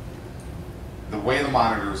 and the way the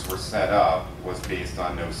monitors were set up was based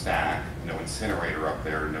on no stack, no incinerator up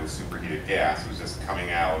there, no superheated gas. It was just coming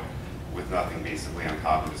out with nothing basically on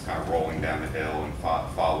top and just kind of rolling down the hill and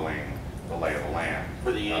following the lay of the land.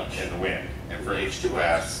 For the H. And the wind. And for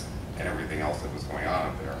H2S and everything else that was going on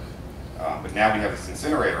up there. But now we have this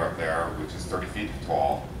incinerator up there, which is 30 feet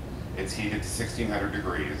tall. It's heated to 1600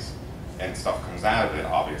 degrees, and stuff comes out of it,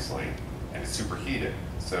 obviously, and it's superheated.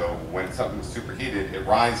 So when something's superheated, it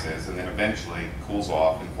rises and then eventually cools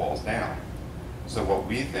off and falls down. So what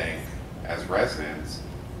we think as residents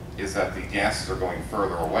is that the gases are going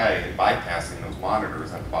further away and bypassing those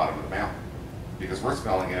monitors at the bottom of the mountain. Because we're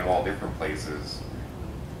smelling it in all different places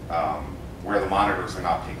where the monitors are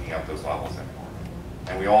not picking up those levels anymore.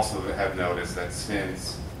 And we also have noticed that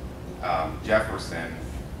since the Jefferson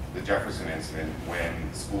incident,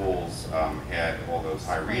 when schools had all those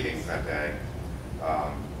high readings that day,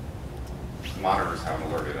 monitors haven't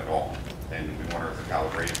alerted at all. And we wonder if the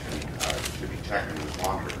calibration should be checking those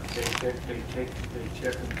monitors. They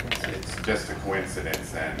check them. It's just a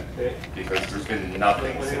coincidence then, because there's been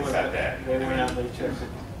nothing since that day. They went out and they checked it.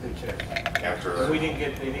 They checked. After they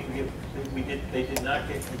did not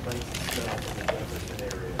get complaints of smell from the Jefferson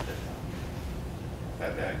area at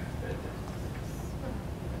that day.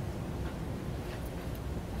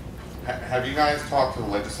 Have you guys talked to the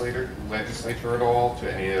legislature at all,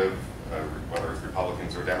 to any of, whether it's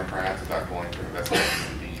Republicans or Democrats, about going to an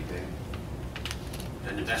investigation of the DEP?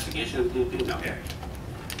 An investigation of the DEP? No. Yeah.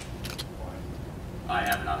 I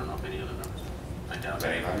haven't. I don't know if any other members. I doubt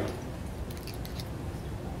anybody.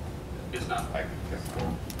 Guess not. I guess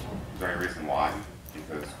not. Is there any reason why?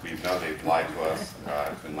 Because we know they've lied to us.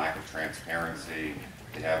 There's been lack of transparency.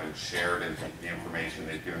 They haven't shared the information.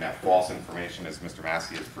 They've given out false information, as Mr.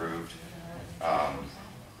 Masi has proved.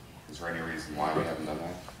 Is there any reason why we haven't done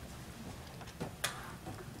that?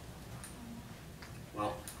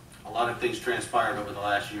 Well, a lot of things transpired over the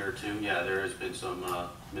last year or two. Yeah, there has been some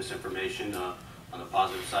misinformation. On the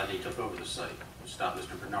positive side, they took over the site, which stopped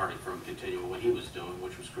Mr. Bernardi from continuing what he was doing,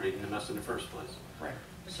 which was creating the mess in the first place. Right.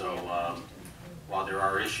 So while there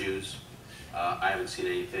are issues, I haven't seen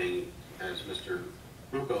anything, as Mr.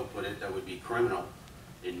 Rucco put it, that would be criminal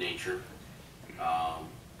in nature.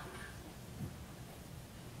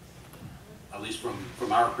 At least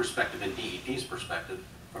from our perspective and DEP's perspective.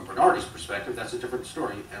 From Bernardi's perspective, that's a different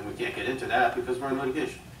story, and we can't get into that because we're in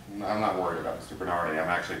litigation. I'm not worried about Mr. Bernardi. I'm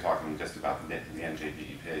actually talking just about the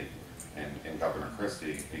NJDEP and Governor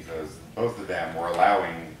Christie, because both of them were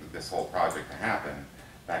allowing this whole project to happen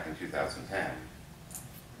back in 2010.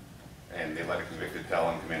 And they let a convicted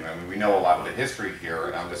felon come in. I mean, we know a lot of the history here,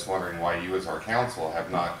 and I'm just wondering why you as our council have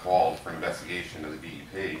not called for an investigation of the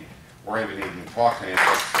DEP, or haven't even talked to any of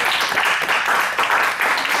us.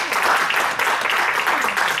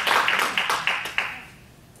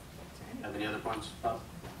 Have any other points, Bob?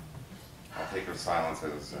 I'll take your silence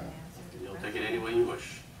as... You'll take it any way you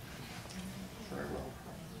wish. Very well.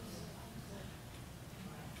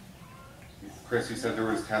 Chris, you said there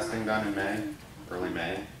was testing done in May, early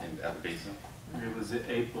May, at the basin? It was in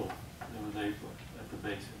April. It was April at the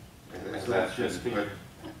basin. Is So that it's just been put-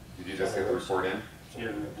 Did you just get the report in? Yeah,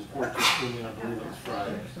 the report just came in, I believe it was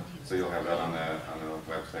Friday. So you'll have that on the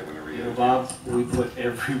website whenever You you... know, Bob, we put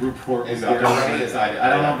every report. Is we it up get there on already? the site. I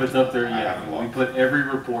don't know if it's up there I yet. haven't We looked. put every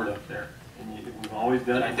report up there. And we've always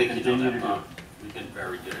done And it, I we think you know continue to that, do Bob. it. We've been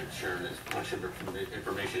very good at sharing as much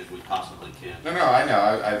information as we possibly can. No, I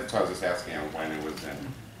know. That's why I was just asking when it was in.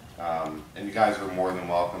 And you guys are more than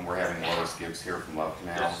welcome. We're having Lois Gibbs here from Love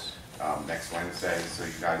Canal Yes. next Wednesday, so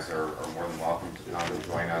you guys are more than welcome to come and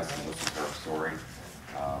join us and listen to her story.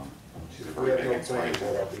 She's a If we very have big no planning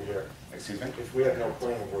explainer. board, I'll be there. Excuse me? If we have no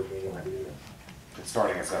planning board meeting, I'll be there. It's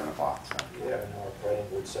starting at 7 o'clock, so. We have no planning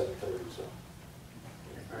board 7:30, so.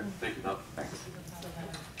 All right, thank you, Bob. Thanks.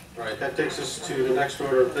 All right, that takes us to the next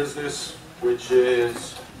order of business, which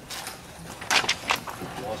is...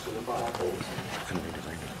 Lost in the file.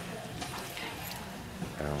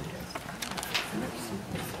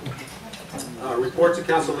 Reports of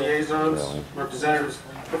council liaisons, representatives.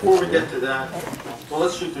 Before we get to that, well,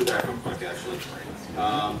 let's shoot through that real quick, actually.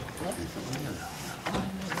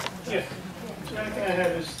 Yeah. The only thing I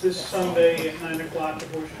have is this Sunday at 9 o'clock at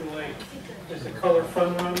Horseshoe Lake is the color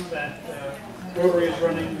fun run that Rotary is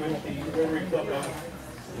running with the Rotary Club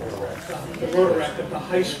of the Rotaract at the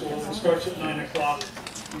high school. It starts at 9 o'clock.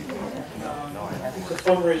 It's a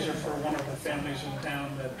fundraiser for one of the families in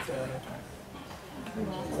town that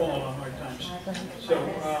fallen on hard times. So,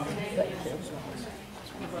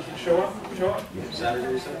 show up.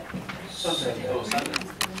 Saturday, you said? Sunday. Oh, Sunday.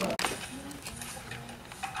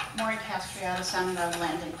 Maureen Castriata, San Antonio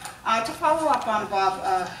Landing. To follow up on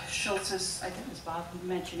Bob Schultz's, I think it was Bob who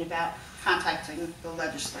mentioned about contacting the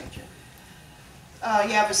legislature.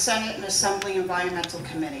 You have a Senate and Assembly Environmental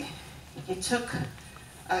Committee. You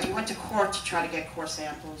went to court to try to get core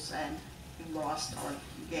samples and you lost or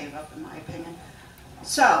you gave up, in my opinion.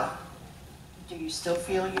 So, do you still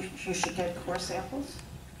feel you should get core samples?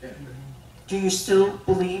 Do you still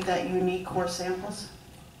believe that you need core samples?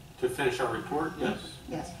 To finish our report, yes.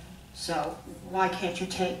 Yes. So why can't you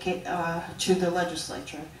take it to the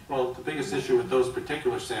legislature? Well, the biggest issue with those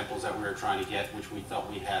particular samples that we were trying to get, which we felt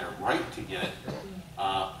we had a right to get,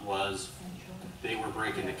 was they were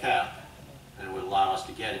breaking the cap, and it would allow us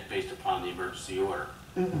to get it based upon the emergency order.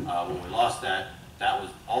 When we lost that, that was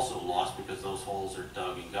also lost because those holes are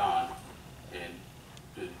dug and gone, and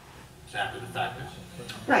it's after the fact.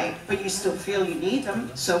 Right, but you still feel you need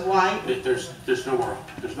them, so why? There's no more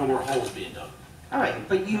holes being dug. All right,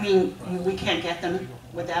 but you mean we can't get them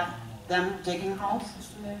without them digging holes?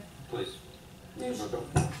 Please. There was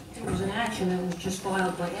an action that was just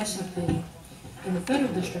filed by S&P in the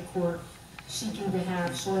federal district court seeking to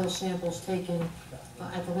have soil samples taken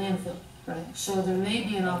at the landfill. Right. So there may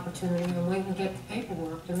be an opportunity, and wait and get the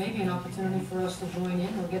paperwork, there may be an opportunity for us to join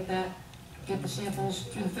in or get the samples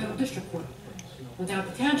through the federal district court without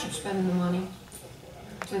the township spending the money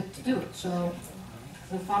to do it. So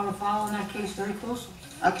we're following that case very closely.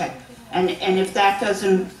 Okay, and if that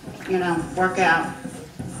doesn't, work out,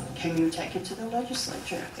 can you take it to the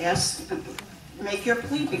legislature? Make your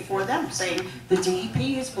plea before them, saying the DEP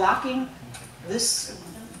is blocking this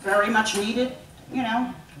very much needed,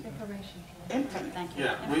 information. Thank you.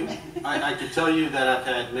 Yeah, I can tell you that I've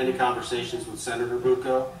had many conversations with Senator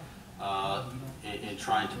Bucco in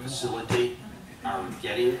trying to facilitate are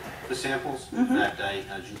getting the samples. In fact,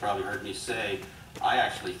 as you probably heard me say, I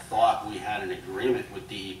actually thought we had an agreement with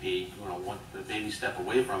DEP, you know, one a baby step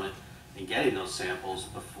away from it, in getting those samples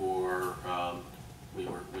before we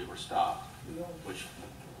were stopped, which,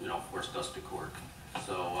 you know, forced us to court.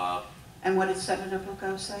 So. And what did Senator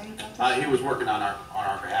Bucco say about that? He was working on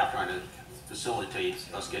our behalf, trying to facilitate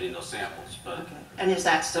us getting those samples. But okay. And is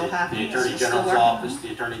that still happening? The Attorney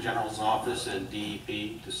General's office and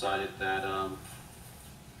DEP decided that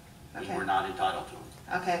we were not entitled to them.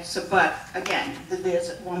 Okay, so, but again,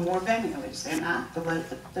 there's one more venue, is there not?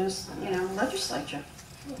 There's, you know, legislature.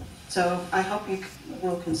 So I hope you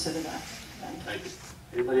will consider that. Thank you.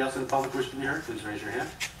 Anybody else in the public wish to be heard? Please raise your hand.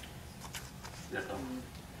 Yeah, Bill.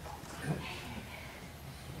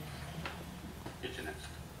 Get you next.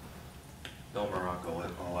 Bill Morocco,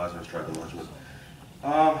 on Lazarus Drive, Village.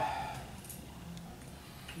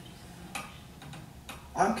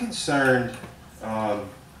 I'm concerned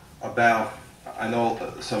about, I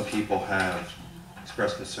know some people have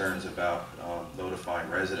expressed concerns about notifying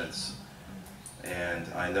residents, and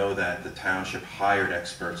I know that the township hired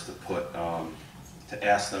experts to put, to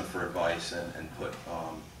ask them for advice and put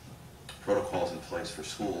protocols in place for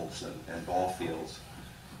schools and ball fields.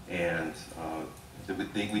 And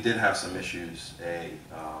we did have some issues a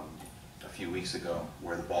few weeks ago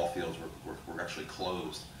where the ball fields were actually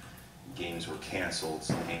closed. Games were canceled,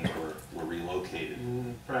 some games were relocated.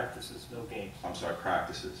 Practices, no games. I'm sorry,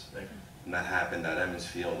 practices. Right. And that happened at Emmons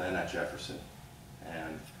Field and at Jefferson.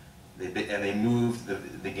 And they moved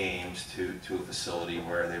the games to a facility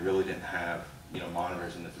where they really didn't have, you know,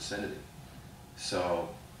 monitors in the vicinity. So,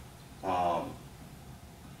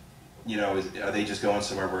 you know, are they just going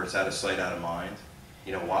somewhere where it's out of sight, out of mind?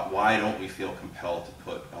 You know, why don't we feel compelled to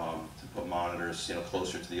put monitors, you know,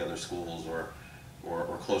 closer to the other schools or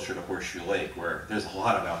closer to Horseshoe Lake, where there's a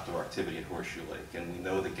lot of outdoor activity at Horseshoe Lake, and we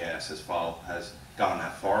know the gas has gone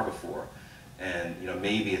that far before. And you know,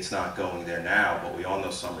 maybe it's not going there now, but we all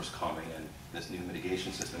know summer's coming, and this new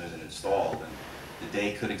mitigation system isn't installed, and the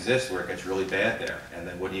day could exist where it gets really bad there. And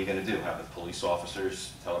then what are you going to do? Have the police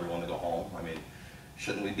officers tell everyone to go home? I mean,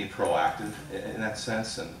 shouldn't we be proactive in that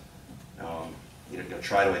sense, and you know,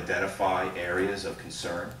 try to identify areas of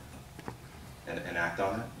concern and act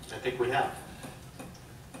on it? I think we have.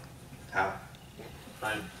 How?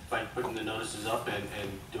 By putting the notices up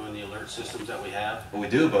and doing the alert systems that we have. Well, we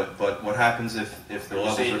do, but what happens if the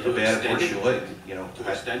levels are bad at Horseshoe Lake? You know,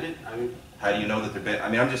 to extend it? I mean, how do you know that they're bad? I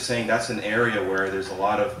mean, I'm just saying that's an area where there's a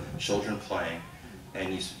lot of children playing,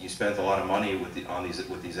 and you spent a lot of money with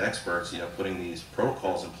these experts, you know, putting these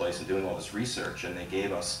protocols in place and doing all this research, and they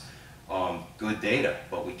gave us good data,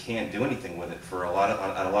 but we can't do anything with it for at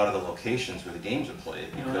a lot of the locations where the games are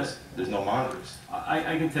played because there's no monitors.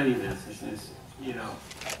 I can tell you this, you know,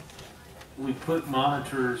 we put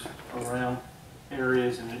monitors around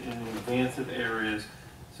areas and in advance of areas,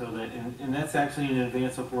 so that, and that's actually in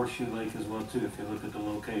advance of Horseshoe Lake as well too, if you look at the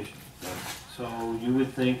location. So you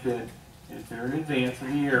would think that if they're in advance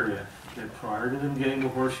of the area, that prior to them getting to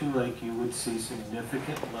Horseshoe Lake, you would see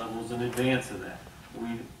significant levels in advance of that.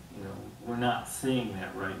 We're not seeing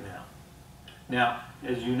that right now. Now,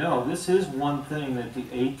 as you know, this is one thing that the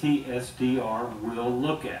ATSDR will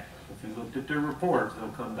look at. If you looked at their reports, they'll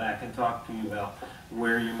come back and talk to you about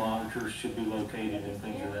where your monitors should be located and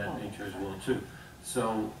things of that nature as well too.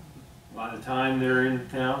 So by the time they're in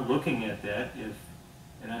town looking at that,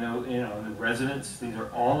 and I know, you know, the residents, these are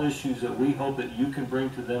all issues that we hope that you can bring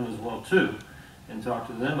to them as well too, and talk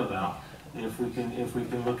to them about. If we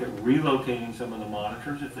can look at relocating some of the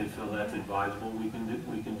monitors, if they feel that's advisable, we can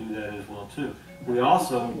do that as well too. We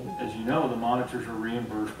also, as you know, the monitors are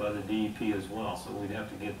reimbursed by the DEP as well, so we'd have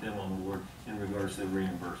to get them on board in regards to the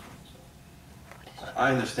reimbursement.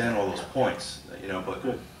 I understand all those points, you know,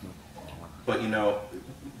 but you know,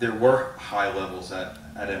 there were high levels at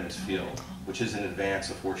Emmons Field, which is in advance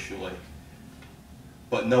of Horseshoe Lake,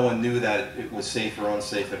 but no one knew that it was safe or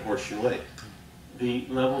unsafe at Horseshoe Lake. The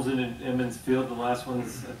levels in Emmons Field, the last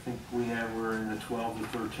ones I think we have were in the 12 to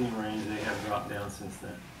 13 range. They have dropped down since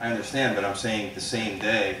then. I understand, but I'm saying the same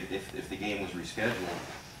day, if the game was rescheduled,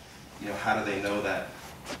 you know, how do they know that?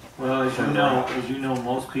 Well, as you know,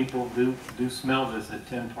 most people do smell this at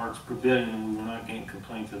 10 parts per billion, and we were not getting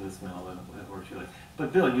complaints of the smell at Horseshoe Lake.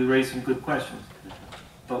 But Bill, you raised some good questions.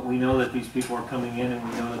 But we know that these people are coming in, and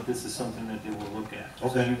we know that this is something that they will look at.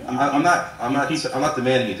 Okay, so I'm not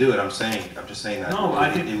demanding you do it. I'm just saying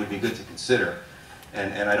that it would be good to consider.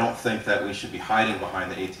 And I don't think that we should be hiding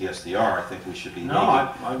behind the ATSDR. I think we should be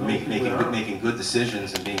making good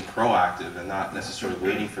decisions and being proactive, and not necessarily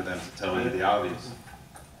waiting for them to tell you the obvious.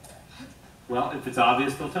 Well, if it's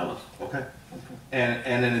obvious, they'll tell us. Okay.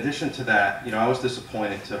 And in addition to that, you know, I was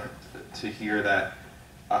disappointed to hear that.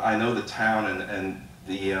 I know the town and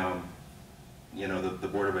the you know, the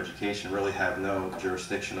Board of Education really have no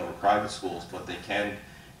jurisdiction over private schools, but they can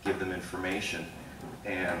give them information.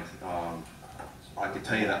 And I could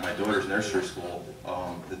tell you that my daughter's nursery school,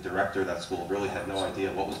 the director of that school really had no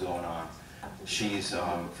idea what was going on. She's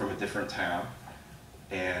from a different town,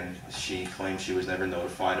 and she claims she was never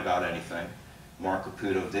notified about anything. Mark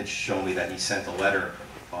Caputo did show me that he sent a letter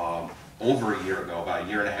over a year ago, about a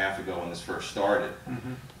year and a half ago when this first started,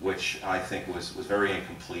 which I think was very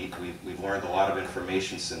incomplete. We've learned a lot of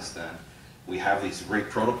information since then. We have these great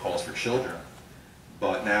protocols for children,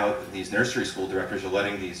 but now these nursery school directors are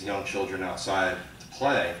letting these young children outside to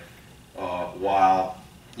play, while,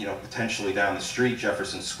 you know, potentially down the street,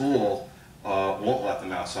 Jefferson School won't let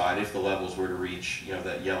them outside if the levels were to reach, you know,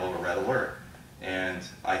 that yellow or red alert. And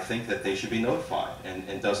I think that they should be notified.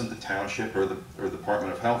 And doesn't the township or the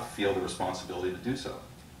Department of Health feel the responsibility to do so?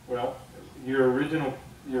 Well, your original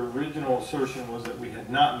assertion was that we had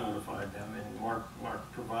not notified them, and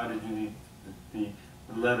Mark provided you the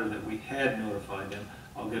letter that we had notified them.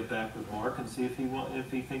 I'll get back with Mark and see if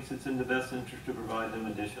he thinks it's in the best interest to provide them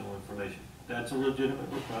additional information. That's a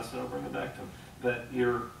legitimate request, and I'll bring it back to him. But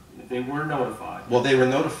they were notified. Well, they were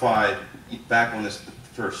notified back when this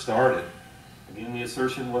first started. Again, the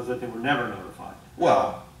assertion was that they were never notified.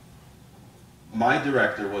 Well, my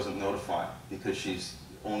director wasn't notified because she's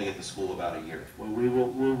only at the school about a year. Well, we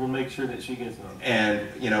will make sure that she gets notified.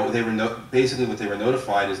 And, you know, they were basically what they were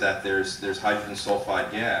notified is that there's hydrogen sulfide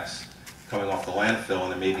gas coming off the landfill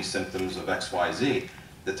and there may be symptoms of XYZ.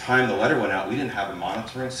 The time the letter went out, we didn't have a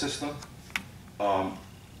monitoring system.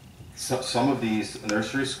 Some of these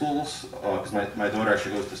nursery schools, because my daughter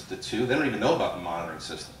actually goes to 2, they don't even know about the monitoring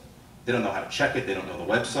system. They don't know how to check it. They don't know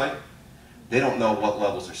the website. They don't know what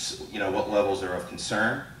levels are, you know, what levels are of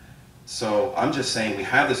concern. So I'm just saying we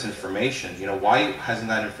have this information. You know, why hasn't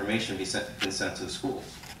that information been sent to the schools?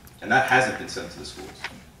 And that hasn't been sent to the schools.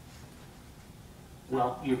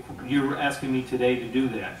 Well, you're asking me today to do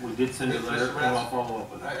that. We did send a letter, and I'll follow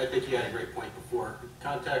up with it. I think you had a great point before.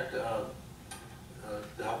 Contact the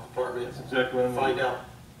health department. That's exactly what I'm Find out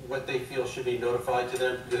what they feel should be notified to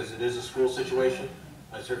them, because it is a school situation.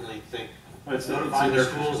 I certainly think notifying the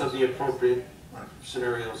schools of the appropriate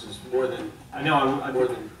scenarios is more than. I know.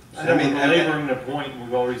 I mean, laboring the point,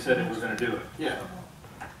 we've already said that we're going to do it. Yeah.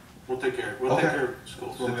 We'll take care. We'll take care of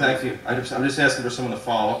schools. So thank you. I'm just asking for someone to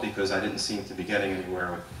follow up because I didn't seem to be getting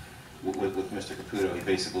anywhere with Mr. Caputo. He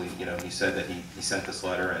basically, you know, he said that he sent this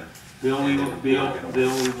letter and. Bill, we will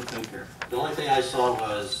take care. The only thing I saw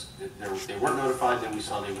was they weren't notified. Then we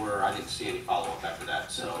saw they were. I didn't see any follow up after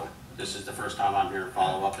that. So this is the first time I'm here to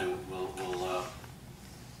follow up, and we'll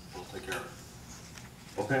take care of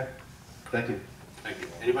it. Okay. Thank you. Thank you.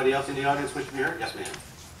 Anybody else in the audience wish to be heard? Yes, ma'am.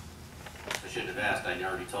 I shouldn't have asked. I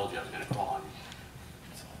already told you I was going to call on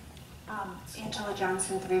you. Angela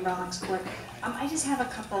Johnson, 3 Rawlings Court. I just have a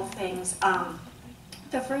couple of things.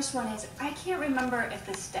 The first one is, I can't remember if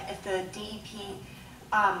the DEP,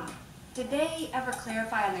 did they ever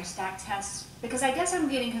clarify on their stack tests? Because I guess I'm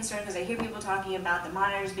getting concerned because I hear people talking about the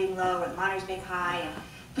monitors being low or the monitors being high, and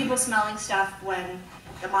people smelling stuff when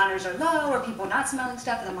the monitors are low, or people not smelling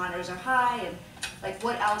stuff and the monitors are high, and like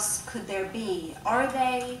what else could there be? Are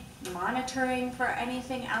they monitoring for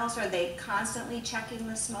anything else? Are they constantly checking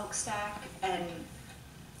the smokestack? And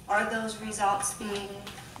are those results being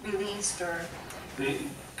released, or?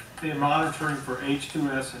 They're monitoring for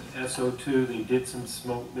H2S and SO2. They did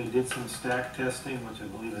some stack testing, which I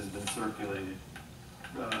believe has been circulated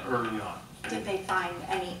early on. Did they find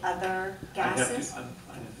any other gases? I have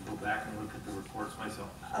to go back and look at the reports myself.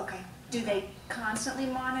 Okay. Do they constantly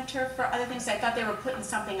monitor for other things? I thought they were putting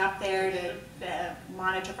something up there to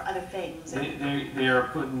monitor for other things. They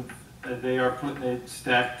are putting a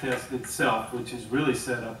stack test itself, which is really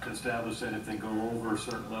set up to establish that if they go over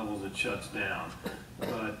certain levels, it shuts down.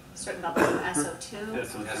 But certain levels of SO2?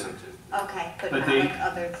 SO2. Okay, but not like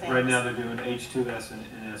other things. Right now they're doing H2S and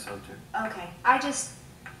SO2. Okay.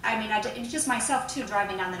 It's just myself too,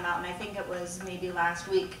 driving down the mountain. I think it was maybe last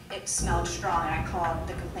week, it smelled strong, and I called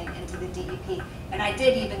the complaint into the DEP. And I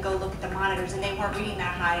did even go look at the monitors, and they weren't reading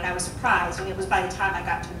that high, and I was surprised. And it was by the time I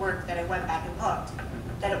got to work that I went back and looked.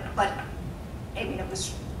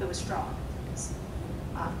 It was strong.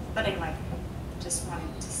 But anyway, just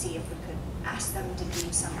wanted to see if we could ask them to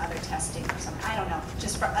do some other testing or something. I don't know,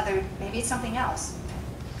 just for other, maybe it's something else.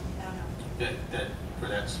 I don't know. For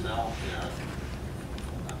that smell, yeah,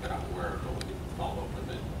 not that I'm aware of, but we can follow up with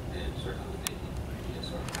it, and certainly with the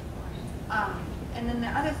ESR. And then the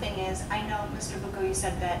other thing is, I know, Mr. Bucco, you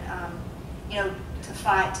said that, you know, to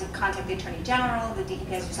contact the Attorney General, the DEP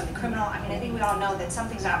has to do something criminal. I mean, I think we all know that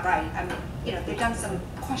something's not right. I mean, you know, they've done some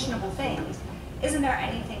questionable things. Isn't there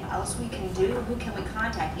anything else we can do? Who can we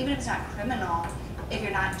contact? Even if it's not criminal, if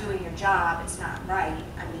you're not doing your job, it's not right.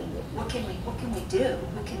 I mean, what can we do?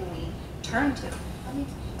 Who can we turn to?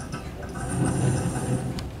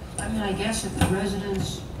 I mean, I guess if the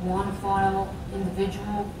residents want to file an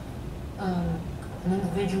individual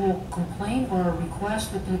complaint or a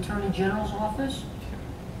request with the Attorney General's office,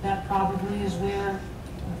 that probably is where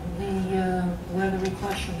the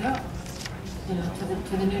request should go. You know,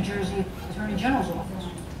 to the New Jersey Attorney General's office.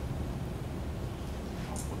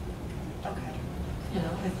 Okay. You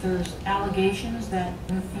know, if there's allegations that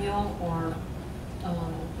you feel are,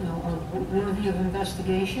 you know, are worthy of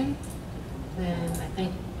investigation, then I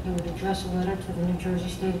think you would address a letter to the New Jersey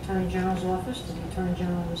State Attorney General's office, to the Attorney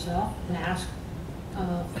General himself, and ask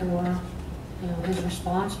for, you know, his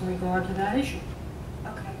response in regard to that issue.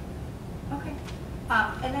 Okay. Okay.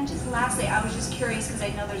 And then just lastly, I was just curious because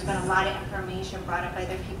I know there's been a lot of information brought up by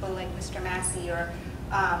other people like Mr. Masi or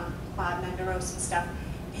Bob Menderos and stuff.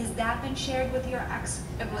 Has that been shared with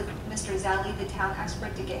with Mr. Zelli, the town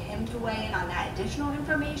expert, to get him to weigh in on that additional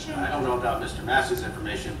information? I don't know about Mr. Massey's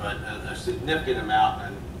information, but a significant amount,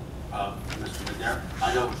 and Mr. Madero,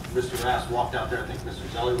 I know Mr. Mass walked out there, I think Mr.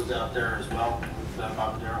 Zelli was out there as well with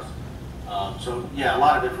Bob Maderos. So yeah, a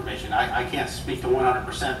lot of information. I can't speak to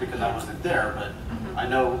 100% because I wasn't there, but I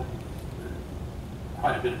know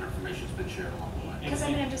quite a bit of information has been shared along the way. Because I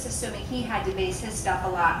mean, I'm just assuming he had to base his stuff a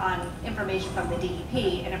lot on information from the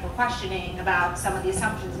DEP, and if we're questioning about some of the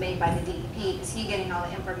assumptions made by the DEP, is he getting all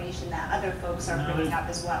the information that other folks are bringing up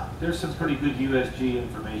as well? There's some pretty good USG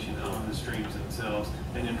information on the streams themselves,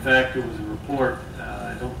 and in fact, there was a report,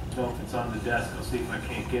 I don't know if it's on the desk, I'll see if I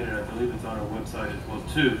can't get it, I believe it's on our website as well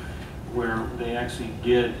too, where they actually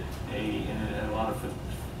get a lot of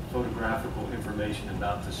photographical information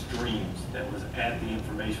about the streams that was at the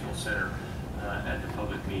informational center at the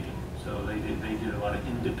public meeting. So they did a lot of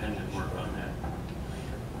independent work on that.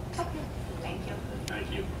 Okay, thank you.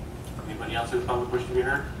 Thank you. Anybody else in the public wish to be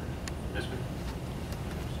heard? Yes, ma'am.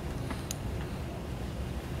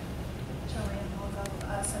 Joanne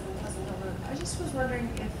Holgo, 7 Pleasant Hill Road. I just was wondering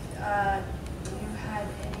if you had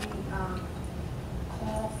any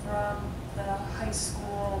call from the high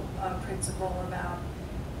school principal about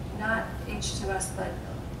not H2S, but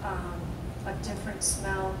a different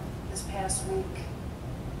smell this past week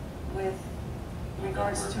with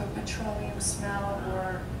regards to a petroleum smell,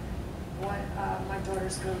 or what my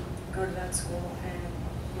daughters go to that school, and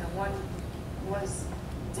you know, one was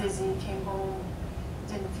dizzy, came home,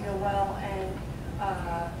 didn't feel well, and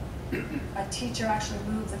a teacher actually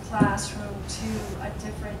moved the classroom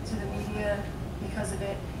to the media because of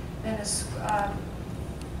it. Then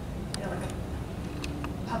you know, like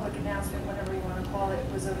a public announcement, whatever you want to call it,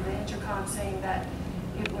 was over the intercom saying that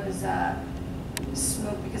it was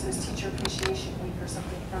smoke because it was Teacher Appreciation Week or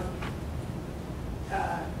something from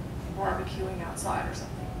barbecuing outside or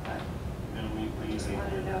something. But I just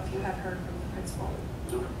wanted to know if you had heard from the principal.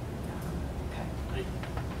 Okay. Okay.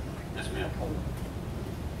 Yes, ma'am.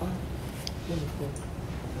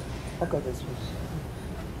 I'll go this way.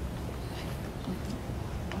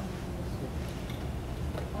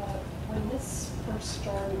 When this first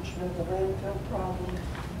started, you know, the landfill problem,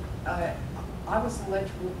 I was in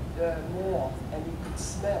Ledgewood Mall, and you could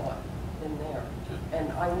smell it in there.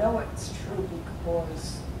 And I know it's true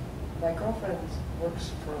because my girlfriend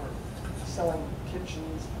works for selling kitchen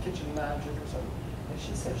managers or something, and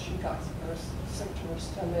she said she got sick to her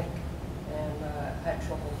stomach and had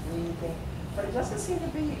trouble breathing. But it doesn't seem to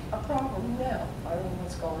be a problem now. I don't know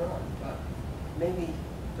what's going on, but maybe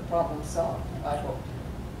the problem's solved, I hope.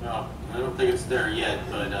 No, I don't think it's there yet,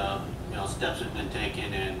 but you know, steps have been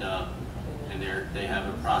taken, and they have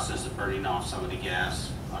a process of burning off some of the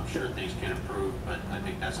gas. I'm sure things can improve, but I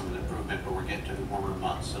think that's some improvement. But we're getting to the warmer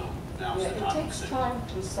months, so now's the time. It takes time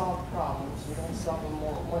to solve problems. You don't solve them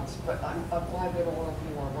all at once, but I'm glad that all of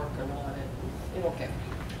you are working on it. It'll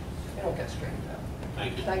get straightened out.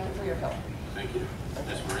 Thank you. Thank you for your help. Thank you.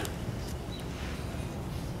 Yes, Marie.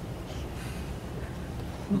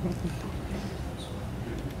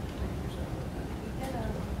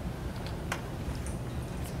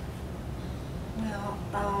 Well,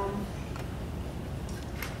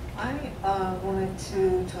 I wanted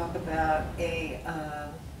to talk about an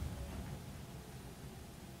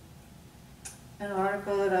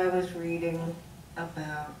article that I was reading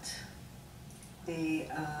about the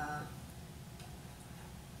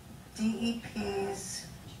DEP's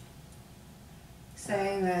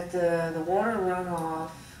saying that the water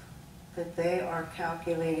runoff that they are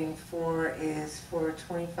calculating for is for a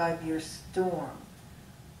 25-year storm.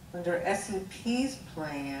 Under SEP's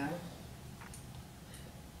plan,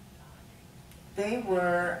 they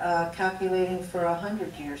were calculating for a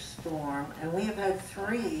 100-year storm, and we have had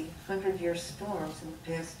 3 100-year storms in the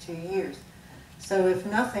past 2 years. So if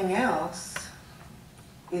nothing else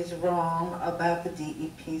is wrong about the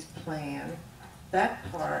DEP's plan, that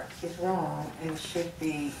part is wrong and should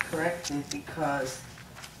be corrected, because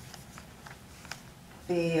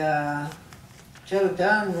the Joe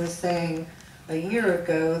Dunn was saying a year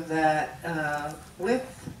ago that with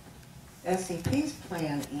SEP's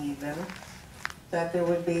plan even, that there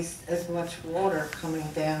would be as much water coming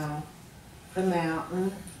down the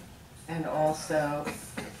mountain and also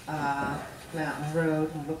Mountain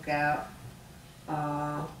Road and Lookout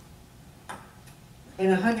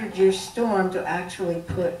in a 100-year storm to actually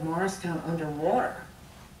put Morristown underwater.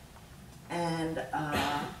 And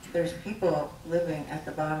there's people living at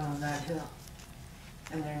the bottom of that hill,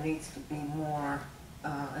 and there needs to be more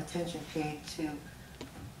attention paid to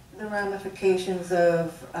the ramifications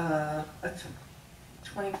of a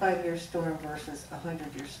 25-year storm versus a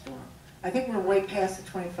 100-year storm. I think we're way past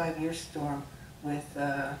the 25-year storm with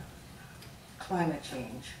climate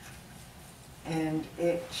change, and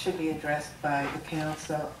it should be addressed by the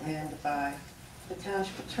council and by the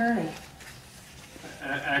township attorney.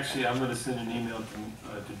 Actually, I'm going to send an email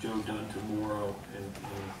to Joe Dunn tomorrow and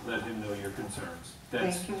let him know your concerns.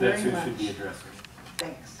 Thank you very who much. should be addressing.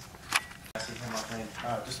 Thanks.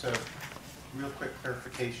 Just a real quick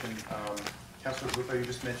clarification. Councilor Lupo, you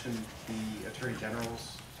just mentioned the Attorney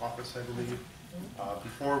General's office, I believe.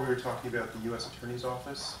 Before we were talking about the U.S. Attorney's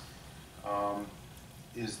Office.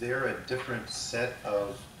 Is there a different set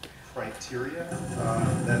of criteria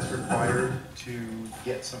that's required to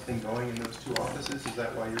get something going in those 2 offices? Is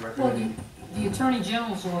that why you're recommending? Well, the Attorney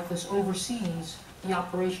General's office oversees the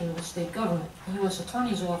operation of the state government. The U.S.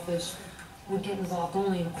 Attorney's office would get involved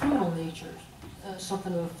only in criminal nature,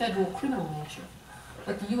 something of a federal criminal nature.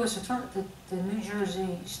 But the U.S. Attorney, the New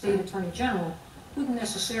Jersey State Attorney General, wouldn't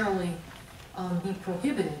necessarily be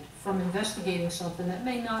prohibited from investigating something that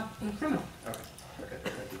may not be criminal. Okay,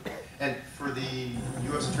 thank you. And for the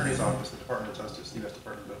U.S. Attorney's Office, the Department of Justice, the U.S.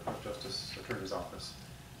 Department of Justice Attorney's Office,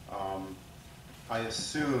 I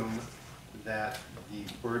assume that the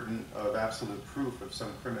burden of absolute proof of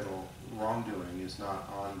some criminal wrongdoing is not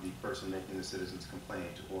on the person making the citizen's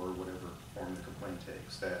complaint or whatever form the complaint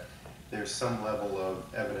takes, that there's some level of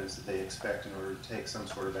evidence that they expect in order to take some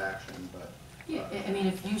sort of action, but... Yeah, I mean,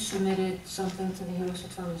 if you submitted something to the U.S.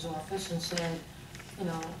 Attorney's Office and said, you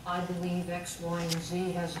know, I believe X, Y, and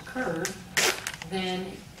Z has occurred, then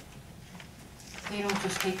they don't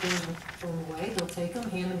just take those and throw them away. They'll take them,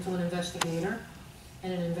 hand them to an investigator,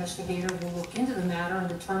 and an investigator will look into the matter and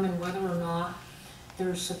determine whether or not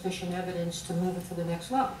there's sufficient evidence to move it to the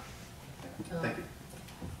next level. Thank you.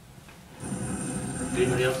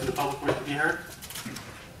 Anybody else in the public wish to be heard?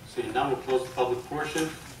 Seeing none, we'll close the public portion.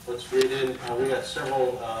 Let's read in, we got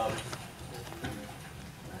several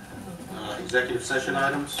executive session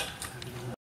items.